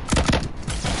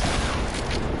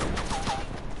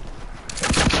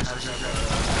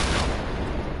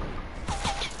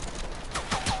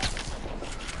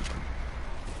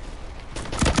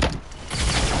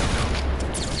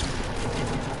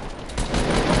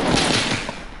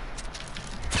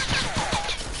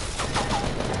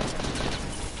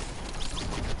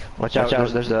 Watch out,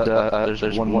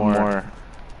 there's one more.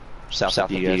 south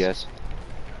of you guys.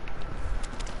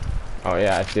 Oh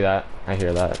yeah, I see that. I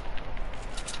hear that.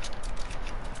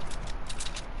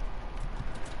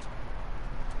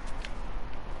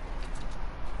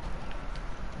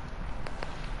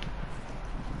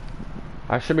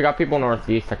 Actually, we got people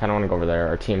northeast. I kind of want to go over there.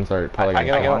 Our teams are probably I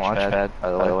going to got a launch pad, by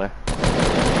the way.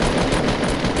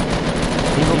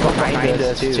 People behind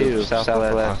us too,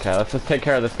 southwest. Okay, let's just take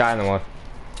care of this guy and then we'll...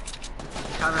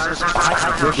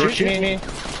 You're shooting me.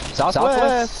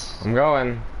 Southwest. I'm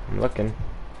going. I'm looking.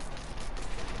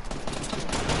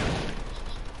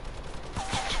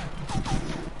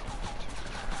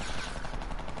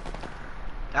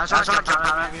 That's what I'm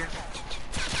trying to here.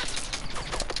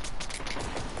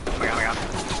 Oh my god.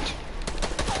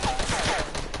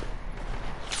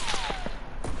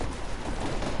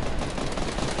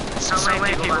 So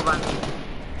many people behind me.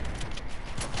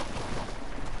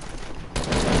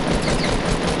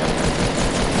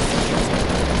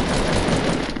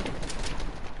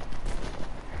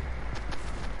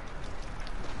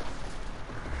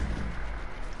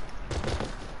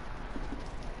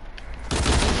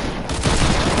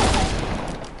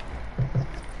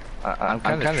 I'm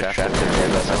kind of trapped in here,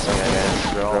 but that's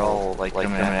okay. They're all like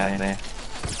coming at me.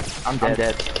 I'm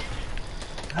dead.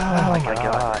 Oh my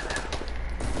god.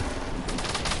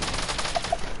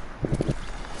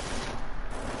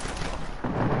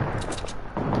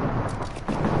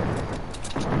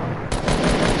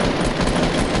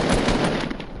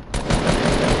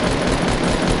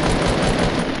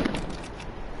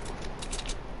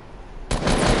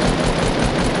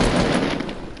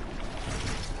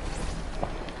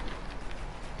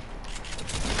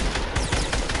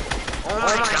 Oh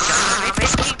my god,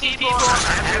 there's people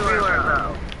everywhere, bro.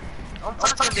 Don't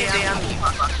fucking damn me,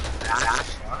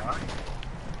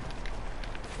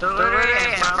 they're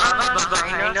literally in front of us,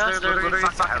 behind us, they're literally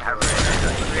fucking everywhere.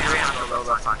 They're literally on the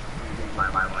logo fucking my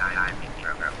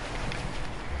bro.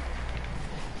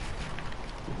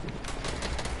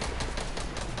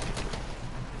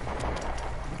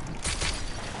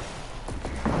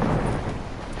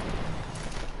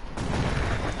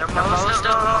 Most of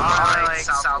them are like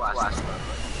southwest.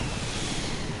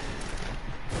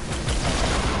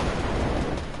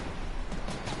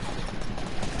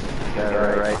 Yeah,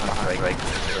 right.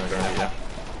 Yeah.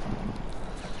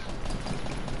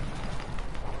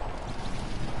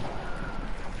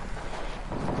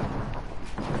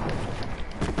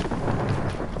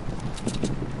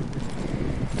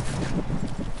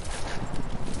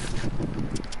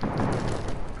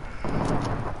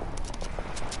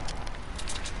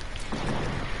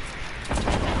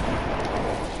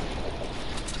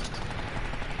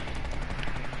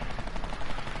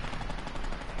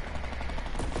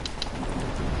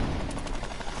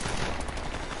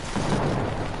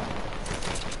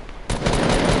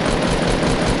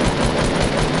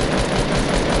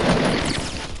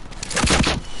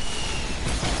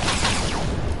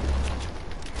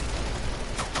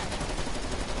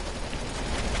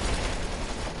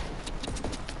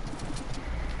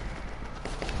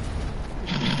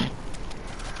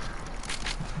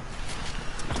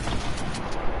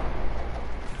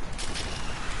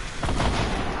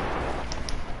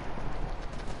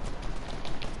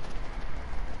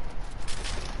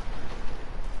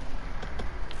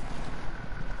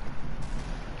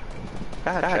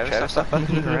 God, Travis, stop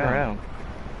moving around.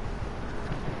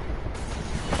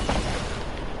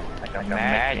 Like a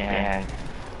madman.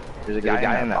 There's a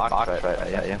guy in that box right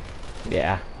at you.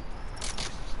 Yeah.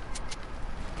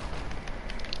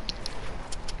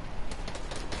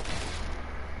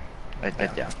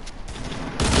 Right down.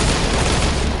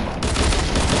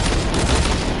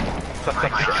 Oh my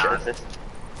god.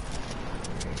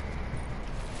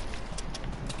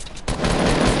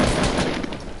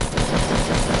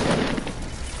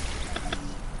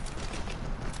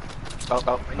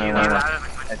 Oh, When you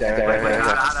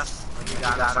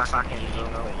got out of fucking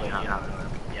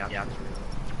yeah.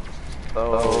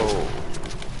 Oh.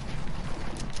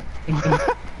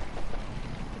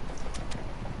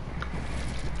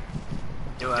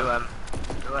 Do it.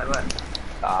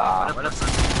 Ah. What if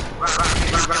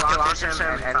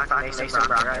and fucking Mason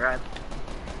Brown, right?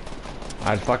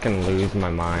 I'd fucking lose my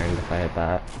mind if I hit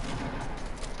that.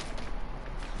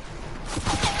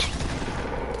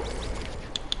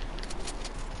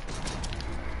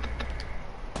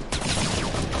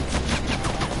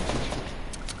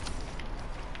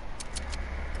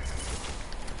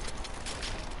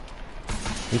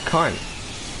 You cunt.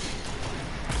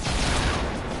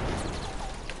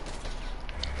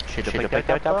 Should've picked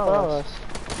up us.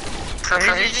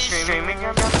 Crazy streaming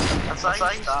again? That's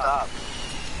how you stop.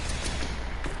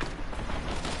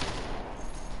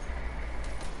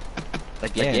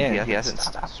 Again, he hasn't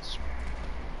stopped.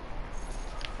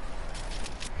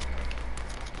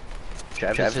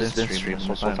 Travis has been streaming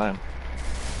this whole time.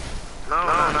 No,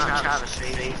 not Travis.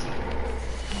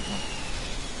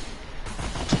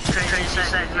 Crazy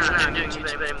said you're not doing too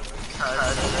bad because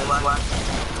what?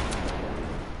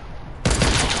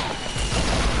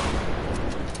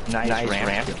 Nice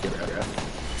ramp.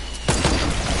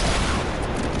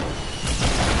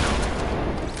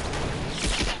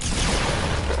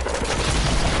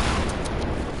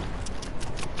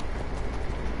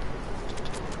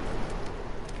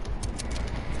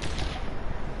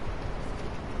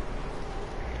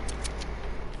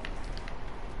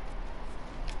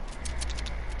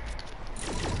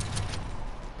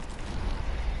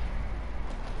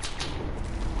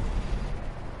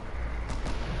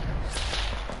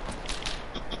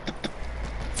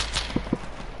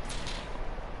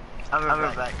 I'll be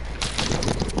right back.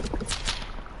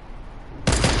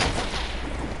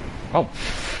 Oh.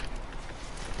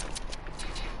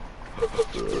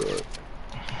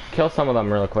 Kill some of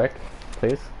them real quick,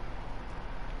 please.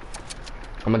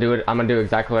 I'm gonna do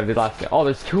exactly what I did last game. Oh,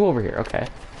 there's 2 over here. Okay.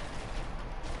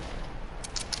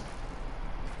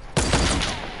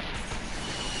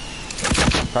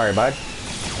 Sorry, bud.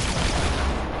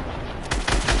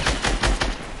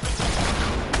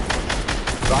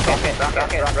 Rocket.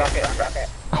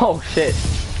 Oh shit.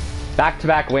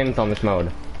 Back-to-back wins on this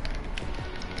mode.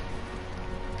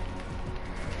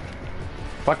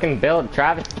 Fucking build,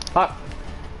 Travis. Fuck.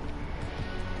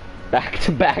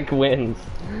 Back-to-back wins.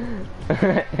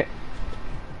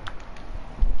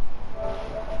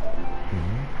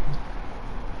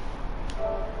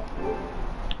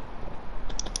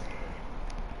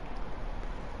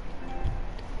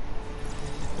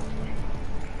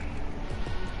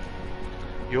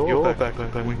 You're back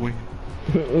win.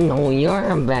 No, you're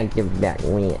a back-to-back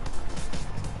win.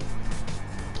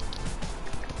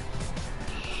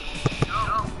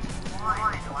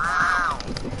 Wow.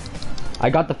 I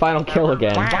got the final kill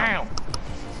again. Wow.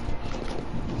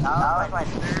 That was my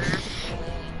first.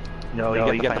 No,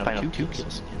 you got the final 2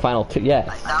 kills. Final 2,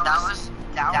 yes. That was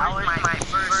my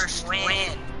first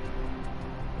win.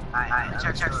 Alright,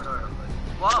 check store.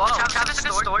 Whoa, Travis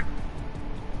took a store.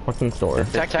 What's in store?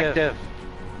 Detective.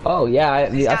 Oh yeah,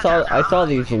 I saw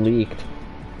these leaked.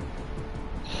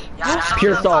 Yeah,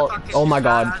 Pure salt. Oh my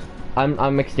god.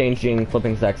 I'm exchanging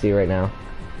flipping sexy right now.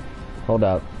 Hold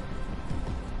up.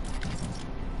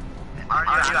 Are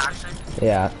you actually?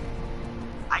 Yeah.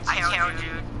 I can't,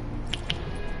 dude.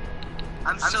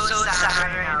 I'm so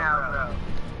sad right now, bro.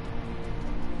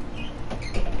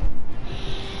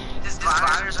 This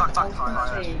virus fucked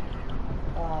hard. Hey,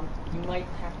 you might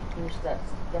have to finish that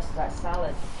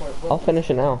salad before it will. I'll finish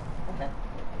it now. Okay.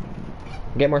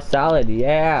 Get more salad,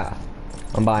 yeah.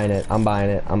 I'm buying it. I'm buying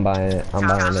it. I'm buying it. I'm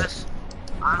buying it.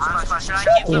 Honest question, should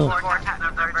I keep the more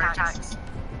attacks?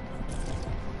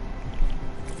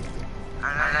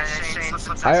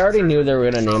 I already knew they were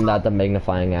gonna name that the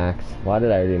magnifying axe. Why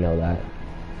did I already know that?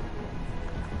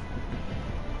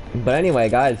 But anyway,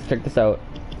 guys, check this out.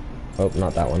 Oh,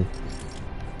 not that one.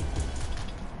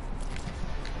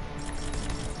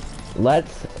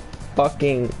 Let's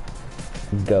fucking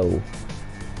go.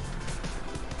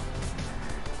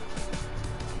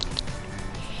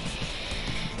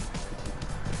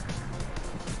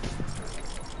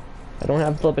 I don't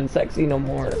have flippin' sexy no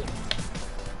more.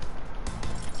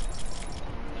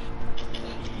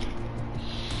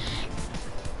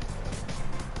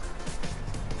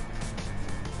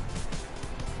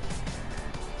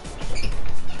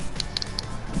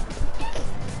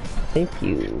 Thank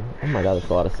you. Oh my god, that's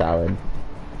a lot of salad.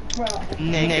 Well,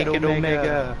 Naked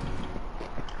Omega.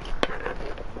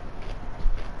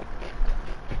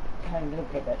 I'm gonna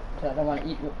put it because I don't want to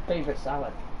eat your favorite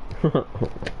salad.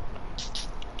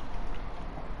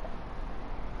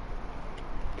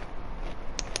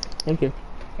 Thank you.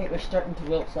 It was starting to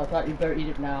wilt, so I thought you better eat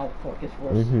it now before it gets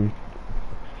worse.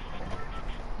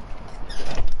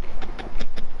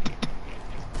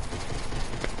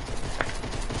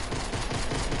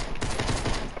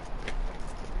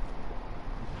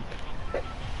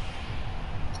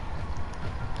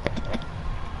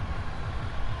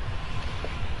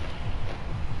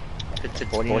 It's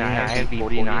 49,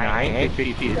 50,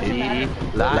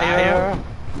 liar.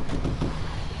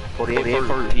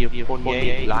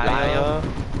 48, liar.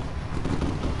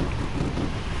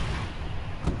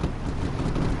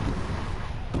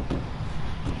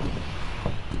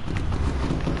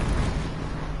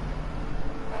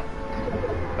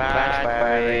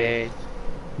 Bye.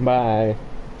 Bye.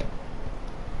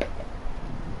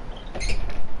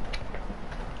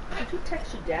 Did you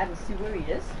text your dad and see where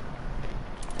he is?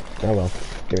 Oh well,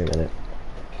 give me a minute.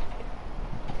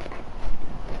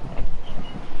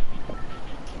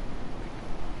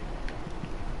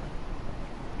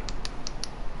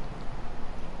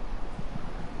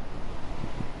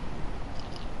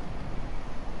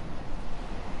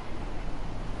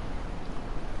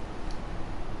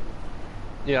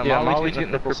 Yeah, I'm always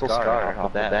getting the purple scar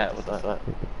off the bat. What's up?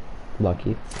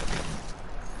 Lucky.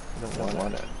 Don't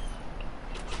want it.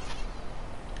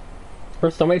 For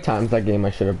so many times that game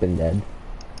I should have been dead.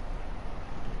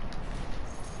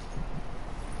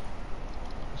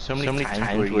 So many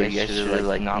times where you guys should have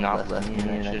like not left me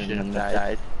and I shouldn't have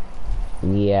died.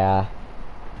 Yeah.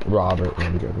 Robert,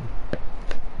 I'm joking.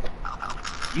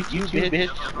 You bitch.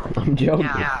 I'm joking.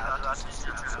 Yeah, that's just,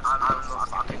 I'm a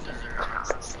fucking deserter.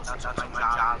 That's my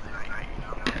job right now,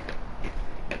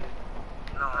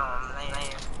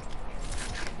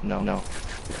 you know? No.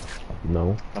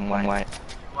 No. I'm white.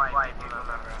 Why do you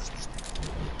remember?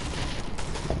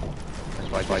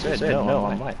 That's why I said no,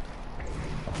 I'm white.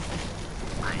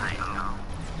 I know.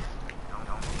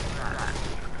 Don't do that.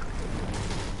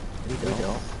 You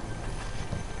don't.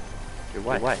 You're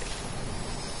white.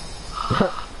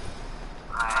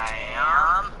 I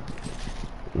am.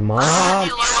 Mom!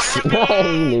 I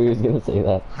knew he was gonna say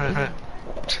that.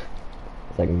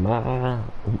 It's like, Mom.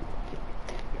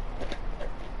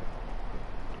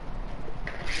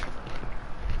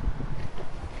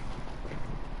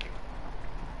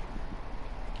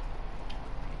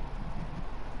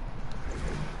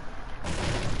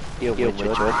 Yo, which,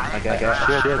 I got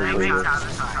shit for you.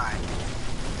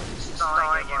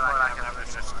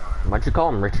 Why'd you call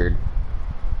him Richard?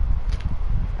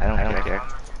 I don't care.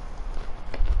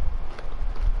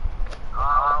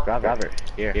 Robert,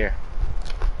 here.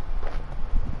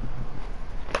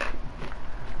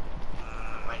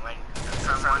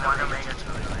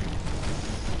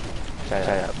 Shut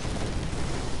up.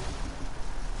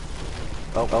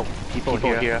 Oh, people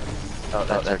here. Oh,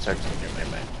 that's our team.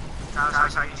 Never mind.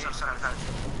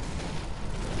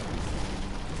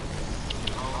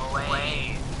 Oh,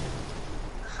 wait.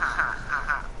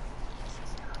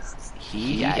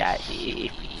 He got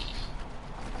hit.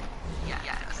 Yeah,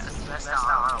 that's not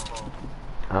honorable.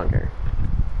 I don't care.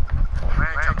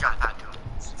 We're gonna jump back to him.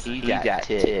 He got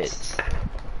tits.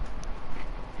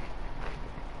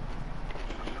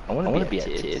 I wanna be a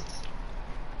tits.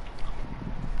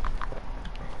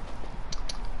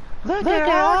 Look at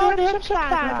all them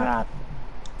subscribers.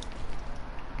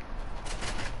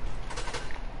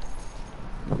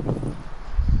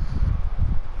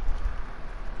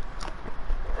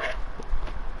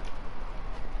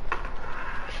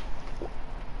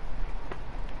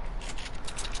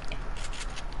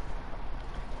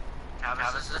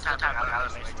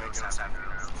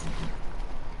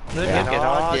 Look at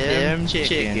all them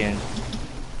chicken.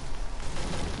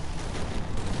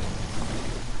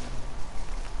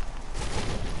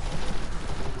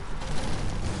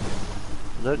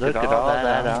 Look at all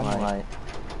that I'm like.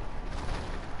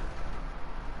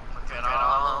 Look at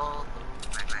all.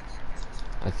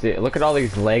 I see. Look at all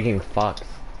these lagging fucks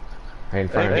right in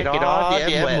front of me. Look at all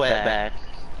them wetbacks.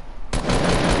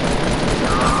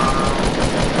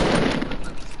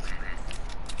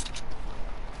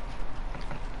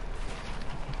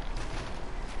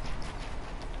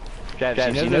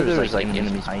 Travis, you know there's like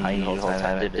enemies behind you the whole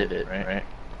time I did it, right?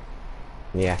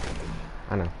 Yeah,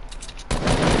 I know.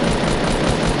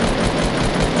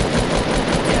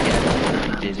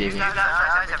 Did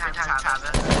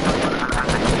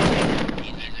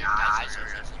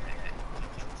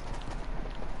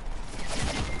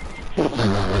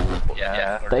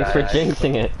Yeah. Thanks for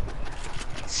jinxing it.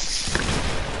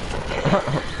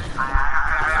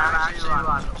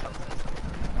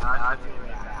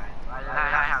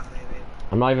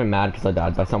 I'm not even mad because I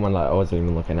died by someone that I wasn't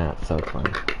even looking at, so it's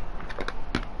fine.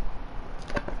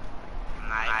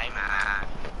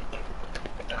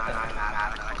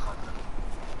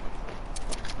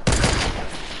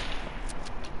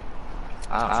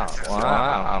 Wow.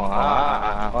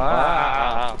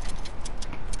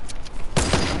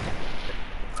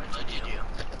 What did you do?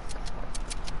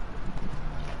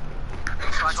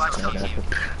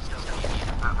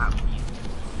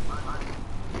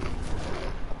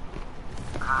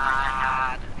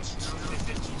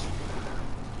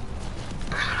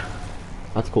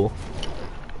 That's cool.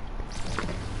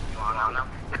 You want on them?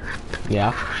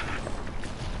 Yeah.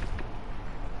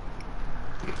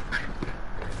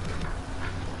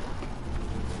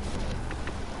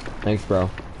 Thanks, bro.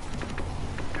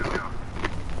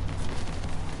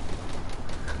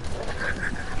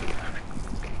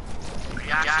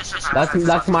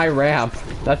 That's my ramp.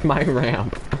 That's my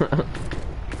ramp.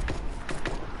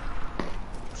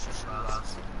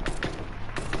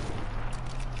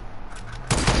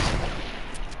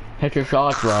 Hit your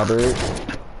shots, Robert.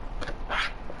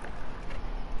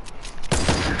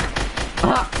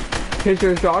 Hit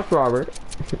your shots, Robert.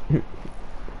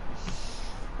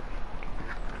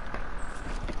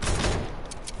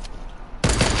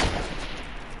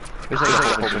 There's like a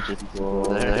whole bunch of people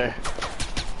over there.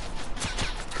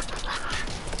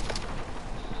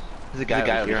 There's a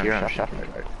guy over here on shot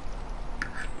right.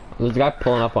 There's a guy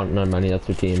pulling up on money, that's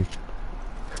your team.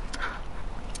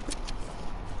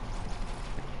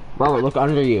 Robert, look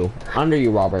under you. Under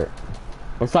you, Robert.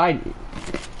 Beside you.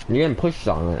 You're getting pushed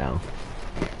on right now.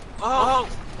 Oh,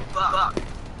 fuck.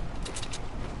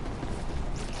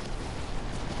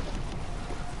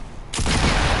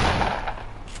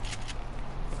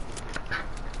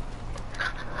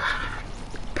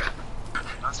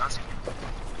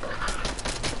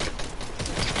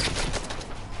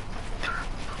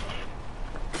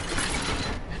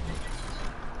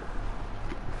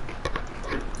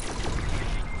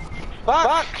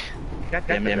 Fuck! God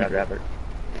damn it, Robert.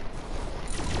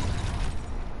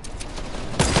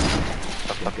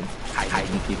 Fucking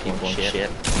hiding people and shit.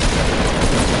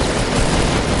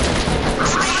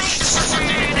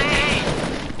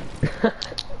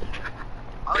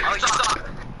 Oh, you suck!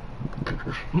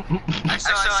 I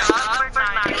saw number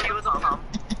 9, he was a pump.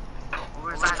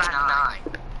 Where's that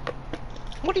 9?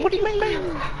 What do you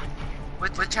mean?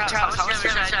 With Charles, how much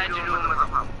damage should I do to him with a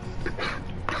pump?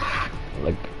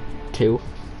 Like, 2.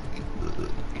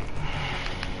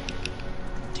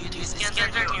 Do you skins or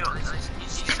new? You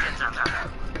see skins on that.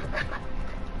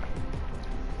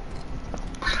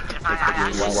 If I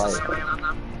actually swing on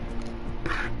them.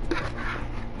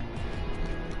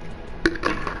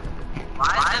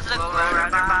 Why is this glow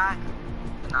right back?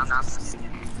 Not the skin.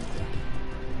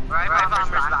 Right bomber's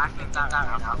back. Think that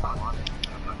right now if I want it.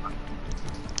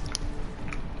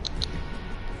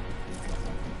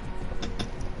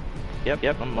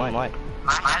 Yep, I'm white.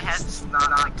 My head's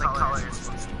not like the color it's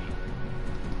supposed to be.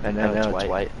 And now it's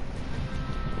white.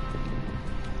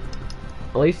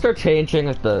 At least they're changing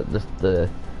like the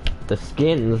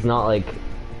skins, not like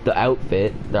the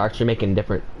outfit. They're actually making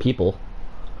different people.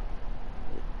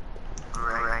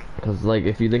 Right. Because like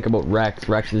if you think about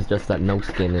Rex is just that no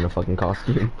skin in a fucking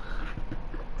costume.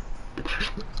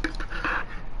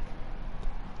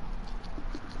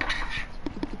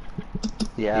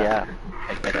 Yeah.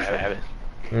 I have it.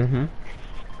 Mm-hmm.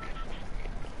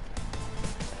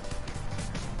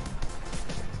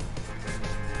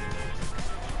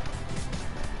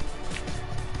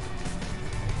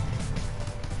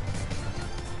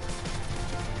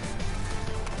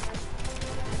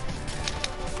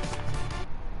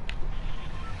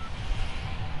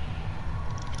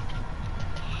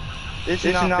 This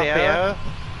is not fair.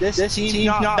 This team's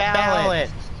not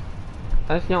balanced.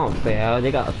 That's not fair.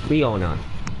 They got a 3 on us.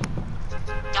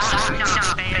 That's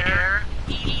not fair.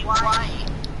 Eat white.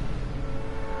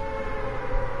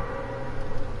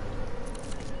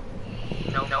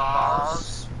 No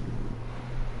balls.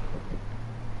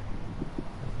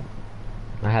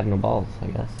 I had no balls, I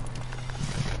guess.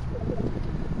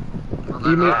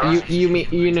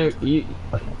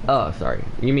 Oh, sorry.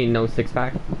 You mean no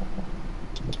 6-pack?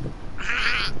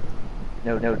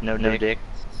 No dick.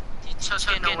 You took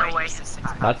it away.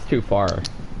 That's too far.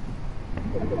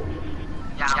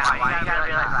 Yeah, why you gotta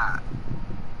be like that?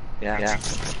 Yeah.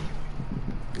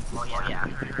 Oh yeah.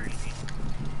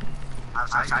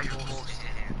 I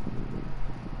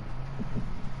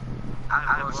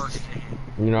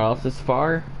You know what else is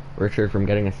far? Richard from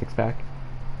getting a 6-pack.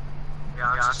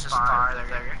 Yeah, it's just farther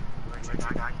there.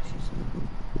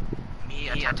 Me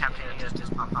attempting to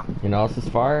just pump. You know what else is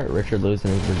far? Richard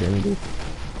losing his virginity.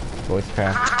 Voice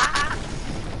crack.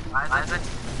 Why is it?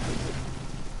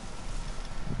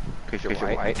 Because you're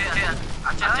white. Yeah. I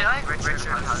feel like Richard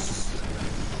has...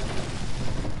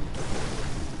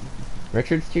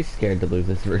 Richard's too scared to lose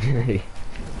his virginity.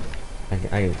 I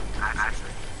Actually.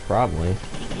 probably.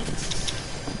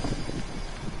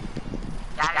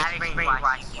 That is very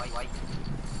white.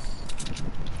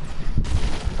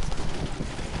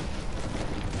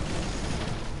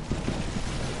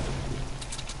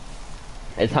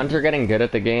 Is Hunter getting good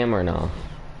at the game or no?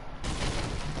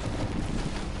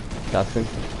 Dustin?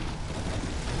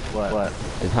 What?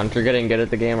 Is Hunter getting good at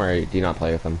the game or do you not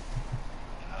play with him?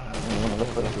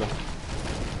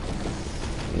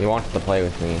 He wants to play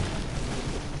with me.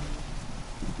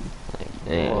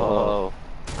 Like, Whoa.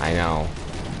 I know.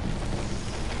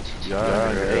 You're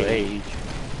underage.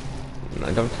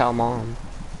 Don't tell mom.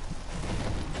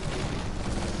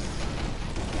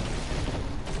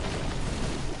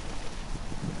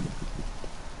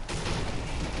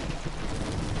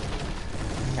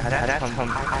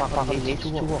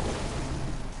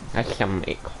 That's some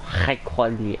high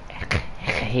quality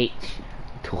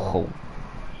H2O.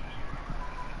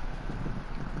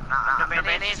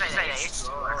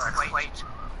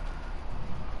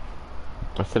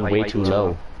 I said way too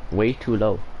low. Way too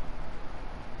low.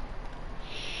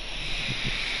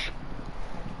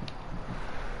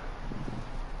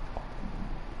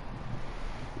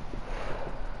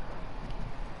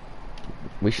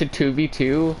 We should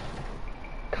 2v2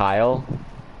 Kyle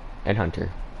and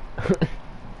Hunter.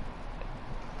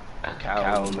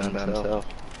 Kyle by himself.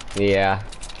 Yeah.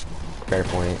 Fair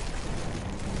point.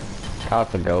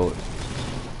 Kyle's the GOAT.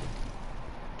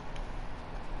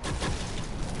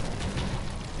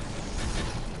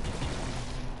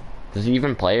 Does he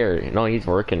even play or no? He's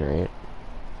working, right?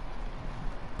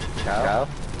 Kyle?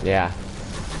 Yeah.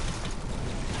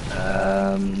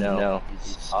 No.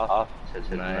 He's off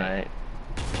tonight.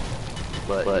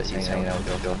 But he's hanging out with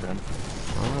his girlfriend.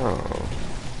 Oh.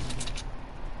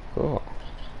 Cool.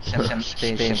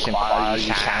 Spend some quality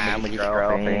time with your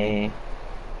girlfriend.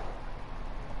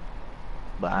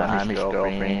 Behind his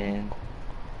girlfriend.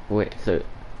 Wait, so...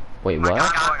 Wait, what?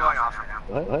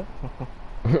 What?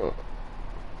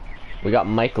 We got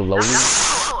Mike Logan.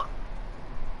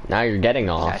 Now you're getting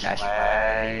off. That's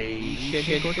why you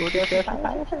should go to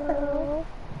the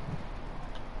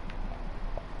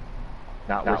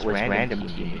Not with random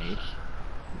teammates.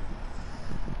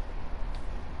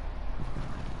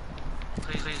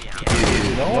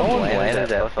 Dude, no one landed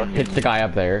that fucking... Hit the guy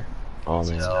up there. Oh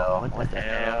man. No, what the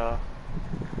hell?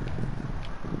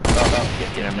 Oh,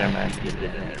 get him, never mind. Get it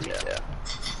in there, yeah.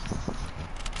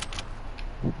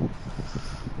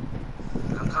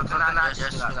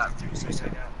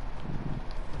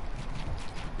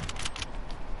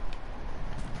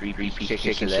 Free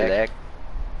chicken select.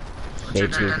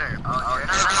 Thank you.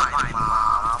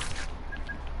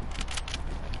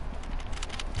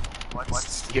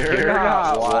 You're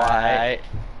not white.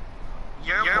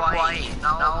 You're white.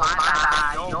 No, my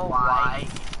bad. You're white.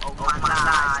 Oh my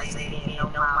god. No,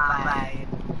 my bad.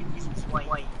 You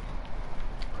white.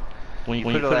 When you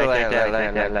put it like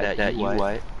that, you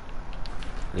white.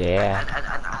 Yeah.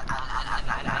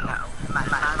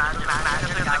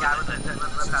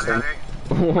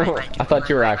 I thought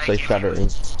you were actually stuttering.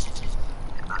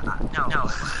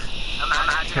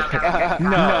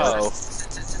 No.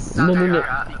 No.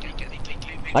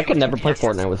 I could never play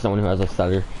Fortnite with someone who has a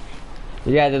stutter.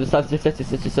 Yeah, the stutter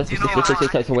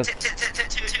with.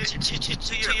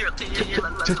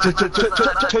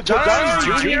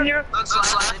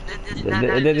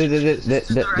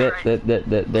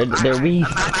 They're weak.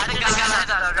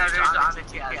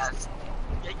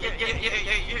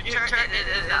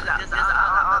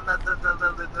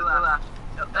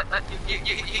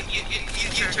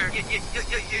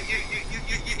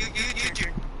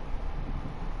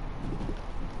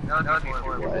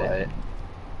 What?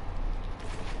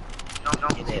 No,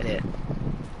 get it.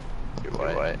 You're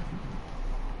white.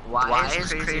 Why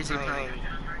is crazy playing?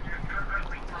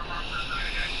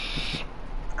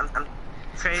 I'm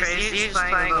crazy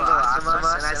playing The Last of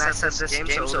Us, and I said this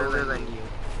game's older than you.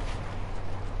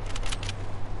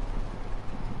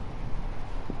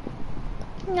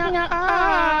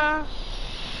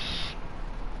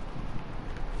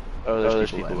 Oh,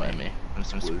 there's people at me. I'm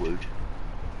screwed.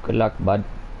 Good luck, bud.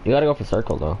 You gotta go for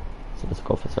circle though. So let's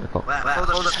go for circle.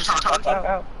 Hold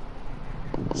up.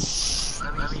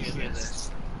 Let me hear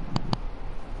this.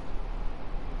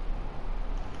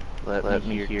 Let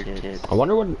me hear this. I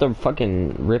wonder what the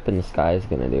fucking rip in the sky is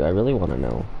gonna do. I really want to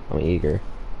know. I'm eager.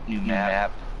 New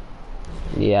map.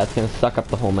 Yeah, it's gonna suck up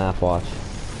the whole map. Watch.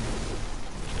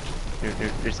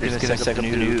 It's gonna suck up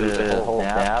the whole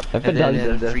map. If it does,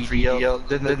 then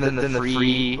the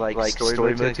free like story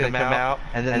mode's gonna come out,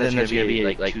 and then there's gonna be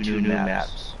like two new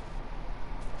maps.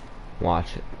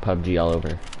 Watch it. PUBG all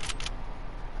over.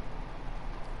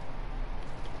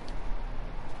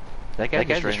 That guy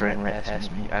just ran right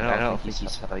past me. I don't think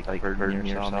he's like hurting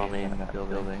me or something in that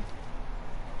building.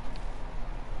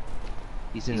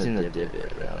 He's in the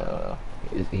divot.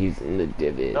 He's in the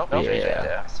divot. Nope,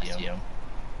 yeah. I see him.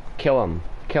 Kill him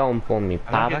for me,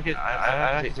 Pop. I'm too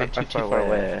far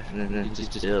away. And then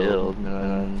just build. And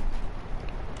then...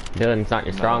 Building's not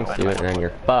your strong suit, and then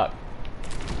you're fucked.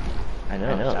 I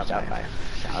know.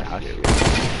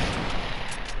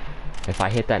 If I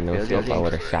hit that no scope, I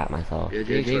would have shot myself.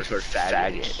 Buildings for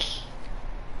faggots.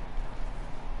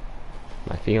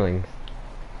 My feelings.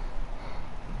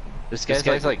 This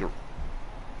guy's like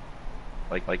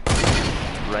right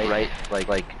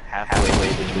halfway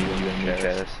between you and me,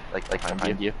 Travis. Like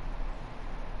behind you.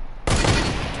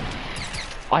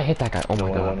 I hit that guy. Oh my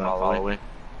god. Following.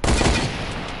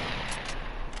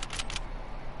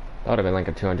 That would have been like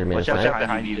a 200-meter Watch out snipe.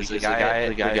 behind you, because the guy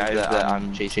that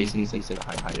I'm chasing, he's like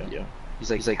behind you.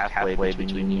 He's like halfway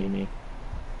between you and me.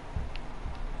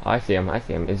 Oh, I see him. I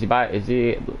see him. Is he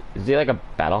like a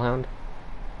battle hound?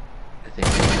 I think.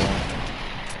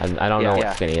 I don't know Yeah.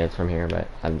 what skin he is from here, but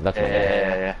that's what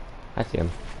Yeah. I see him.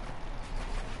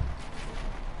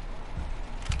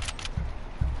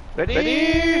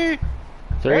 Ready?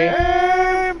 3.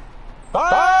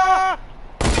 Fire!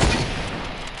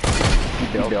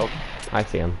 Build. I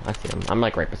see him. I see him. I'm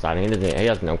like right beside him. He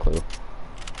has no clue.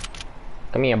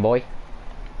 Come here, boy.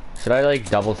 Should I like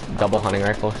double hunting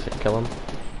rifle kill him?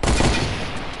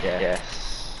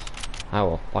 Yes. I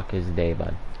will fuck his day,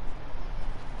 bud.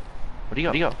 Where'd he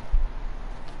go?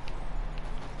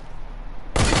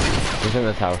 He's in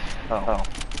this house. Oh.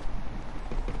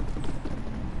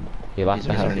 He left He's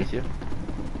the house. underneath you.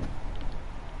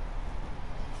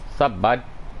 What's up, bud?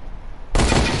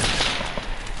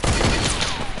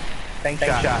 Thanks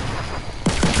shot.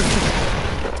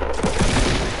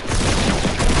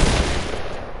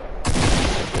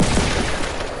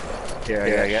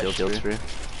 Here, I got shields for you.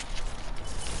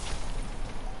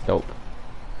 Dope.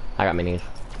 I got minis.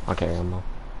 I'll carry them though.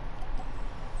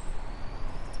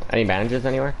 Any bandages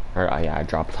anywhere? Or yeah, I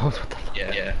dropped those. What the fuck?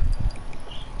 Yeah.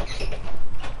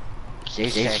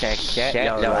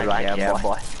 Yeah,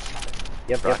 boy.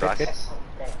 Yep, rockets.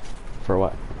 For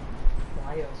what?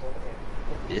 Lio's over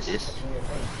there. This.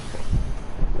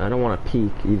 I don't want to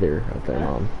peek either out there,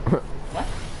 Mom. What?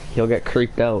 He'll get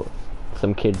creeped out.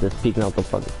 Some kid just peeking out the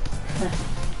fuck.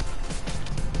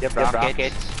 Yep,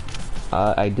 rockets.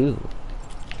 I do.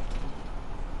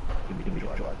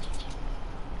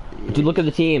 Dude, look at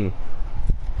the team.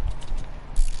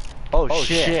 Oh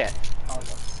shit.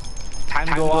 Time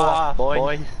to go off,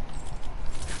 boys.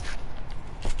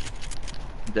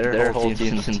 Their whole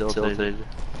team's tilted.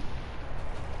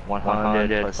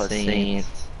 100 plus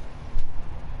saints.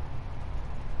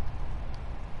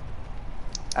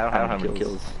 I don't have any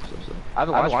kills. I have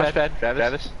a launch pad,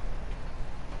 Travis.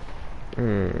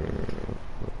 Where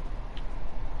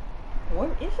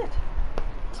is it?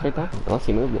 It's right there. Unless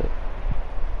he moved it.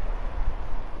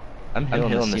 I'm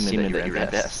healing the semen that you ran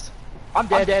best. I'm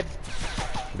dead.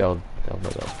 Build.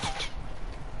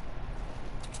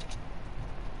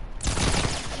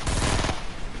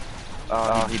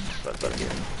 He butt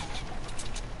again.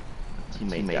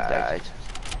 Teammate died.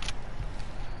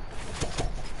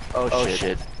 Oh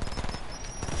shit.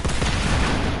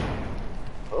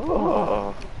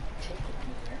 Oh.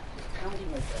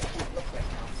 Counting like that. I can't look right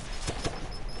now.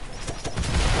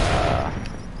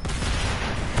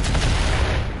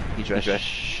 He's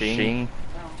rushing. No,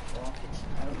 well,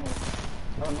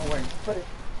 I don't know where to put it.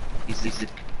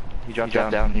 He dropped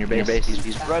down in your base.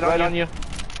 He's right on you.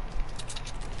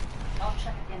 I'll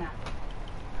check again after.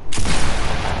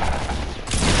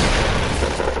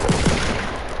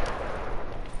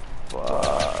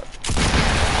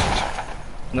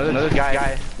 Another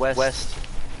guy. West.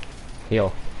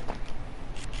 Heal.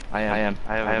 I am.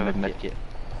 I have a med kit.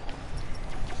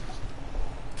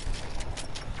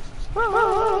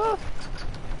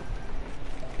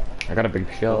 I got a big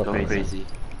shield. Going crazy.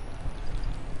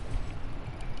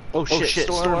 Oh shit,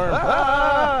 storm!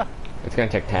 It's gonna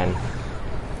take 10.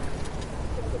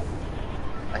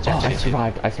 I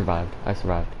survived.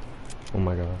 Oh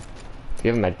my god. Do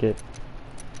you have a medkit?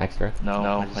 Extra?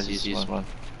 No, I just used one.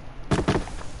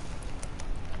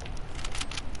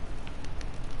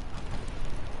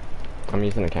 I'm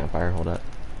using a campfire, hold up.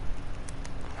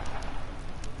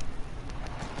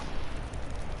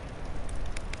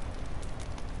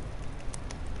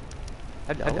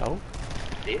 Hello.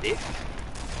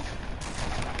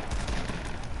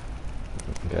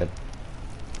 Good.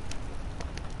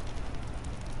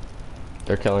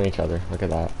 They're killing each other, look at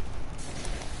that.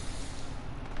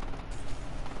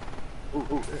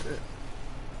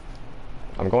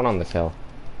 I'm going on this hill.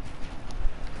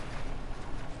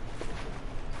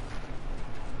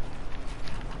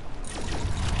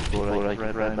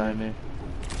 Right by me.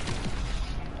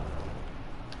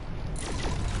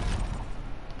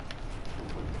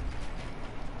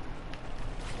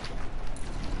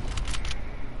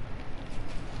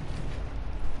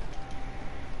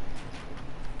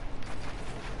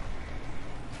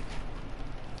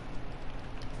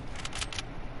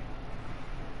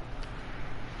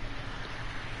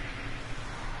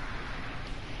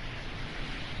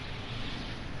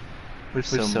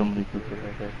 There's so many people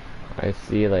right there. I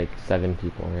see like 7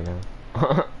 people right now.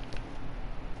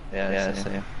 Yeah,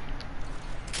 same.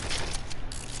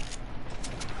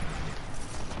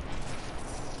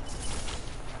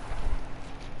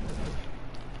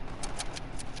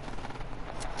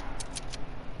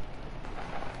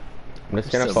 I'm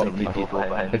just gonna so many people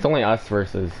ahead. It's only us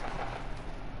versus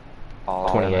All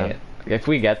 28. If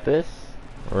we get this,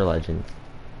 we're legends.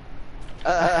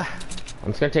 I'm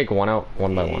just gonna take one out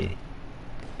one by one.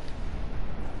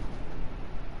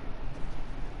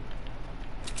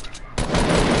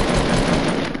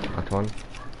 Knocked one.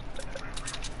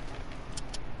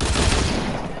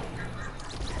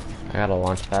 I got a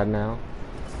launch pad now.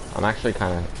 I'm actually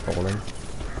kind of holding.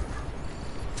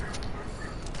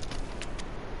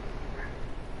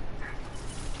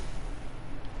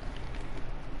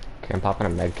 Okay, I'm popping a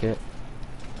med kit.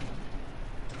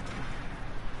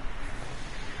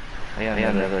 Yeah,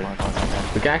 another.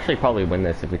 We can actually probably win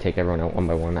this if we take everyone out one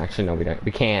by one. Actually, no, we don't.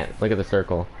 We can't. Look at the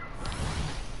circle.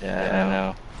 Yeah, I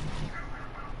know.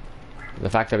 The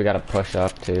fact that we gotta push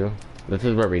up too. This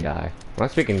is where we die.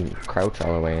 Unless we can crouch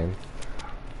all the way in.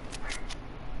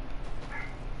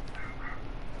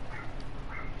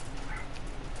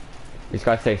 These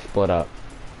guys say split up.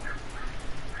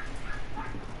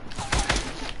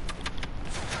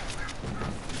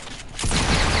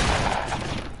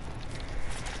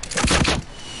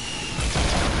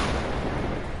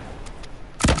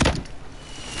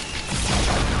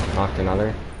 Knocked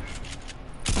another.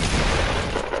 8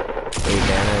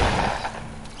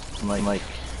 damage. Mike.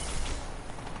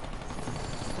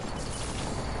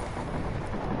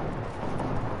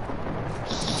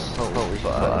 Holy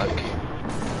fuck.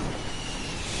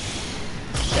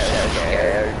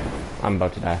 Scared. I'm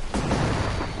about to die.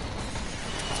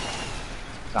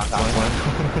 Knocked one.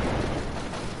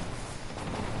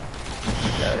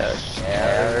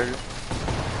 Scared.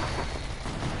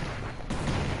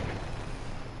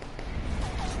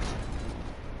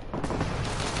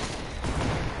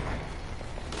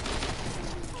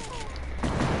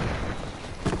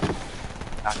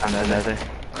 Another.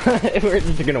 We're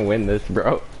just gonna win this,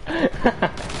 bro.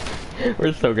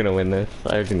 We're still gonna win this.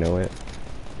 I already know it.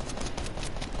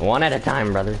 One at a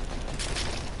time, brother.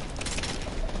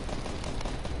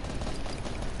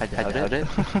 I doubt it.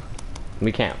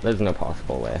 We can't. There's no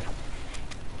possible way.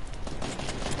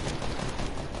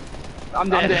 I'm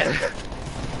dead.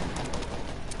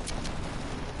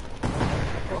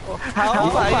 How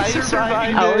am I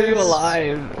surviving How are you this?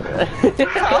 alive?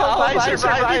 How am I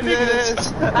surviving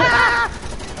this?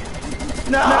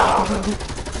 No!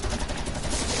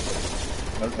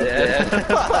 Okay.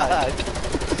 Fuck.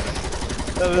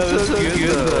 That was so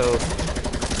good though.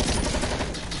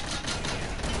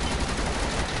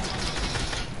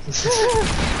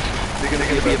 They're gonna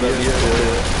be above you.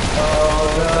 Oh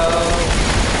no!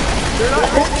 They're not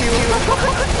hitting you!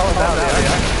 Oh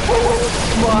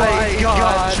no, my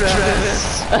god, Travis!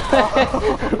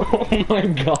 Oh my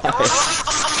god.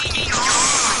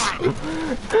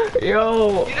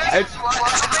 Yo!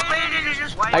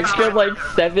 I killed like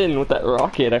 7 with that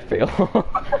rocket, I feel.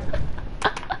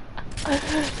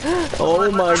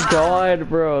 Oh my god,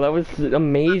 bro, that was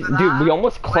amazing. Dude, we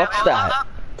almost clutched that.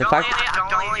 The fact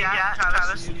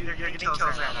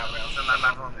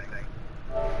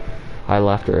I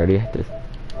left already.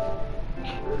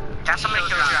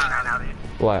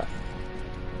 What?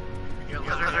 You're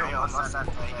almost at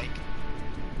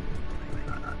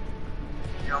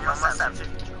you're almost at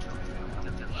 50.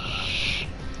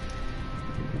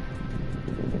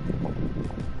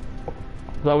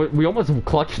 So we almost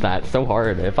clutched that so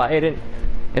hard.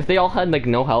 If they all had like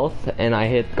no health and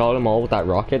I got them all with that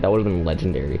rocket, that would have been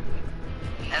legendary.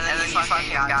 And then you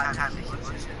fucking got time to heal.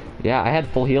 Yeah, I had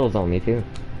full heals on me too.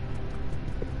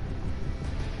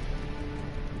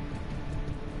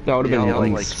 That would have been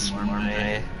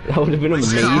that would have been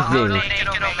amazing.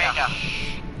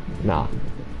 Nah.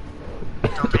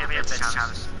 Don't be a bitch,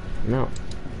 Travis. No.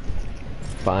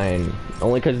 Fine.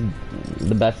 Only because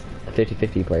the best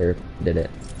 50-50 player did it.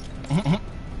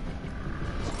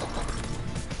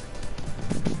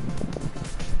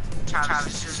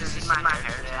 Travis, this is my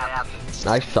hair.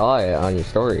 I saw it on your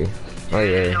story. Oh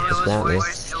yeah, It was snap me.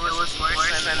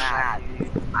 worse than that.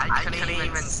 I couldn't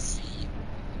even see.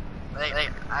 Like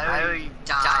I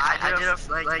died. I did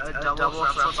a double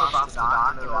flip off the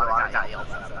dock, and the water got yelled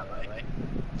at, by the way.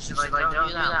 She's like, don't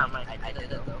do that. I'm like, I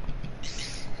did it though.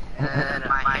 And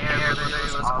my hair literally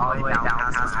was all the way down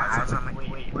past my eyes. I'm like,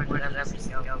 wait, where did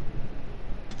everything go?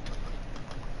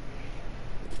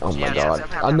 Oh my god.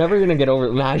 I'm never gonna get over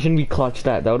it. Imagine we clutched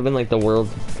that. That would have been like the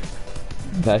world's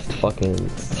best fucking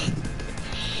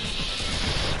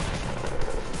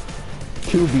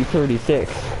 2v36.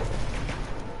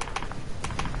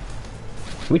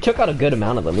 We took out a good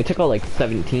amount of them. We took out like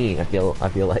 17, I feel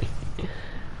like.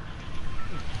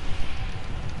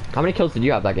 How many kills did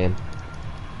you have that game?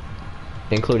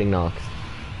 Including Nox.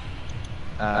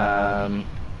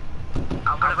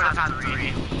 I would have had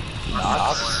 3.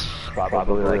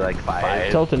 Probably like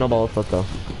 5. Tilted, no balls, let's go.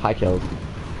 High kills.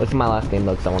 This is my last game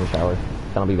though, because I want to shower.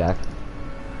 Then I'll be back.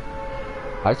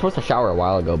 I was supposed to shower a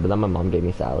while ago, but then my mom gave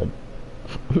me salad.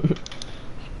 I'm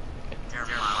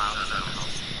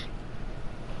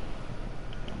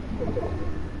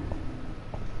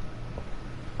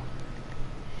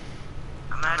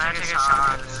gonna take a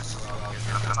shower in this.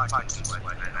 I'm fucking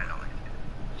sweating. I don't like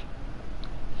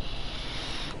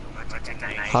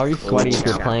it. How are you sweaty if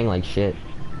you're playing like shit?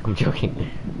 I'm joking.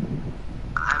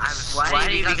 I'm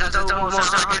sweaty because it's almost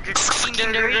 100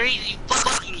 fucking degrees. You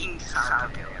fucking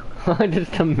I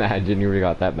just imagine you would've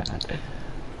got that mad.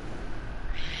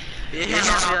 Yeah,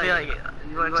 I'll be like,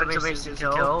 you want to make some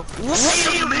kill? What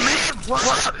do you mean? What?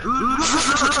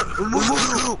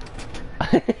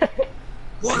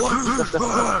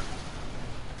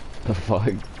 The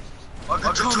fuck?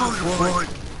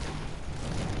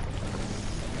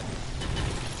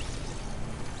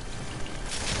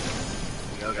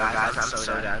 Yo guys, I'm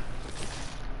so done.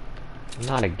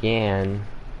 Not again.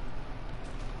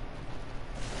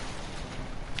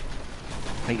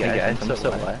 Hey guys, I'm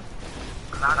so what?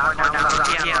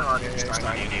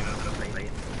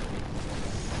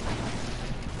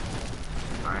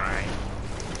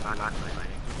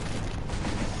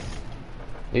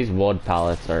 These wood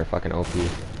pallets are fucking OP.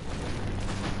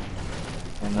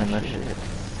 And then that shit.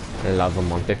 I love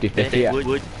them on 50-50. Yeah.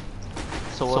 Wood.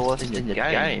 So what's in the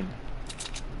game?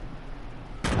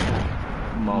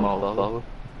 Motherfucker.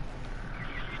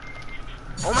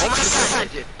 Oh my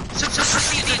god!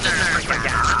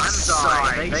 I'm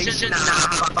sorry. They should not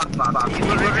fuck. You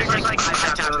literally like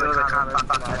I to go to the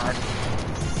comment.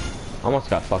 Almost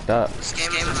got fucked up. This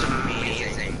game is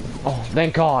amazing. Oh,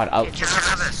 thank God.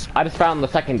 Travis. I just found the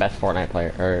second best Fortnite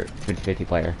player, or 50-50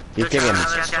 player. He's giving him.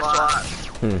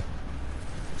 Hmm.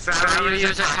 Don't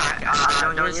use it.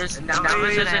 Don't use it. Now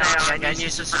use it and then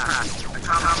use it.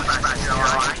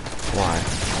 Why?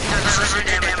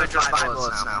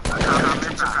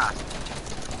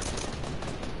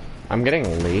 I'm getting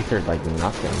lasered like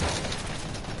nothing.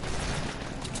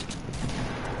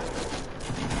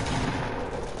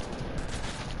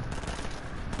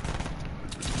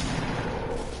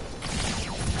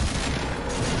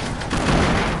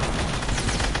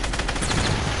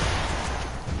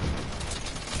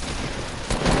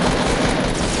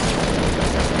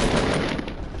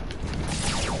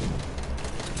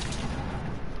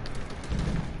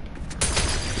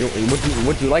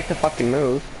 Would you like to fucking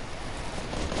move?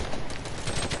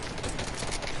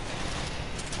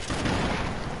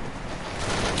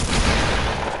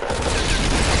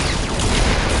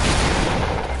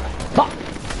 Fuck!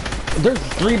 There's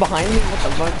 3 behind me? What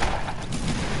the fuck?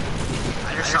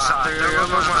 I just saw there was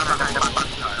one behind the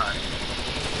fucking car.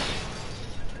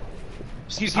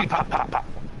 Excuse me, pop.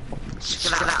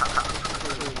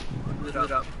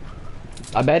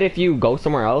 I bet if you go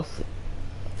somewhere else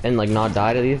and like not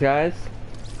die to these guys,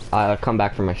 I'll come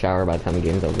back from my shower by the time the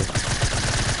game's over.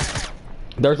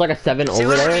 There's like a 7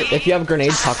 over there. If you have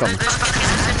grenades, huck them.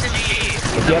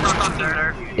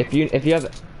 If you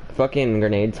have fucking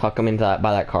grenades, huck them into that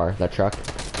by that car, that truck.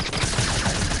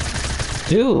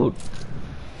 Dude.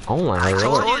 Oh my lord. I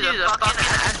told you the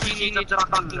fucking you need to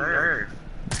fucking nerve.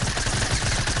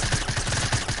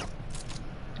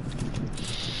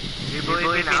 Do you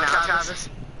believe me now, Travis?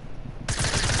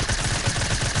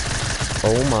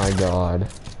 Oh my god.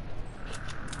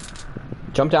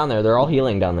 Jump down there. They're all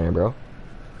healing down there, bro.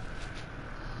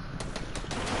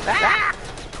 Ah!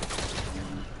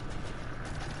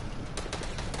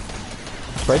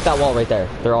 Break that wall right there.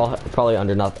 They're all probably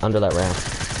under that ramp.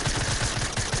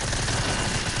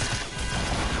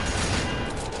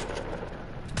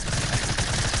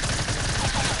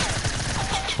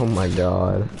 Oh my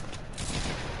god.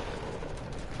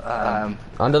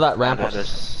 Under that ramp.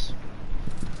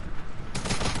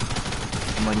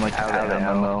 I'm like out of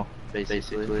ammo,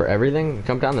 basically. For everything?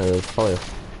 Jump down there, there's probably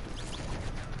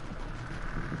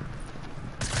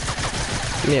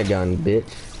Give me a gun, bitch.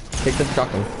 Take this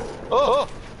shotgun. Oh!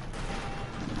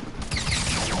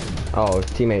 Oh, his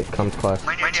teammate comes clutch.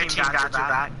 When your team got your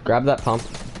back. Grab that pump.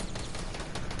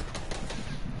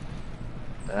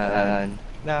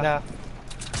 No.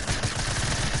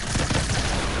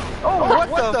 Oh,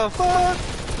 what the fuck?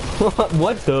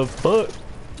 What the fuck?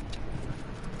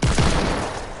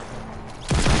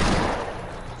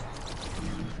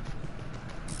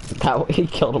 That way he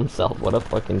killed himself. What a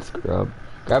fucking scrub.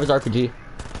 Grab his RPG.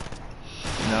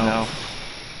 No.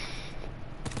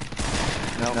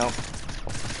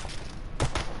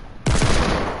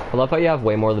 I love how you have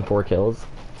way more than 4 kills.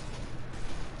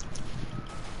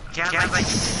 Yeah, like...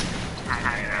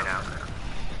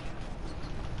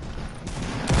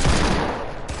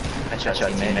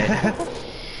 headshot teammate.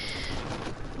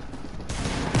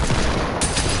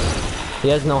 He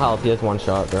has no health. He has one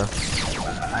shot, bro. I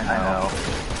know.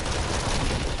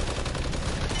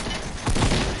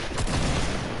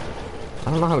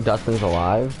 I don't know how Dustin's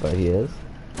alive, but he is.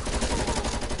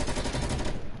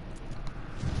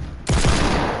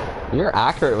 You're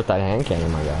accurate with that hand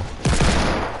cannon, my guy.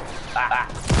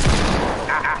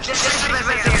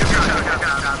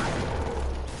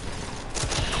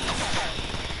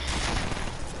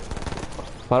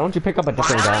 Why don't you pick up a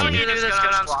different gun? He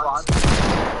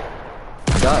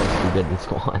does. He did in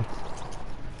squads.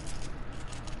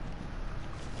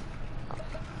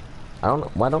 I don't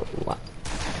know. Why don't you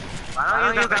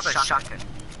grab a shotgun?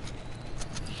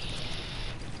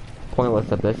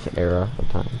 Pointless at this era of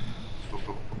time.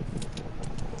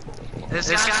 This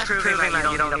guy's proving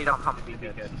that you don't need a pump to be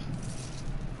good.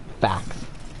 Facts.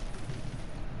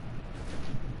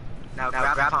 Now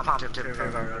grab a pump to prove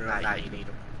that you need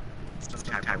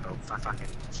some type of fucking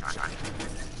shotgun.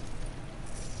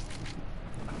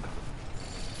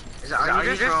 Are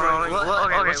you just rolling?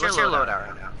 Okay, what's your loadout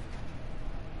right now?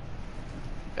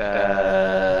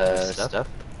 Stuff.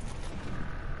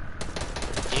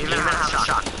 Do you even have a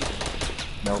shotgun?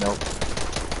 Nope.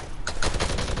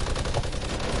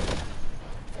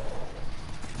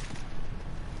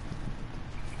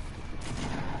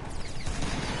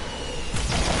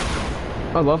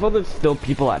 I love how there's still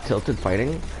people at Tilted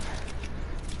fighting.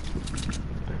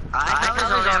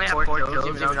 I only have 4 kills,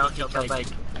 even though he killed like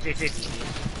 50.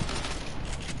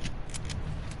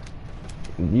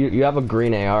 You have a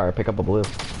green AR. Pick up a blue.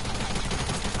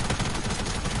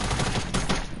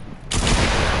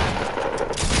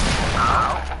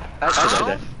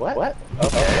 What?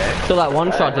 Okay. So that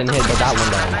one shot didn't hit, but that one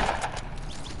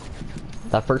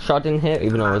did. That first shot didn't hit,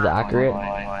 even though it was accurate.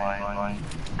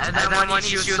 And then when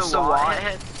you shoot the wall, it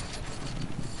hits.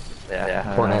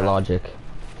 Yeah. Fortnite logic.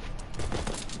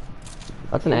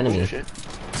 That's an enemy.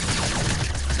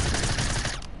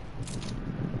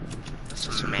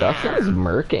 Dustin is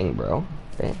murking, bro.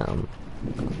 Damn.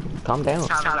 Calm down.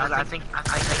 I think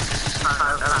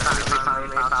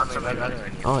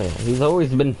Oh yeah, he's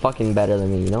always been fucking better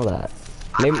than me, you know that.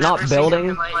 Maybe not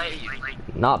building,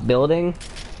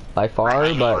 by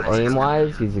far, but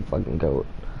aim-wise, he's a fucking goat.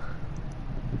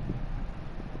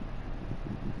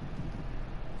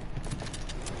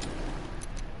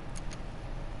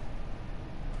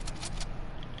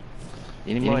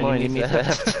 You need more enemies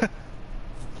left.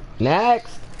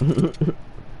 Next! You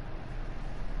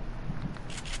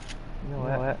know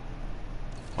what?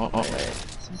 Oh, wait.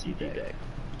 Since you back.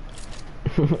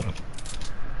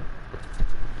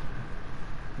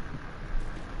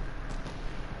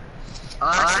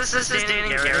 This is Danny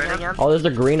Garrett again. Oh, there's a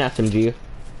green SMG.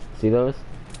 See those?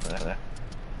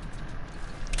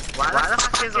 Why the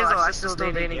fuck is Alexis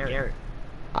still Danny Garrett?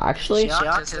 Actually? Is she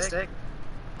autistic?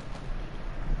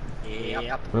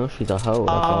 Yep. No, she's a hoe. That's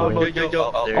all it is.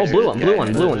 Oh, Blue one.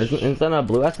 Isn't that a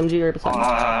blue SMG right beside me?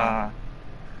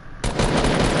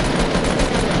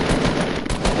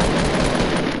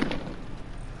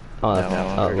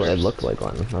 Oh, it looked like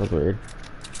one. That was weird.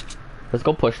 Let's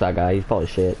go push that guy. He's probably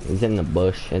shit. He's in the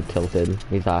bush and tilted.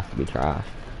 He's has to be trash.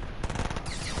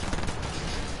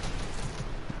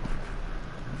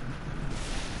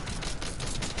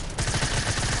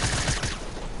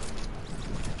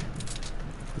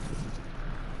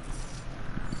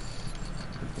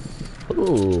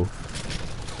 Ooh.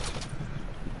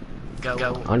 Go.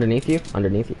 Underneath you?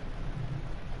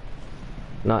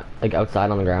 Not like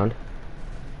outside on the ground.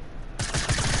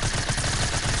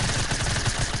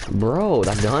 Bro,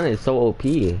 that gun is so OP.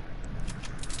 I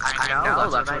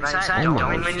know, that's what I said.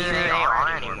 Don't even need an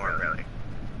AR anymore, really.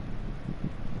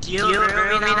 Do you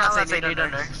really mean that they need a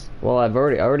nurse? Well, I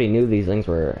already knew these things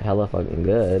were hella fucking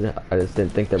good. I just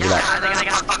didn't think they were that. I think I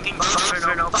got fucking buffs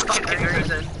for no fucking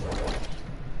reason.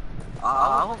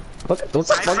 Oh? What the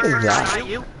fuck is that?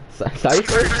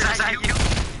 Cypher?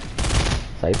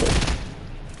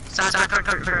 Cypher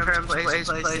confirmed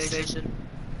PlayStation.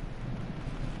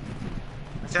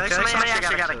 I feel like somebody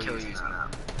actually gotta kill you now.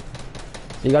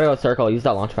 You gotta go circle. Use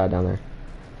that launch pad down there.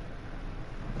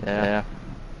 Yeah.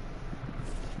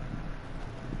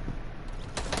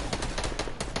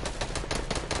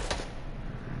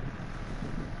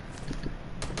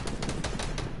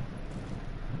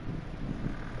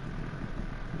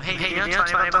 Hey, you know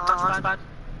what's funny about the launch pad?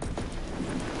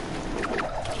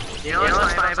 You know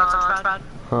what's funny about the launch pad?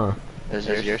 Huh. Is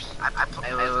yours? I play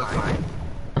it with mine.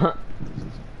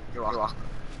 You're welcome.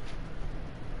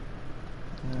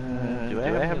 Do I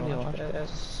have any launch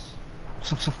pads?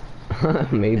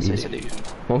 Maybe. Yes, I do.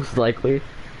 Most likely.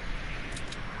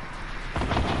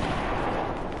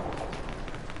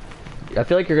 I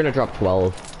feel like you're gonna drop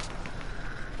 12.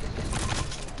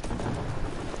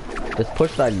 Just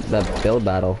push that build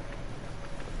battle.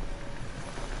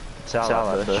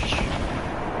 Salad bush.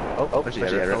 Oh, there's the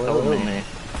editor. Follow me.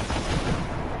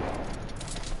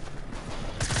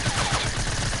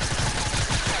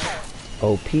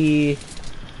 OP.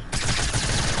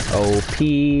 OP.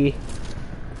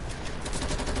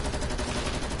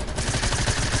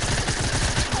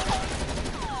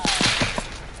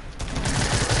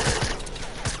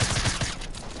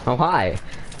 Oh, hi.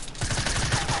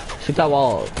 Shoot that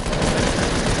wall.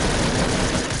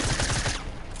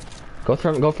 Go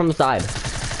from the side.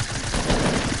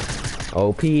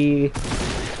 OP. Your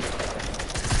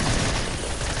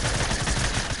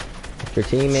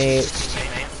teammate.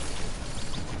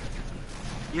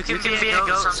 You can be a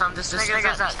goat. This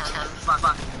nigga's at 10.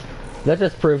 Fuck. That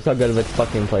just proves how good of a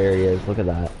fucking player he is. Look at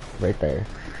that. Right there.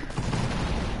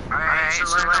 Alright, so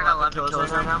we're at 11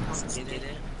 kills right now.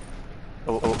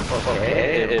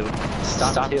 Okay.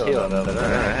 Stop killing him.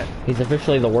 Alright. He's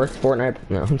officially the worst Fortnite.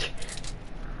 No.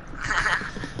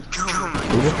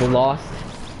 You just lost.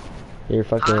 You're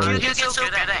fucking You get so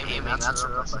good at aiming, that's the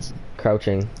real question.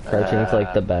 crouching. Crouching's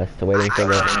like the best. Waiting for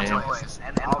the.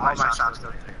 And all my shots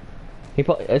go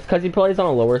through. It's because he plays on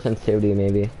a lower sensitivity,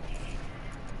 maybe.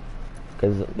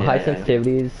 Because high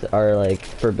sensitivities are like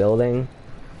for building,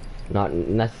 not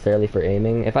necessarily for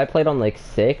aiming. If I played on like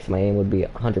 6, my aim would be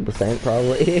 100%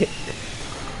 probably.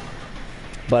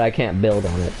 But I can't build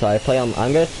on it, so I play on.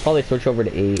 I'm gonna probably switch over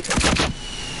to 8.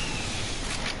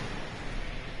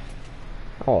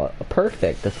 Oh,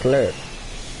 perfect! The slurp.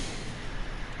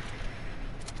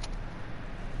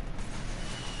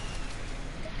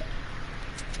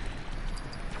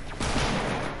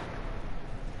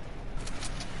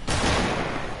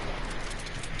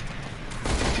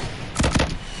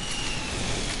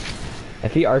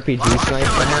 If he RPG snipes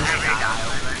someone,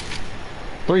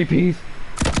 3 Ps.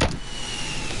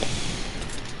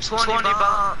 20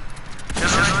 bump.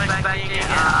 Just expecting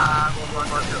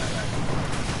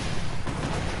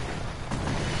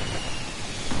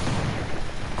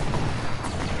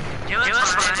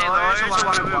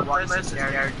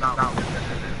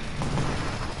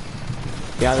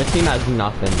Yeah, the team has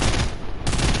nothing.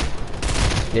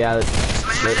 Yeah,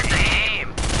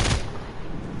 aim.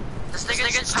 This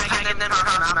nigga's packing them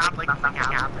across the map like nothing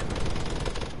happened.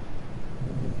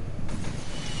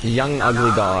 young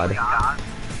ugly god. How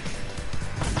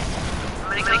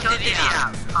many kills did he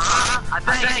have? I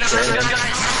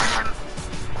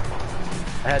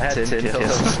I had 10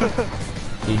 kills.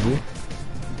 GG.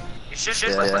 You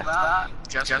should like that.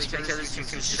 Just because you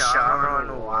can show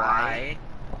everyone why.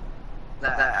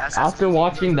 After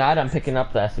watching that, I'm picking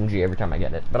up the SMG every time I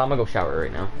get it. But I'm gonna go shower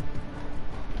right now.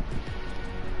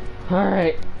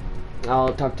 Alright.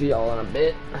 I'll talk to y'all in a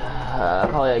bit.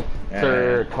 Probably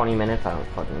like 20 minutes. I don't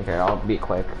fucking care. I'll be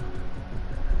quick.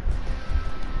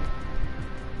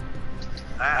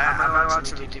 I'm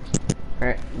watching YouTube.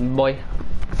 Alright, boy.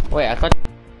 Wait, I thought...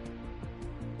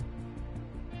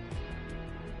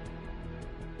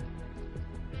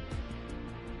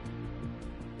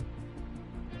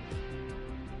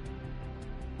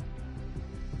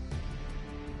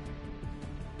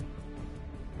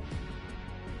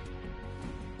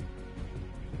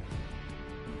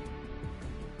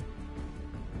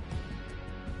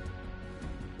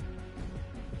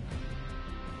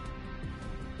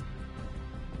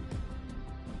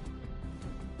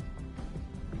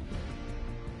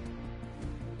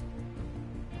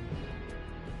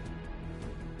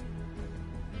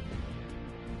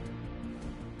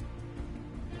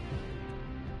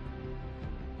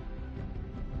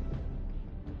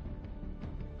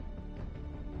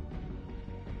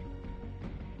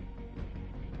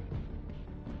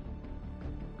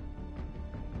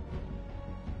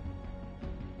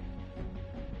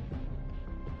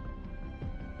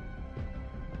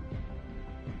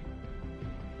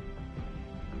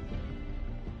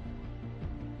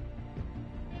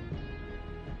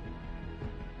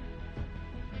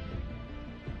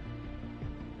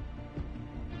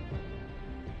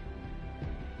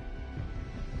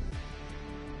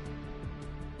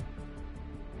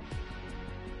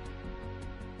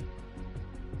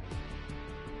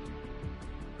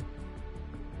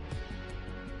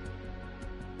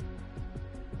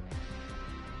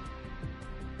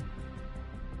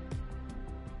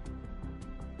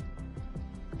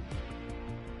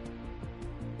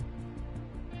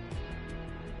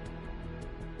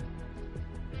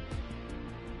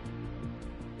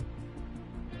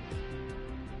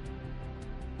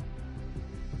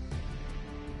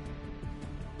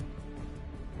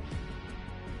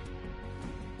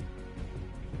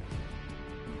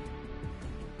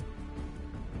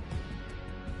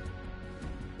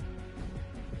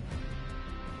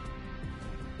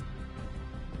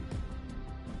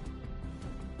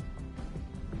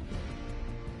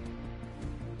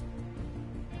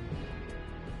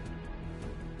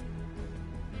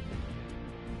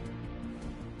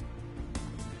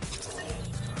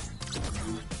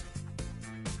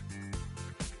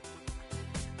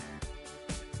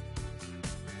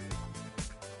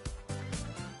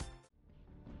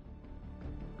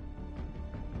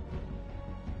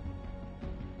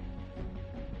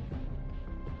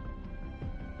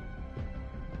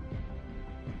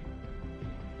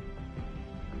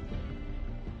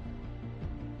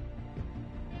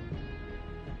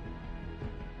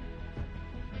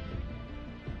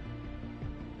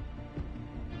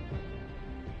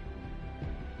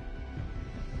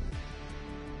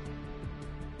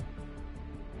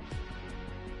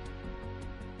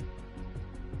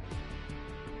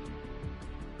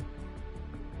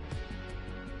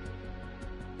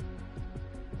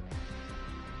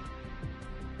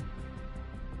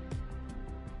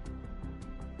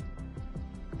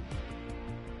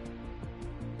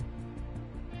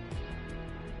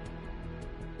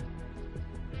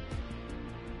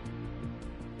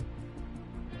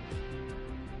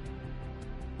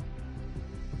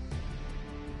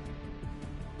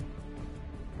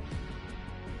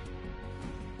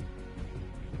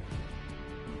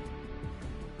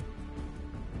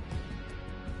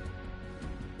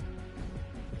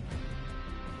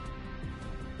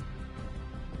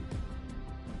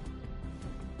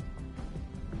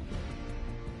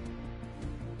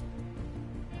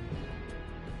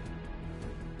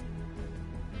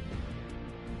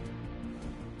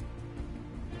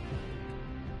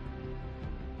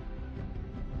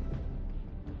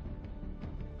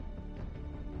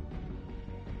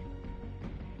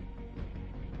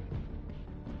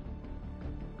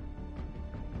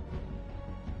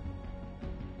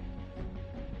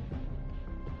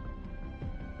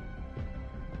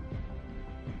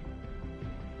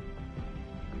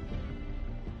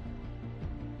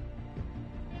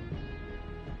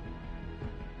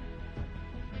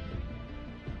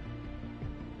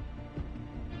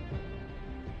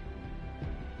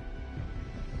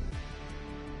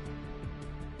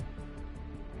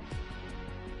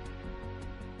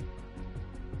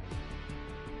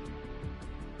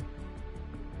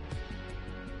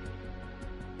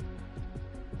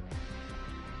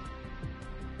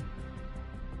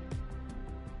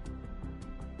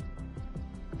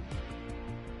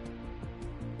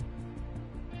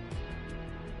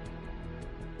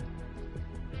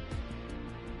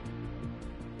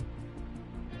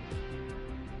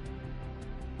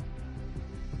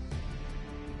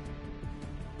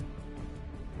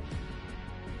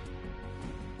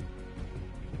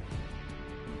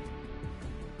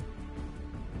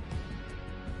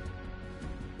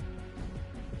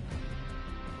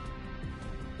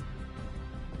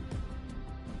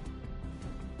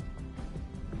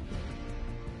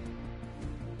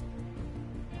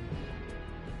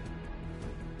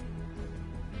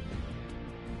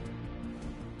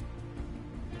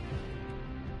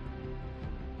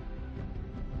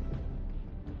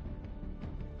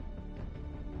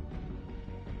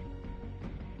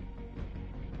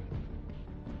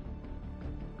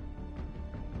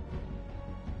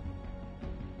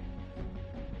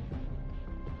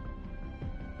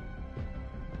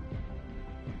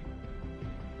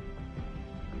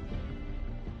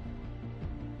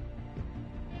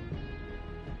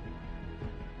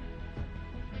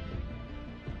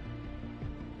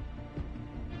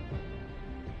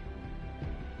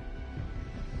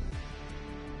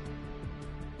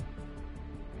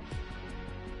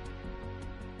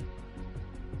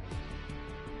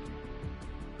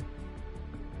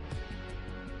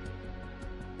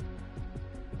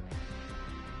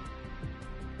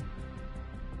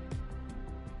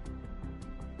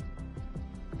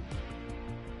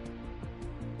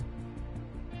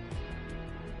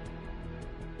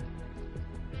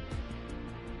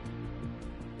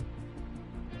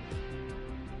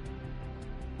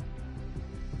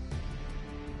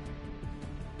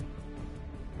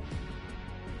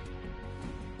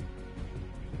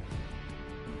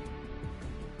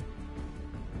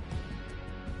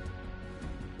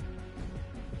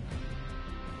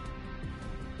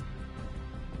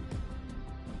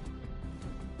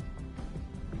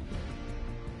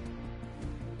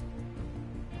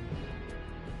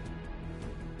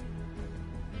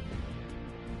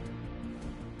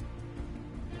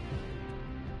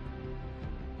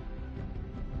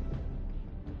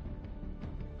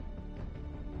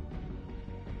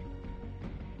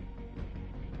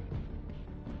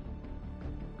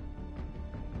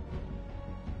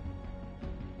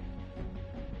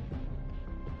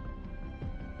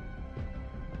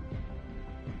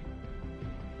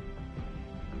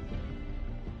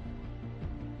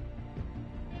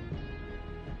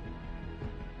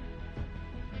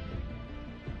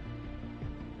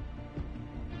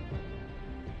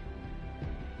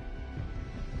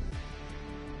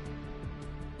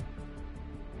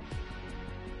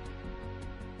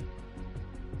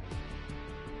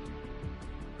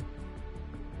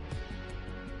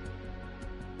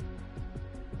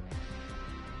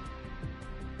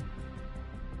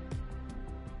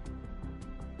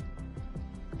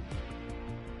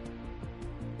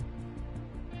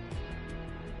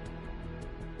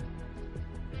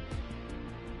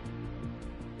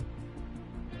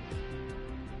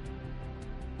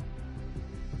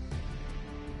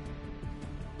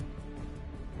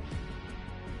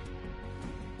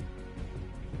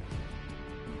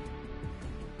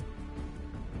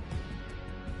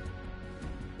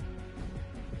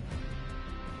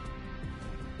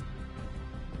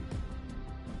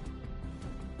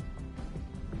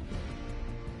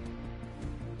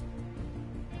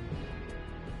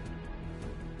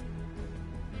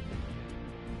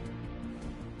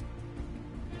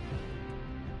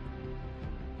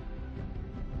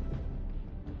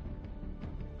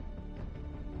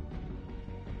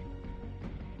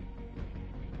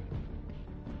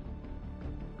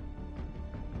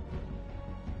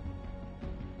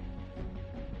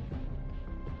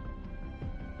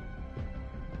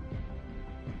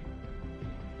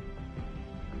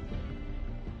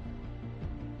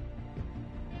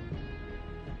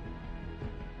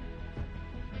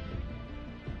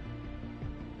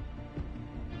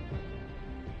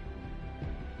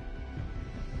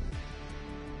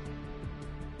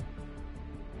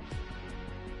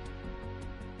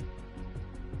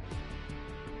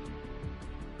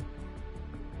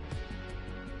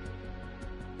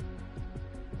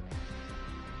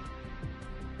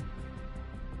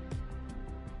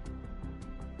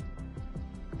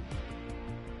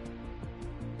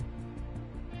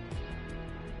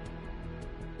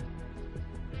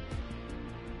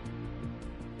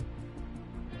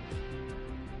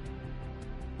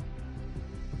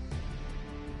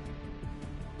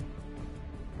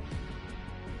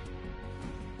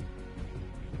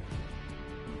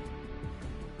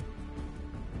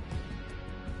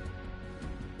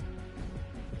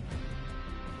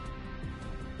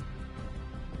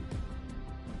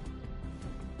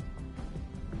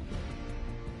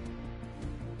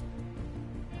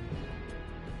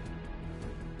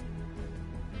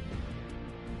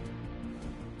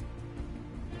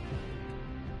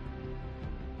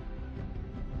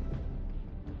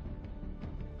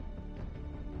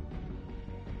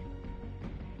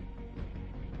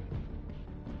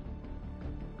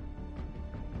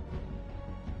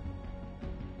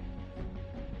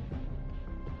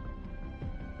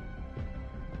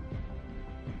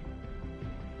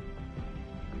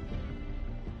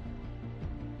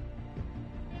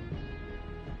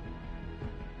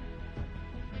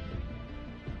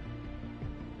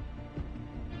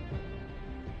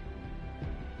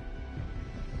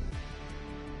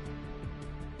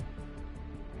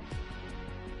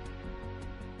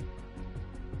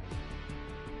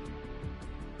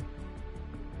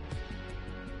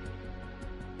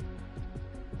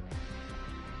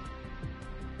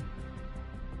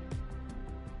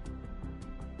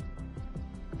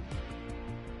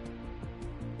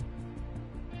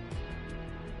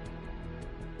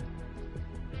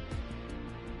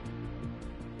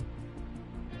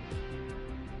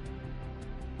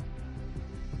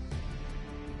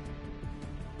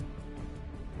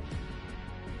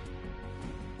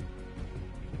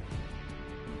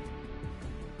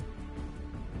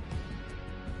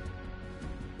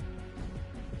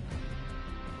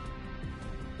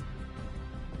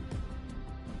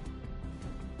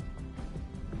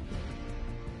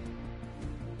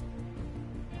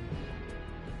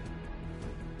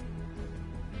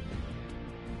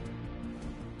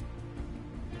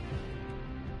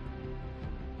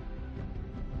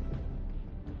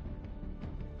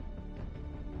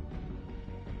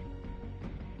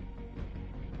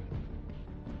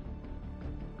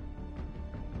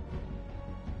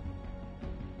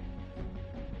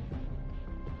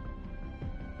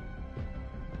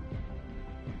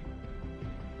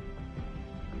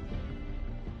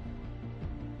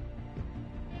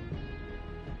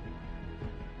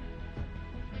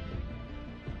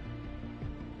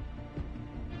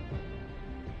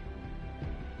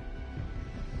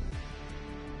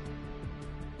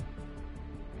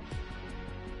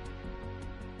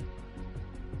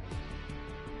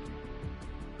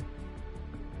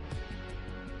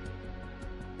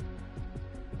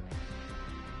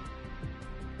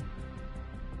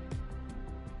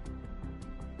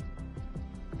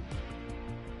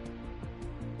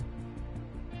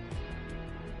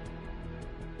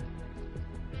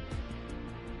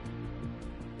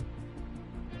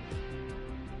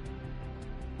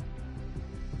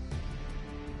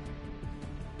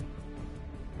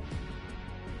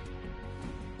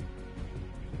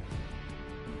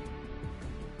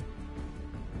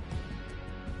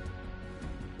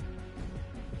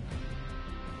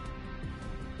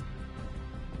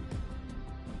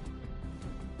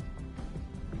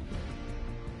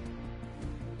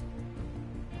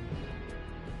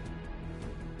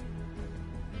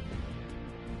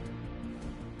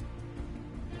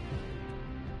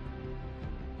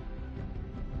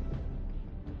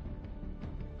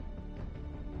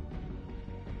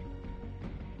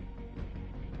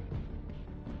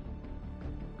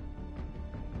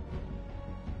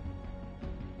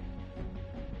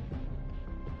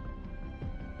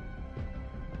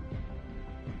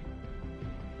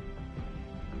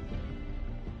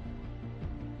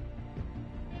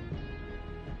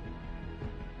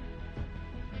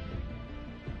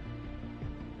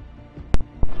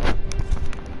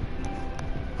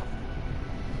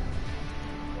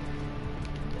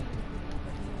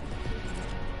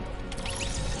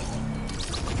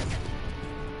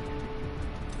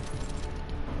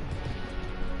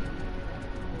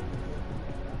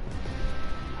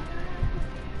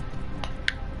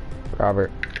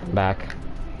 Robert, back.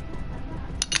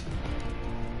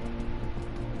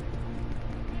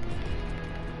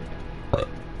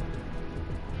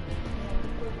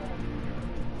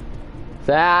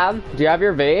 Sam, do you have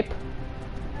your vape?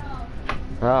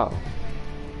 Oh.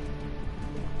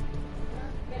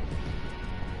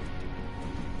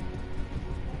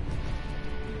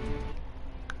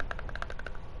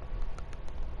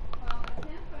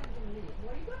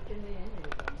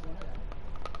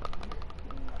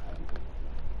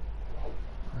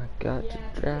 I got to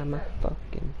dry my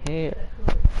fucking hair.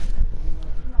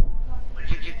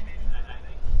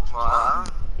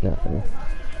 What? Nothing.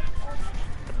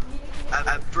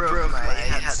 I broke my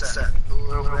headset a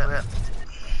little bit.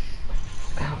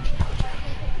 Ouch.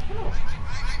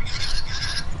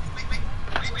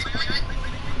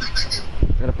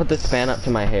 I'm gonna put this fan up to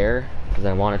my hair because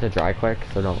I want it to dry quick,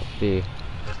 so don't be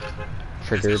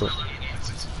triggered.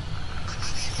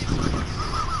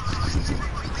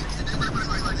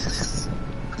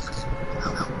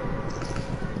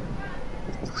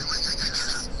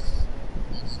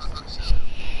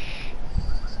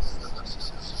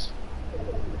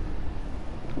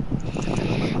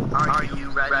 Are you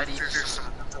ready for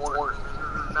some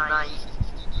Fortnite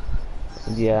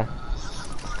Yeah,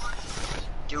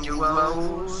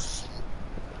 duos?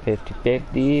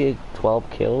 50-50, 12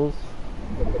 kills.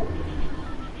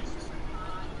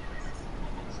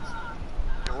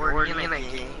 We're in a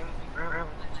game.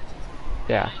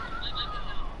 Yeah.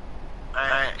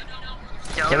 Alright.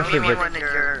 Tell Tell me me when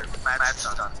your match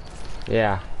done.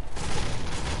 Yeah.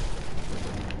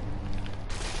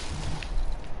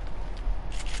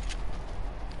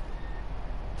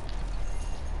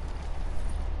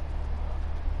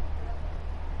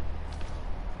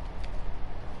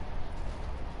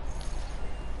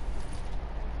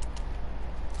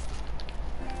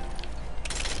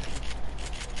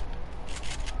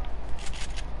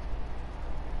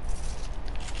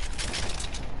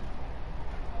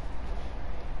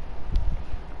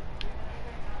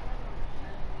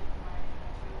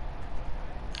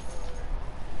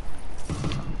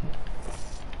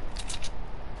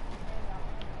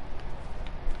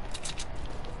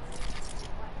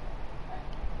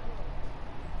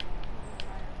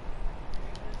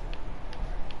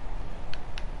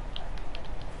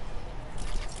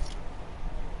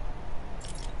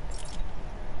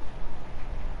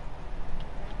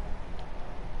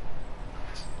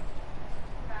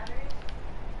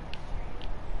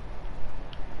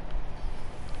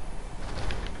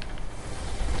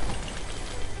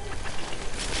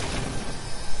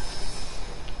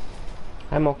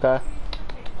 Hi, Mocha.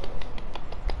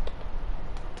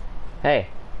 Hey.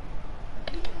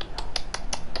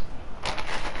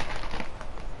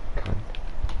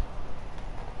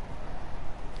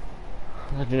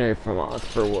 Legendary from us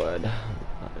for wood.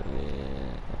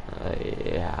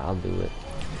 Yeah, I'll do it.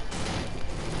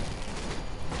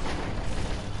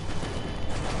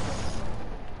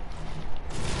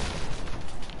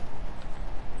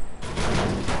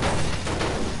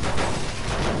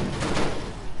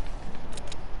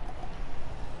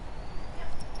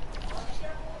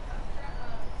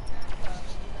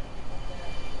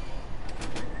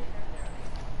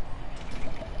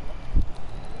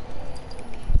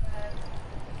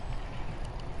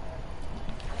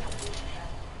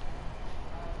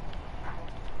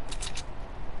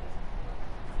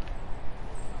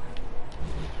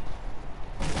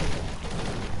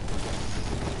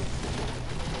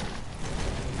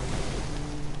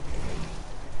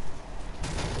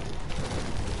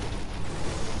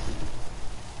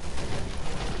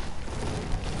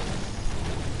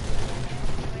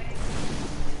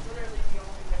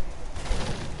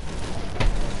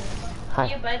 Hi.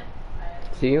 See you, bud.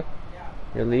 See you?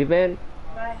 You're leaving?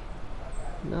 Bye.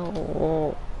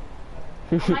 No.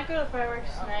 I might go to fireworks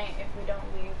tonight if we don't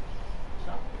leave.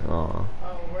 So. Aw.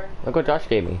 Oh, Look what Josh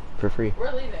gave me for free.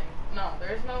 we're leaving. No,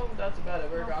 there's no doubts about it.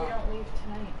 We're If gone. we don't leave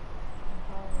tonight.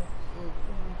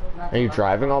 Are you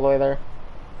driving all the way there?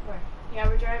 Where? Yeah,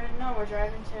 we're driving. No, we're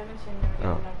driving to Edmonton.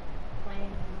 We're Oh. getting a plane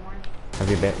in the morning. Have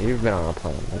you been? You've been on a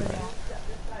plane, right?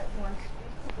 Once.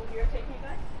 Will you take me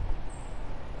back?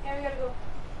 Yeah, we gotta go.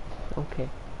 Okay.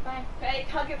 Bye. Hey,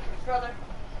 hug your brother.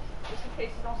 Just in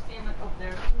case you don't stand up over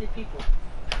there. Too many people.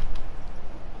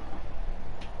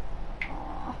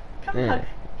 Aw. Come Yeah. hug,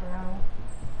 bro.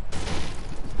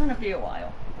 It's gonna be a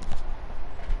while.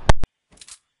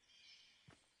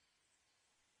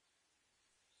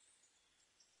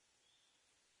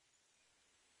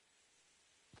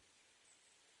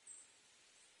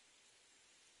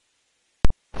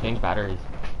 Change batteries.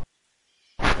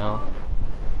 No.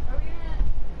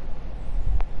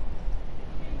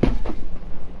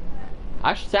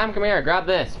 Actually, Sam, come here. Grab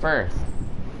this first.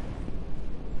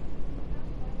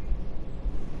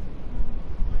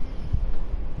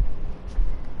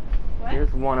 What?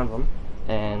 Here's one of them,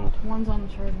 and One's on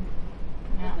the charger.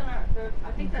 Yeah.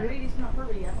 I think that lady's not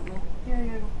hurry yet. Here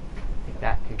you go. take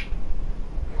that too.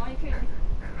 Why you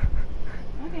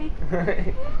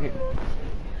Okay.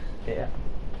 Yeah.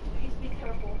 Please be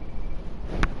careful.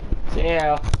 See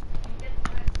you.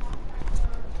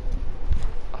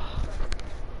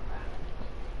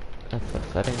 That's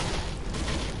upsetting.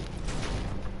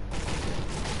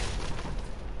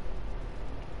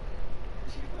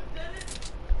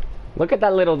 Look at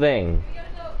that little thing.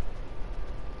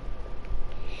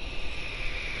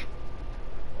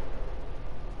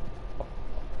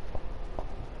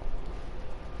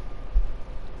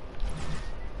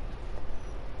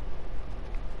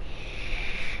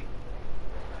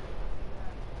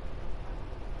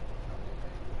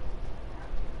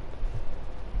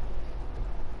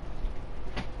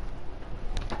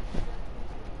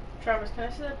 Travis, can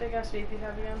I see that big ass vape you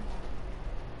have again?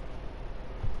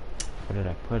 Where did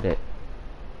I put it?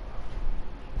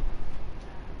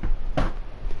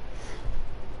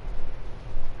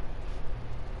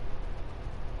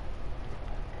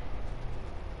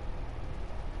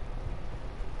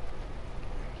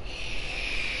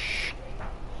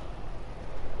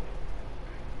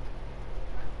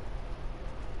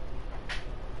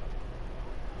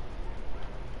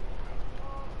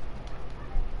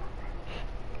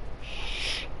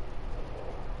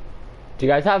 Do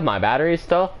you guys have my batteries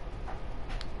still?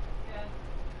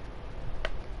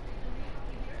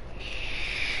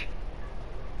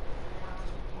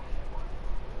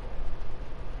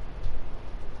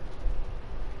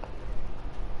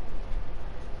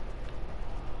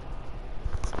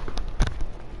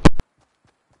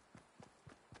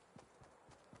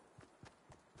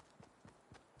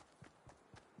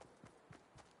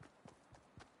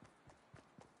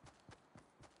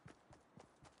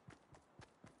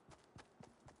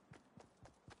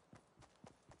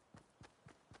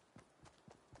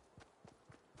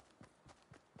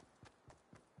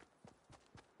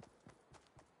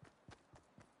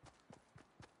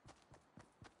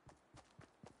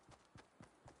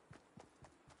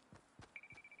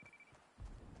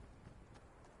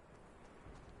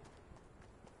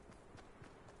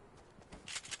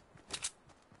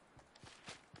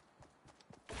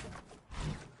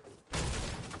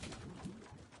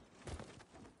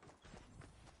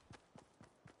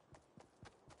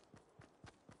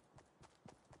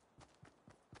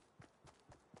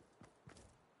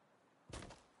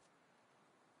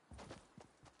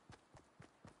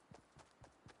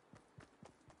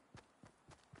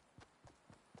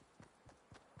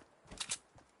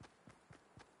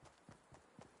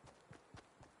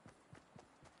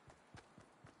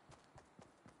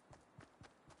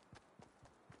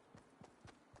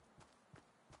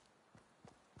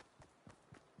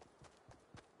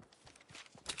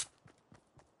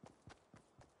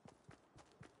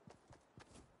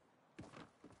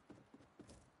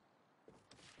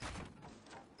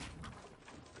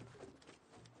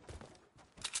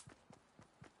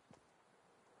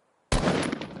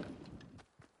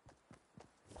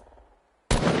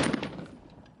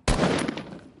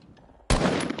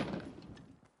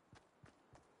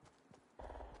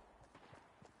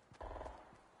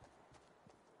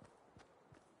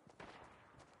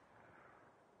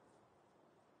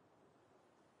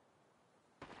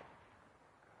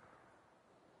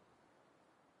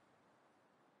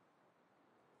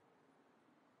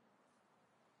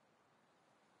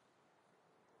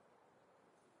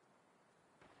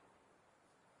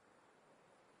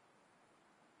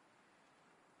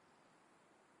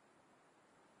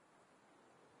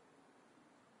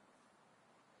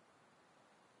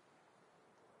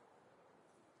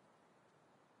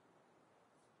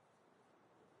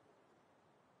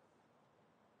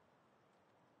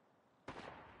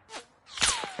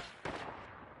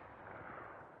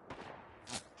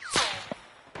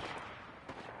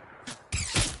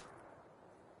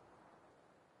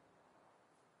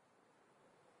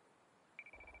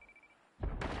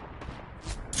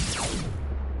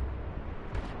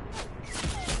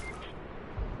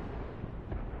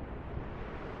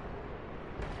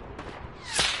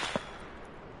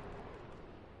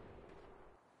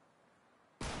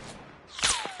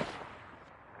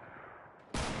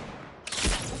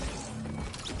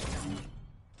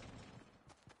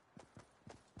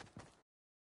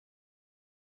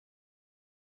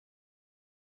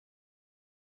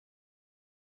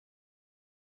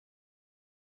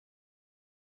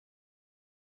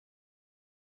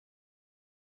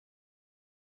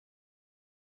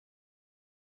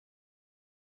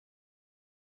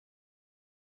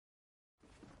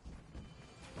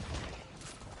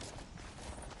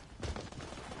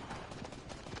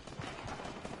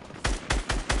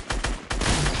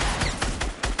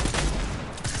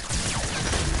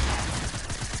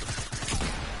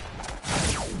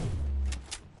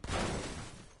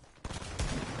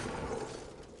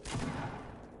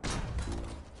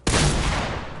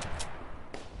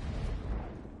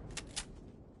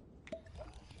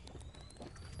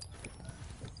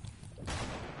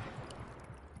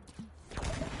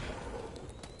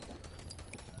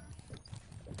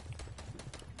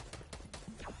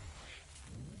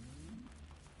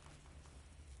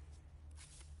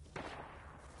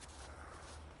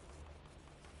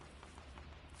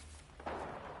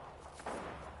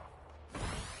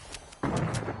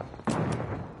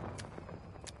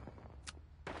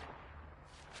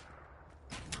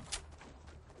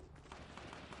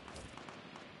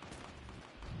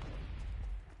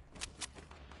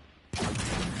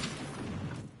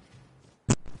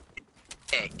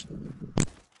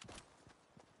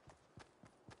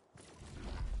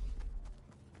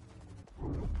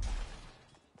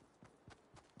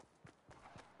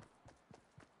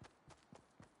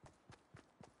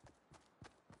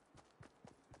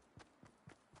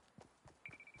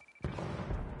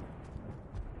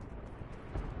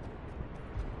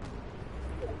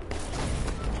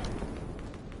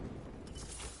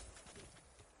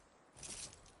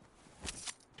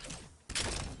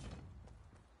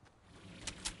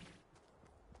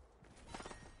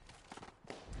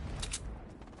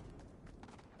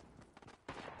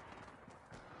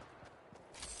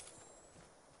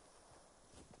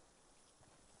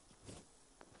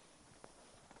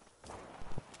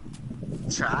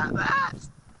 Travis!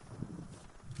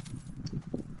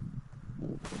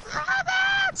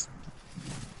 Travis!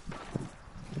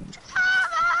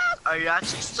 Travis! Are you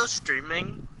actually still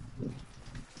streaming?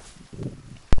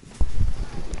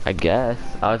 I guess.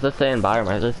 I was just saying bye to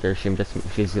my sister.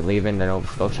 She's leaving to Nova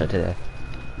Scotia today.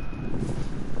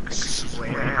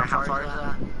 Where? How far is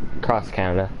that? Across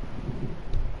Canada.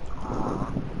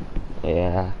 Aww.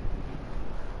 Yeah.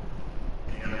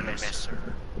 You're gonna miss her.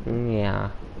 Yeah.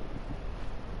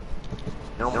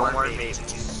 No more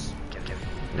babies.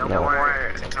 No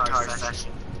more guitar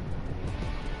session.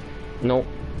 Nope.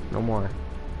 No more.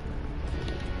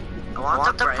 I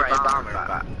want the Brave Bomber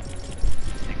back.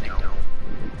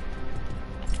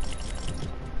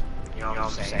 You know what I'm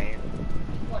saying?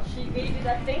 What, she gave you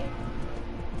that thing?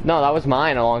 No, that was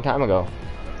mine a long time ago.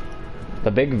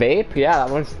 The big vape? Yeah,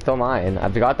 that one's still mine. I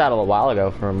got that a little while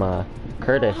ago from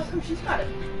Curtis. Oh, how come she's got it?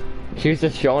 She was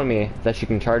just showing me that she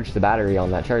can charge the battery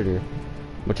on that charger,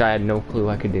 which I had no clue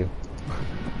I could do.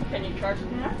 Can you charge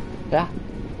it now? Yeah,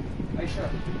 Are you sure?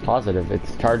 positive.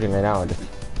 It's charging right now. Just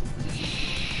Well,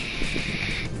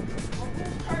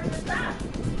 whose charger was that?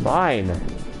 mine.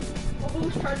 Well,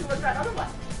 whose charger was that other one?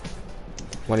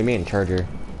 What do you mean, charger?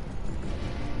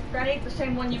 That ain't the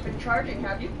same one you've been charging,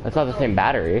 have you? That's not the same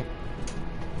battery.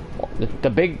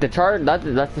 The charge, that's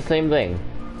the same thing.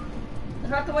 Is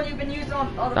that the one you've been using all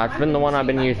the time? That's been the one I've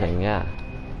been using, yeah.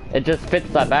 It just fits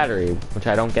that battery, which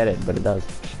I don't get it, but it does.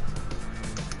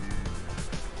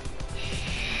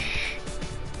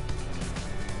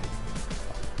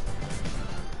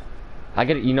 I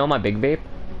get it. You know my big vape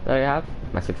that I have?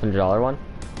 My $600 one? Do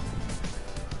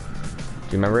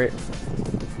you remember it?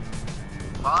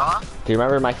 Huh? Do you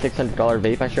remember my $600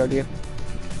 vape I showed you?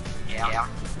 Yeah.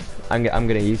 I'm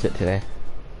gonna use it today.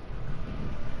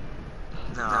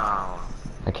 No.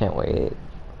 I can't wait.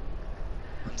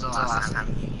 When's the last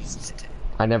time you used it?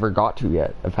 I never got to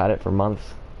yet. I've had it for months.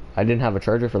 I didn't have a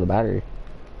charger for the battery.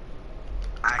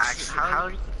 Actually, how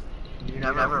you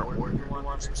never ordered one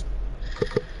once?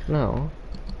 No.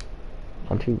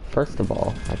 I'm too. First of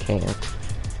all, I can't.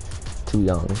 Too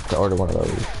young to order one of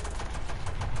those.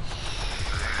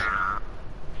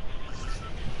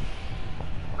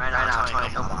 Right now,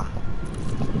 20 bomb.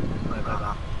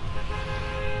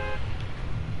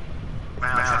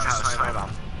 Right now, 20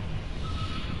 bomb.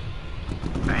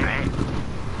 Right?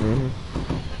 Mm-hmm.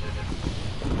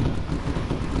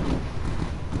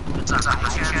 It's a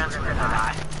high chance we're gonna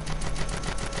die.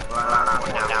 Well,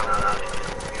 we're down.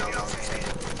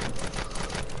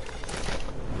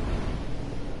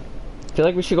 I feel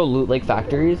like we should go loot like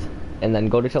factories and then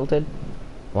go to Tilted.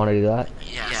 Want to do that?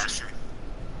 Yeah, sure.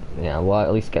 Yeah, we'll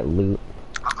at least get loot.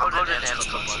 I'll go to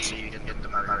Tilted once so you can get the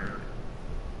murder.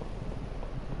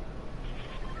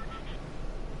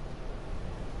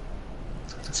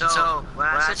 So, when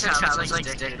I said Travis like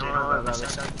Dick, you know what I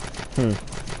said?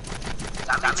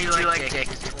 That means you like Dick,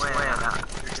 twin.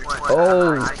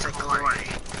 Oh. I said Corey.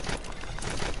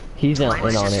 He's not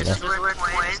in on it. Just word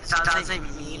twins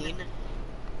doesn't mean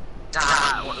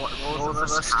that both of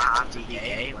us have to be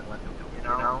gay. You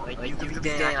know? Like, you can be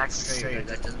gay and act straight,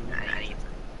 that doesn't mean anything.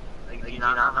 Like, do you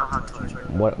not know how to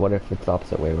work? What if it's the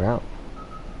opposite way around?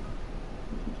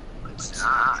 It's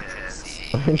not,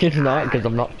 It's not, because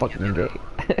I'm not fucking gay.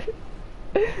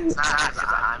 it's not,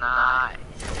 I'm not.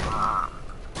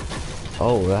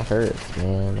 Oh, that hurts,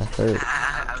 man. That hurts. I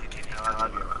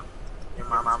love you. Your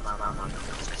mom.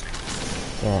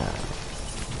 Yeah.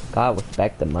 God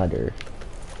respect the mother.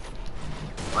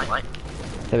 What?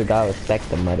 Said God respect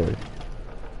the mother.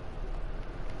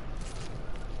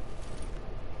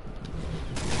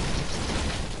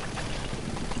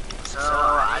 So,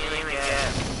 I didn't even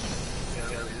get...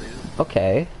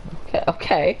 Okay.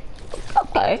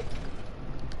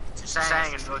 Just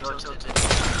saying, go Tilted.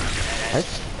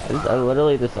 I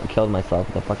literally just killed myself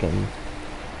with a fucking...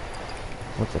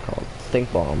 What's it called?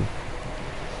 Stink bomb.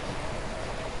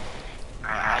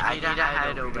 I need to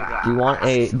head over.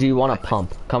 Do you want a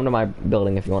pump? Come to my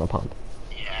building if you want a pump.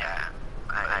 Yeah.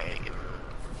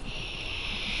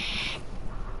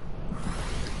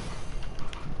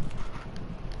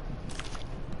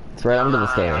 It's right under the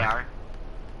stairs. AR?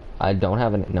 I don't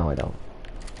have any. No, I don't.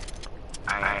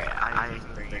 I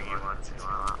can bring you one if you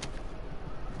want.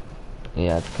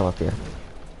 Yeah, just come up here.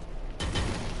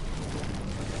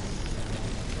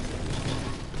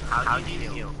 How do you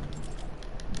heal?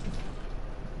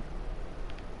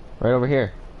 Right over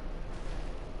here.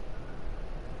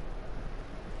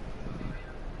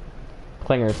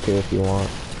 Clingers too if you want.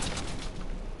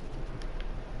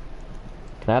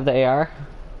 Can I have the AR?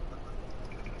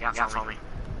 Yeah, follow me.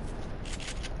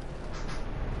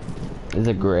 Is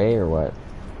it gray or what?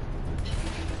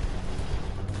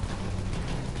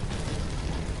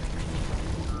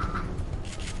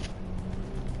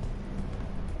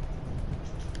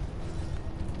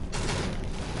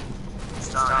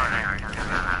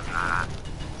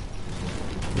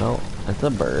 the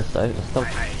burst.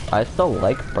 I still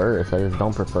like burst. I just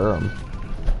don't prefer them.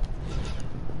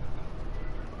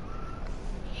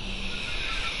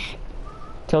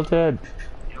 Tilted.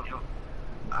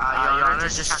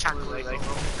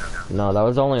 No, that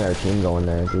was only our team going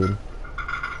there, dude.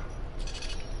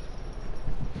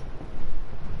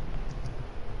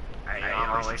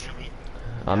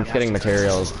 I'm just getting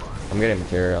materials. I'm getting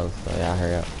materials, so yeah,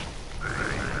 hurry up.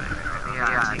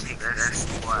 Yeah, take this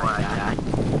before I die.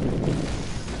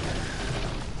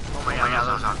 Oh my god,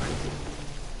 that was awkward.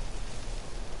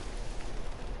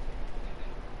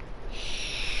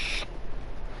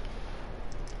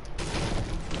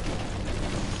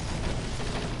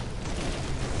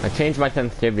 I changed my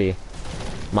sensitivity.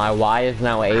 My Y is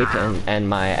now 8 and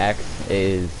my X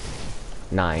is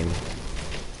 9.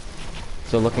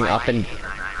 So looking up and...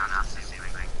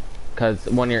 Because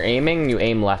when you're aiming, you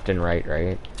aim left and right,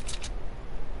 right?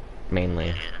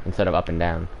 Mainly, instead of up and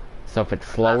down. So if it's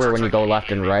slower when you go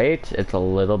left and right, it's a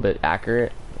little bit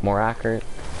accurate, more accurate.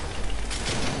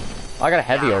 Oh, I got a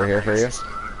heavy over here for you.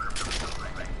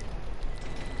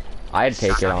 I'd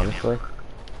take it, honestly.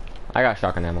 I got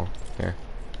shotgun ammo. Here.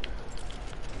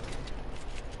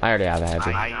 I already have a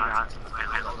heavy.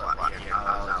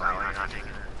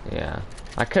 Yeah.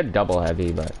 I could double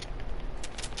heavy, but...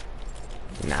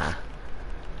 Nah.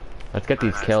 Let's get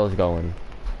these kills going.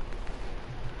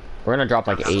 We're gonna drop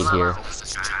like 8 here.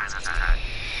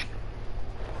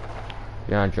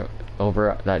 You gonna drop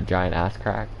over that giant ass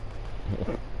crack?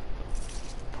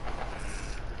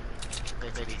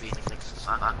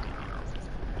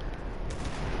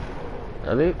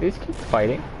 Are these keep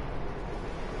fighting?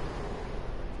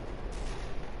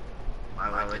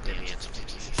 Why would they be?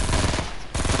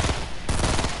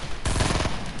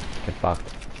 Get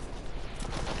fucked.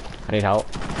 I need help.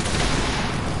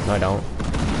 No, I don't.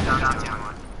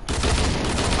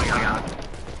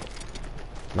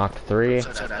 Knocked 3.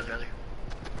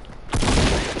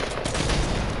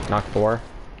 Knocked 4.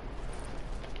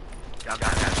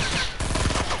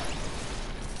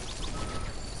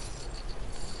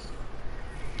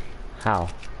 How?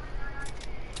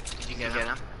 Did you get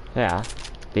him? Yeah.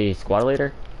 The squad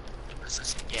leader?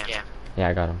 Yeah. Yeah,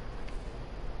 I got him.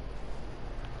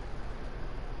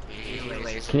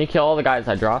 Can you kill all the guys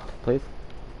I dropped, please?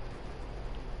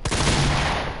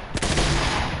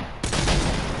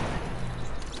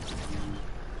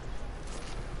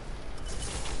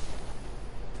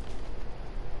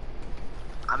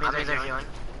 I'm either healing.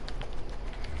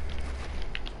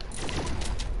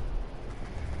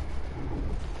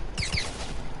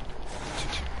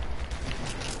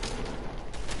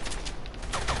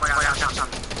 Oh my god,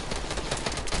 jump.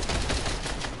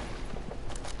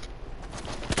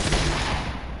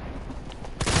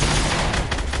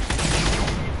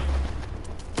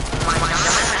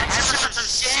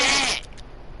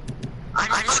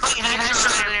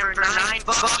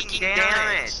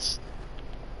 Damage.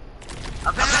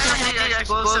 Apparently I did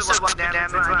explosive weapon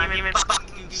damage when I didn't even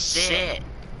fucking do shit.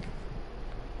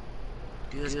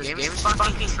 Dude, this game is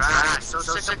fucking trash. So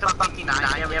sick of fucking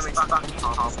dying every fucking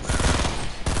half.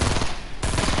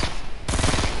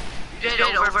 You did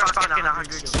over fucking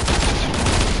 100.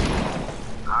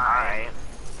 Alright.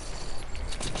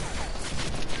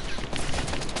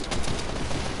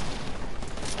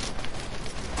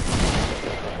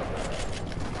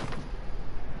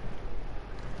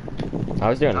 I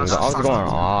was going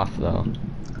off though.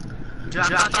 Dude, I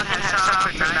got headshot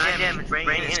for 9 damage right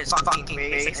in his fucking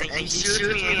face, and he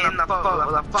shoots me in the foot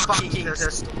with a fucking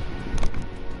pistol.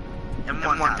 And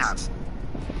one tap.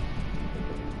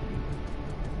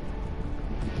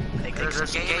 Like,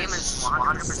 this game is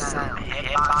 100%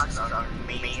 hitbox are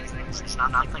amazing. There's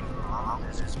nothing wrong.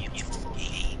 It's just a beautiful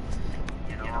game.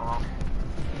 You know?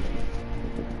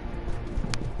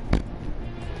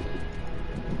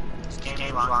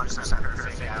 Game 100%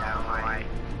 perfect. I don't know why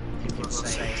people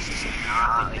say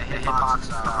the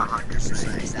hitbox are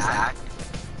 100% exact.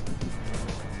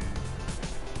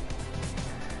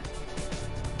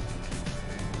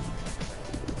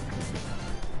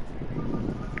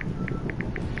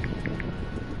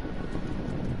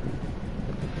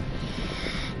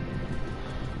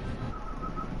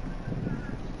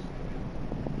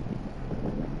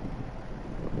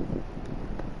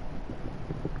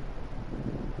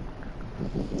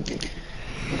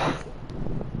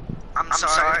 I'm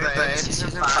sorry, but in Season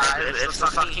 5, if the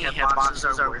fucking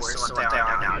hitboxes are worse than what they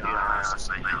are now, dude, I'm not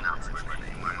saying anymore.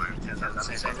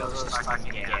 Because I'm those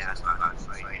fucking gas boxes.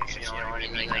 Like, you know what I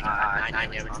mean? Like,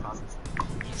 9 damage boxes.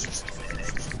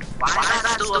 Why is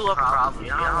that still a problem?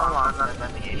 You know how long that's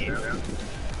been the game, bro?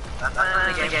 That's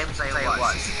when the game say it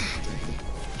was.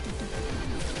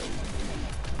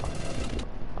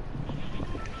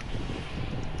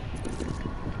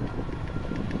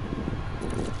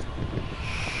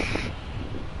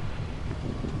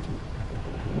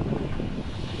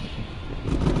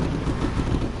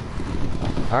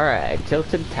 Alright,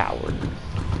 Tilted Towers.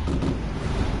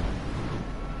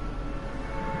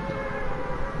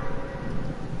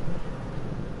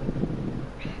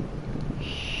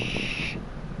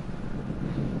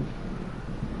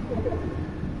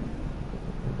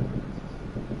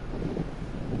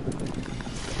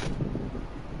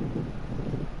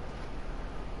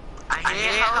 I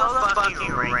hate how the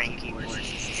fucking ranking was.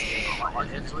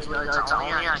 It's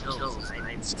only on kills. I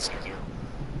didn't skill.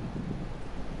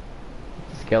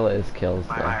 Skill is kills,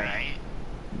 though. Right.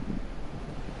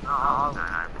 Oh,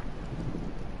 God.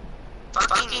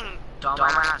 Fucking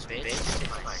dumbass bitch.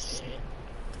 Take my shit.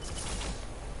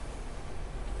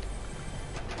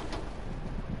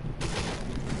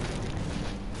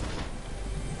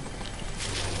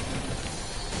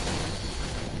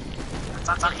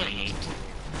 I fucking hate.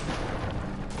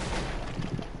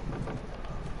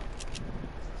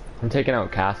 I'm taking out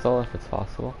Castle if it's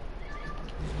possible.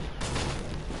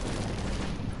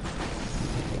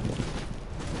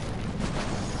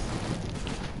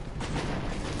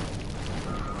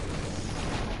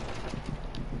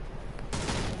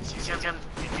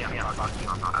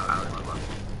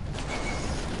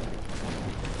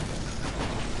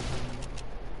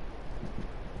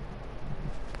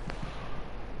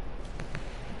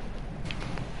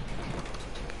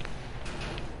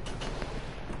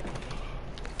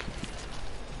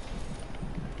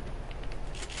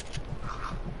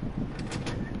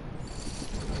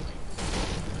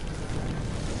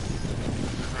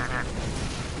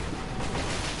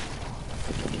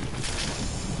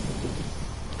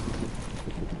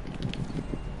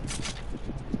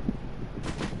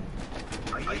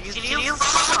 Can you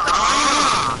fuck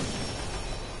off?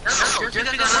 No,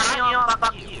 just because I don't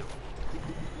fuck you.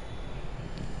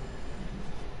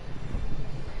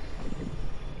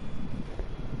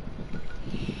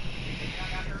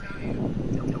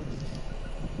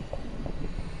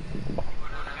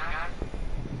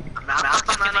 I'm not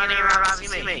fucking anywhere around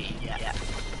to me. Yeah.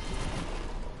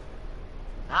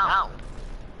 No.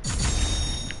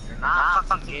 You're not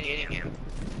fucking getting him.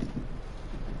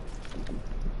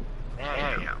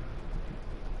 There you go.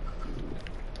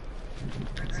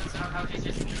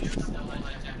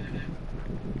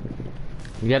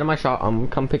 You get in my shop. I'm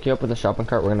gonna come pick you up with a shopping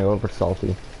cart. We're gonna go over to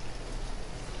Salty.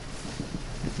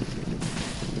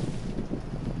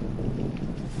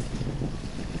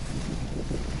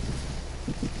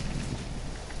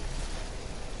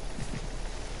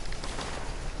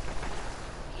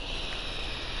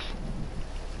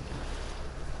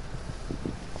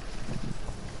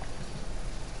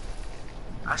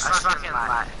 I fucking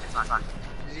lie.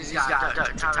 These guys,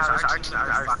 Travis, are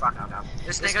fucking up.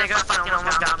 This nigga fucking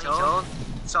almost got me killed,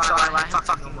 so I let him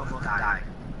fucking almost die.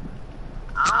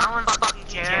 I don't fucking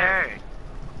care.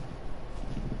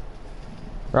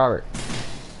 Robert,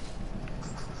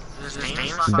 His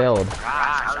name build.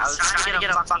 I was trying to get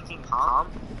a fucking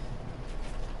pump,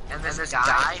 and then this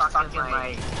guy fucking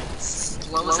like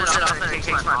blows it up and takes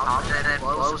my pump, and then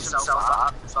blows himself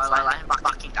up, so I let him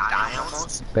fucking die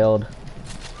almost. Build.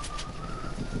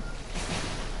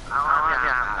 I don't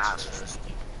have masters.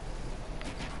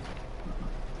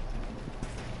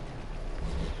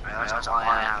 That's all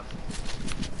I have.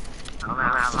 I don't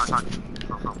have a fucking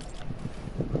pump.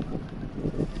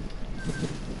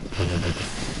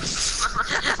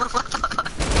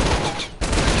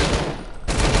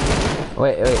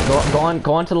 Wait,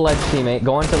 go on to the ledge, teammate.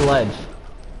 Go on to the ledge.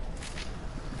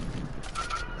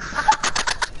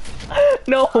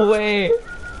 No way.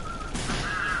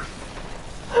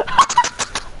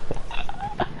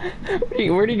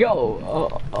 Where'd he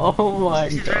go? Oh my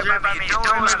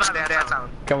god.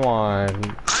 Come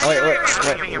on.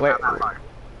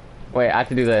 Wait, I have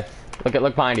to do this.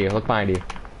 Look behind you. Look behind you.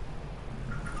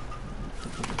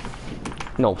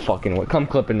 No fucking way. Come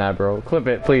clipping that, bro. Clip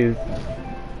it, please.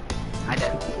 I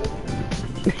did.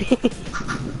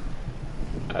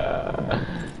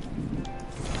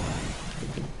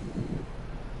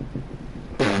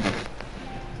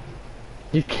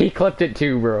 He clipped it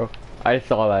too, bro. I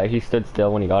saw that. He stood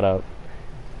still when he got up.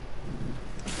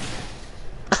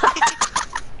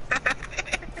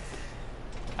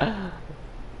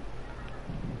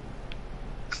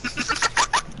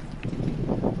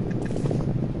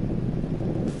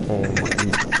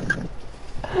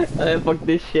 I fucked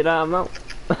this shit out. I'm out.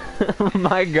 Oh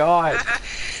my god.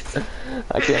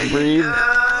 I can't breathe.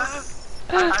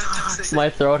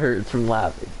 My throat hurts from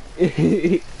laughing.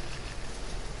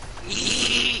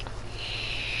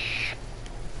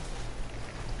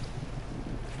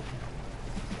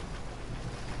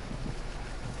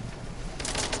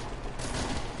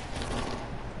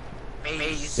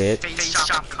 Face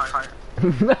shop cart.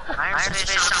 Iron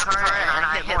Space Shopper, and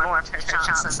I hit more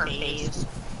headshots than these.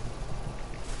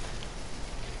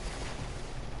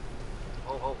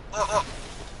 Oh.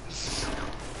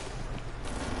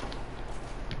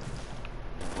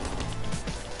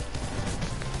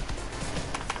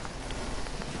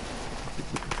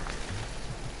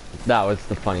 That was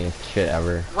the funniest shit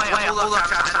ever. Wait, hold up,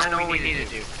 Travis, I know what we need to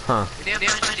do. Huh. We need to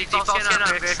put the default skin on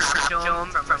a trap film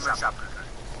from a shopper.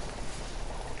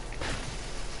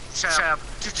 Shut up.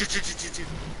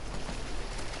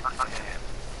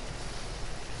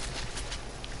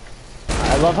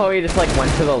 I love how he just like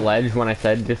went to the ledge when I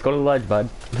said, just go to the ledge, bud.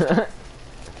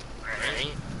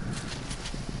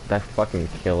 That fucking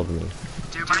killed me.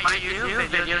 Dude, my YouTube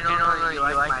video, you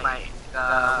like my,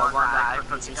 one that I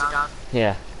put music on?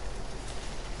 Yeah.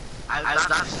 I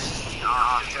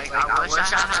wish I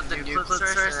had the new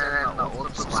clips first and then the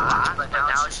old clips last, but now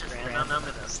it's just random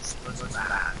and this looks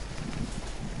bad.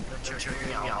 They're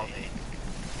triggering me all day.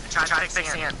 I tried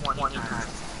fixing it 20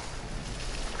 times.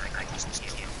 I just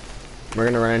can't. We're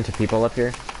gonna run into people up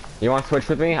here. You want to switch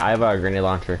with me? I have a grenade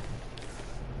launcher.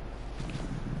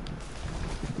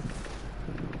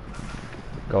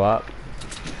 Go up.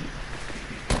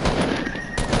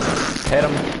 Hit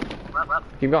him.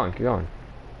 Keep going, keep going.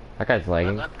 That guy's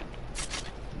lagging.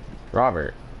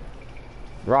 Robert.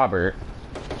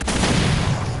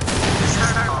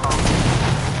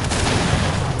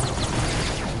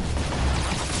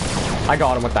 I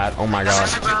got him with that. Oh my god.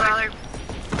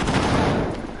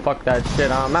 Fuck that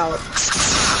shit, I'm out.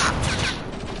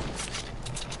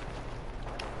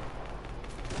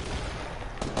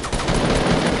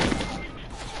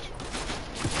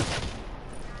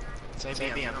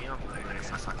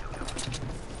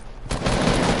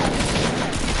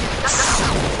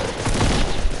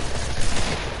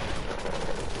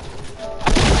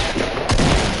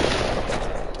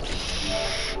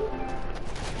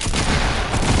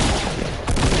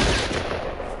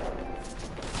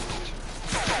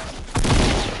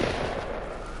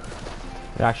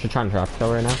 They're actually trying to trap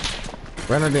kill right now.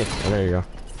 Right underneath. Oh, there you go.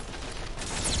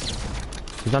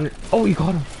 He's under. Oh, you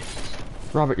got him.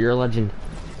 Robert, you're a legend.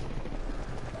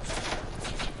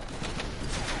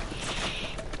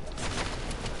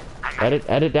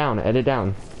 Edit down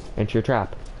into your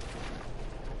trap.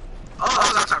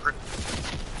 Oh, that's awkward.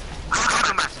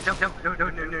 No.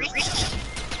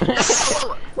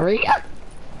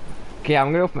 Okay,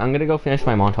 I'm gonna go finish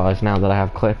my montage now that I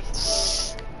have clips.